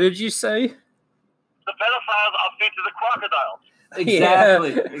what? What did you say? The pedophiles I'll feed to the crocodiles.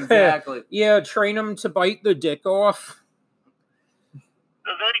 Exactly. Yeah. Exactly. Yeah, train them to bite the dick off.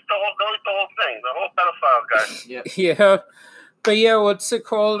 They'll eat the whole thing, the whole pedophile guy. Yeah. Yeah. But yeah, what's it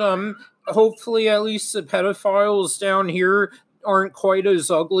called? Hopefully at least the pedophiles down here aren't quite as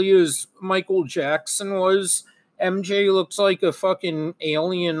ugly as Michael Jackson was. MJ looks like a fucking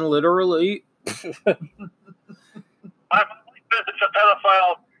alien, literally. My wife visits a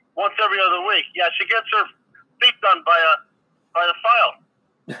pedophile once every other week. Yeah, she gets her feet done by a file.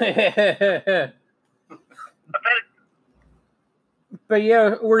 But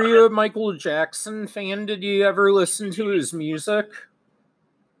yeah, were you a Michael Jackson fan? Did you ever listen to his music?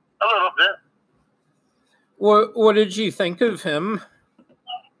 A little bit. What did you think of him?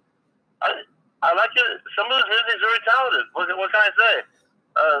 I like it. Some of his music is very talented. What can I say?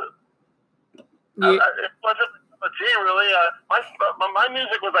 It wasn't a G, really. My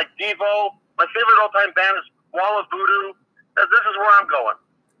music was like Devo. My favorite all-time band is Wall of Voodoo. This is where I'm going.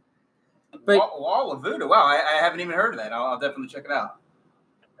 But Wall of Voodoo. Wow, I haven't even heard of that. I'll definitely check it out.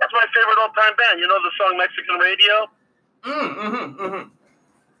 That's my favorite all-time band. You know the song Mexican Radio?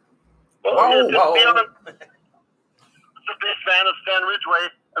 Well, Whoa. I'm a big fan of Stan Ridgway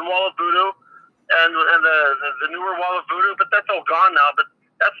and Wall of Voodoo and the newer Wall of Voodoo, but that's all gone now. But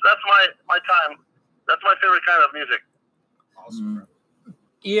that's my time. That's my favorite kind of music. Awesome.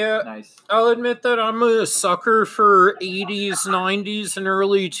 yeah, Nice. I'll admit that I'm a sucker for 80s, 90s, and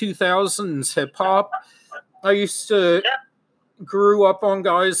early 2000s hip hop. I used to grew up on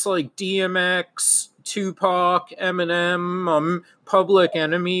guys like DMX, Tupac, Eminem, Public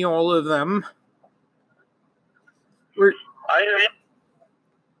Enemy, all of them. I hear you.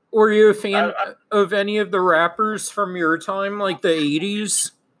 Were you a fan of any of the rappers from your time, like the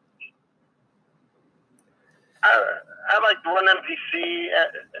 80s? I like Run MPC.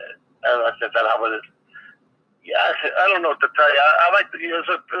 I said that. How was it? Yeah, I don't know what to tell you. I like there's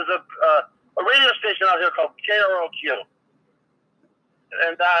a radio station out here called KROQ,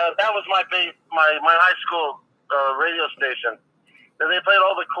 and that was my high school radio station. And they played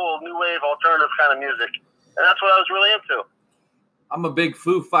all the cool new wave alternative kind of music, and that's what I was really into. I'm a big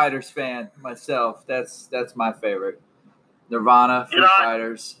Foo Fighters fan myself. That's my favorite. Nirvana, Foo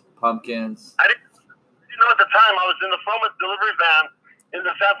Fighters, Pumpkins. I didn't know at the time I was in the phone delivery van in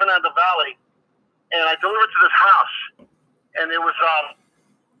the San Fernando Valley, and I delivered to this house, and it was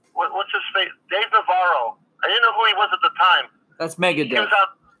what's his face? Dave Navarro. I didn't know who he was at the time. That's He Megadeth. was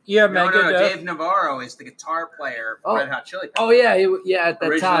out. Yeah, No, Megadeth. Dave Navarro is the guitar player for Red Hot Chili Peppers. Oh yeah, at that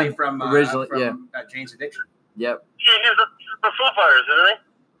Originally time. from Jane's Addiction. Yep. He's the Foo Fighters, isn't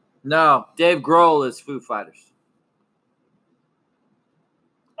he? No, Dave Grohl is Foo Fighters.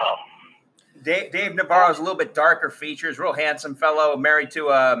 Oh. Dave Navarro's a little bit darker features, real handsome fellow, married to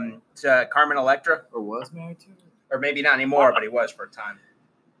Carmen Electra, Or was married to? or maybe not anymore, but he was for a time.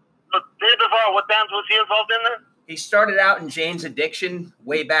 So Dave Navarro, what bands was he involved in then? He started out in Jane's Addiction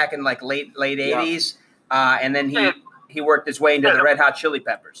way back in like late 80s, and then he worked his way into the Red Hot Chili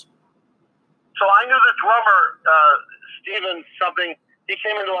Peppers. So I knew the drummer, Steven something. He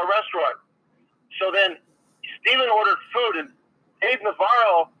came into our restaurant. So then Steven ordered food, and Dave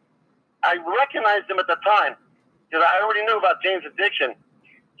Navarro, I recognized him at the time because I already knew about Jane's Addiction.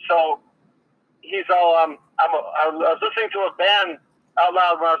 So he's all, I was listening to a band out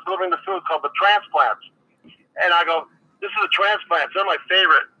loud when I was delivering the food called The Transplants. And I go, this is The Transplants. They're my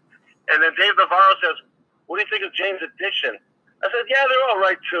favorite. And then Dave Navarro says, what do you think of Jane's Addiction? I said, yeah, they're all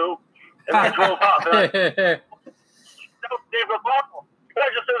right, too. And I drove off. And that was Dave Navarro. I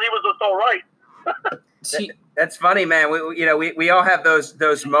just said he was just all right. That's funny, man. We all have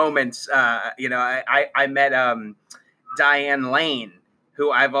those moments. I met Diane Lane,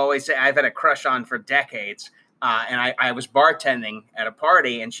 who I've always said I've had a crush on for decades. And I was bartending at a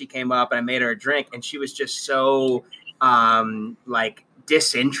party, and she came up, and I made her a drink, and she was just so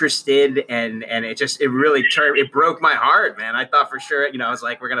disinterested, and it really it broke my heart, man. I thought for sure, I was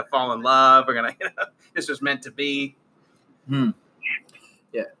like, we're gonna fall in love, we're gonna, this was meant to be. Yeah.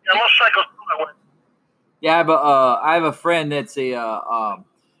 Almost psycho. Yeah, I have a friend that's I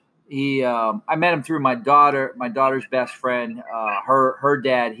met him through my daughter's best friend. Her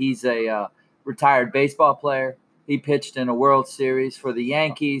dad, he's a retired baseball player. He pitched in a World Series for the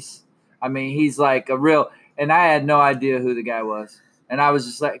Yankees. I mean, he's like a real, and I had no idea who the guy was. And I was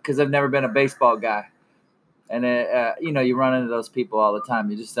just like, because I've never been a baseball guy. And, you run into those people all the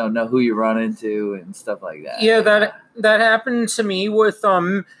time. You just don't know who you run into and stuff like that. Yeah, that happened to me with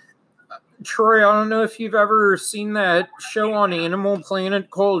Troy. I don't know if you've ever seen that show on Animal Planet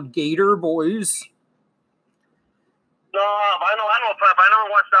called Gator Boys. No, I know Prep. I never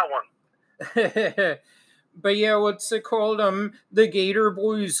watched that one. But yeah, what's it called? The Gator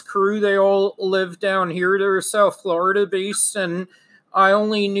Boys crew, they all live down here. They're South Florida based, and I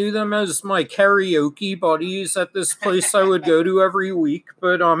only knew them as my karaoke buddies at this place I would go to every week.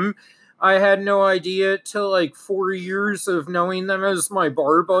 But I had no idea till like 4 years of knowing them as my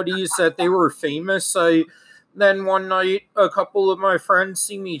bar buddies that they were famous. Then one night, a couple of my friends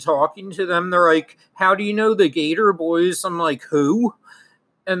see me talking to them. They're like, "How do you know the Gator Boys?" I'm like, "Who?"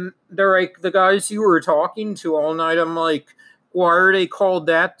 And they're like, "The guys you were talking to all night." I'm like, "Why are they called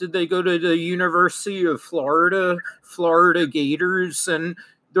that? Did they go to the University of Florida, Florida Gators?" And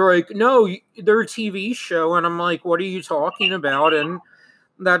they're like, "No, they're a TV show." And I'm like, "What are you talking about?" And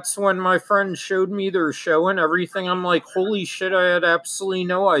that's when my friend showed me their show and everything. I'm like, "Holy shit, I had absolutely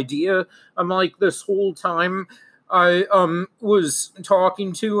no idea." I'm like, this whole time I was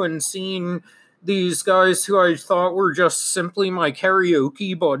talking to and seeing these guys who I thought were just simply my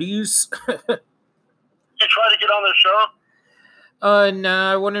karaoke buddies. You try to get on their show?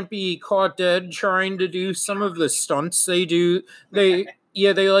 Nah, I wouldn't be caught dead trying to do some of the stunts they do. They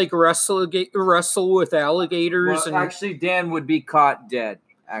like wrestle with alligators. Well, and actually, Dan would be caught dead.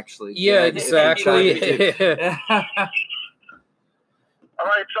 Actually, yeah, Dan, exactly. All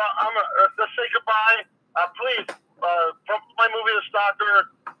right, so let's say goodbye. Please, from my movie The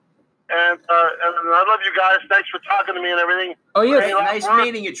Stalker, and I love you guys. Thanks for talking to me and everything. Oh yeah, Hey, nice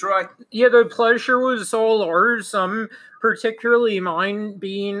meeting you, Troy. Yeah, the pleasure was all ours. Particularly mine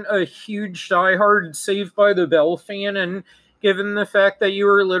being a huge diehard Saved by the Bell fan, and given the fact that you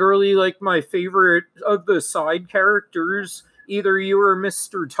were literally like my favorite of the side characters, either you were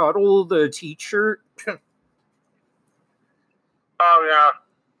Mr. Tuttle, the teacher. Oh yeah,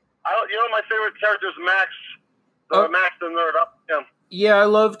 my favorite character is Max. Max the nerd. Yeah. Yeah, I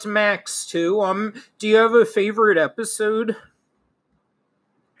loved Max too. Do you have a favorite episode?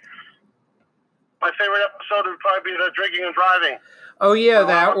 My favorite episode would probably be the drinking and driving. Oh yeah,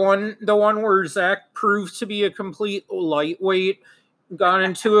 that one. The one where Zach proved to be a complete lightweight, got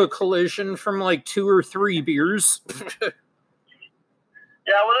into a collision from like 2 or 3 beers. Yeah,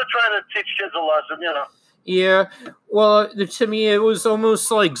 well, they're trying to teach kids a lesson, you know. Yeah, well, to me, it was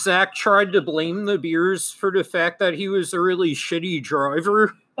almost like Zach tried to blame the beers for the fact that he was a really shitty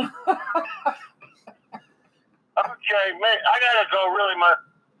driver. Okay, mate, I gotta go. Really, my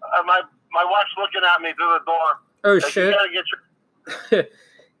wife's looking at me through the door. Oh shit! You gotta get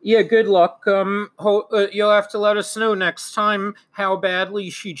Yeah, good luck. You'll have to let us know next time how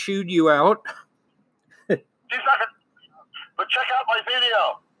badly she chewed you out. She's not gonna, but check out my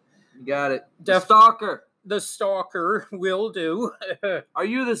video. You got it. The Stalker. The Stalker will do. Are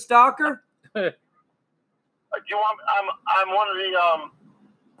you the Stalker? Do you want? I'm one of the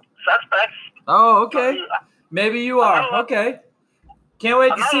suspects. Oh, okay. Maybe you are. Okay. Can't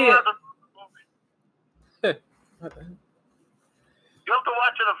wait to see it. You have to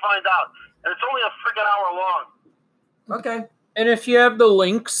watch it and find out. And it's only a freaking hour long. Okay. And if you have the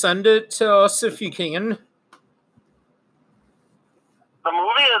link, send it to us if you can. The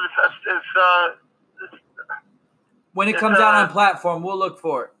movie is when it comes out on platform, we'll look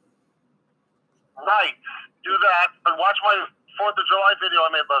for it. Right. Do that. And watch my 4th of July video I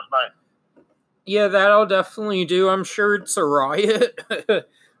made last night. Yeah, that I'll definitely do. I'm sure it's a riot. All right. It's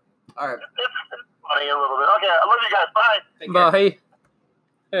funny a little bit. Okay, I love you guys. Bye.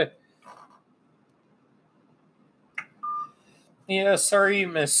 Bye. Yeah, sorry you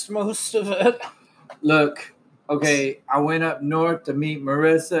missed most of it. Look, okay, I went up north to meet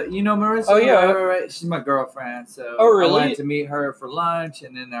Marissa. You know Marissa? Oh, yeah. Right. She's my girlfriend. So Oh, really? I went to meet her for lunch,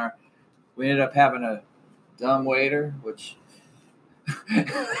 and then we ended up having a dumb waiter, which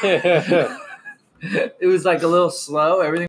it was like a little slow. Everything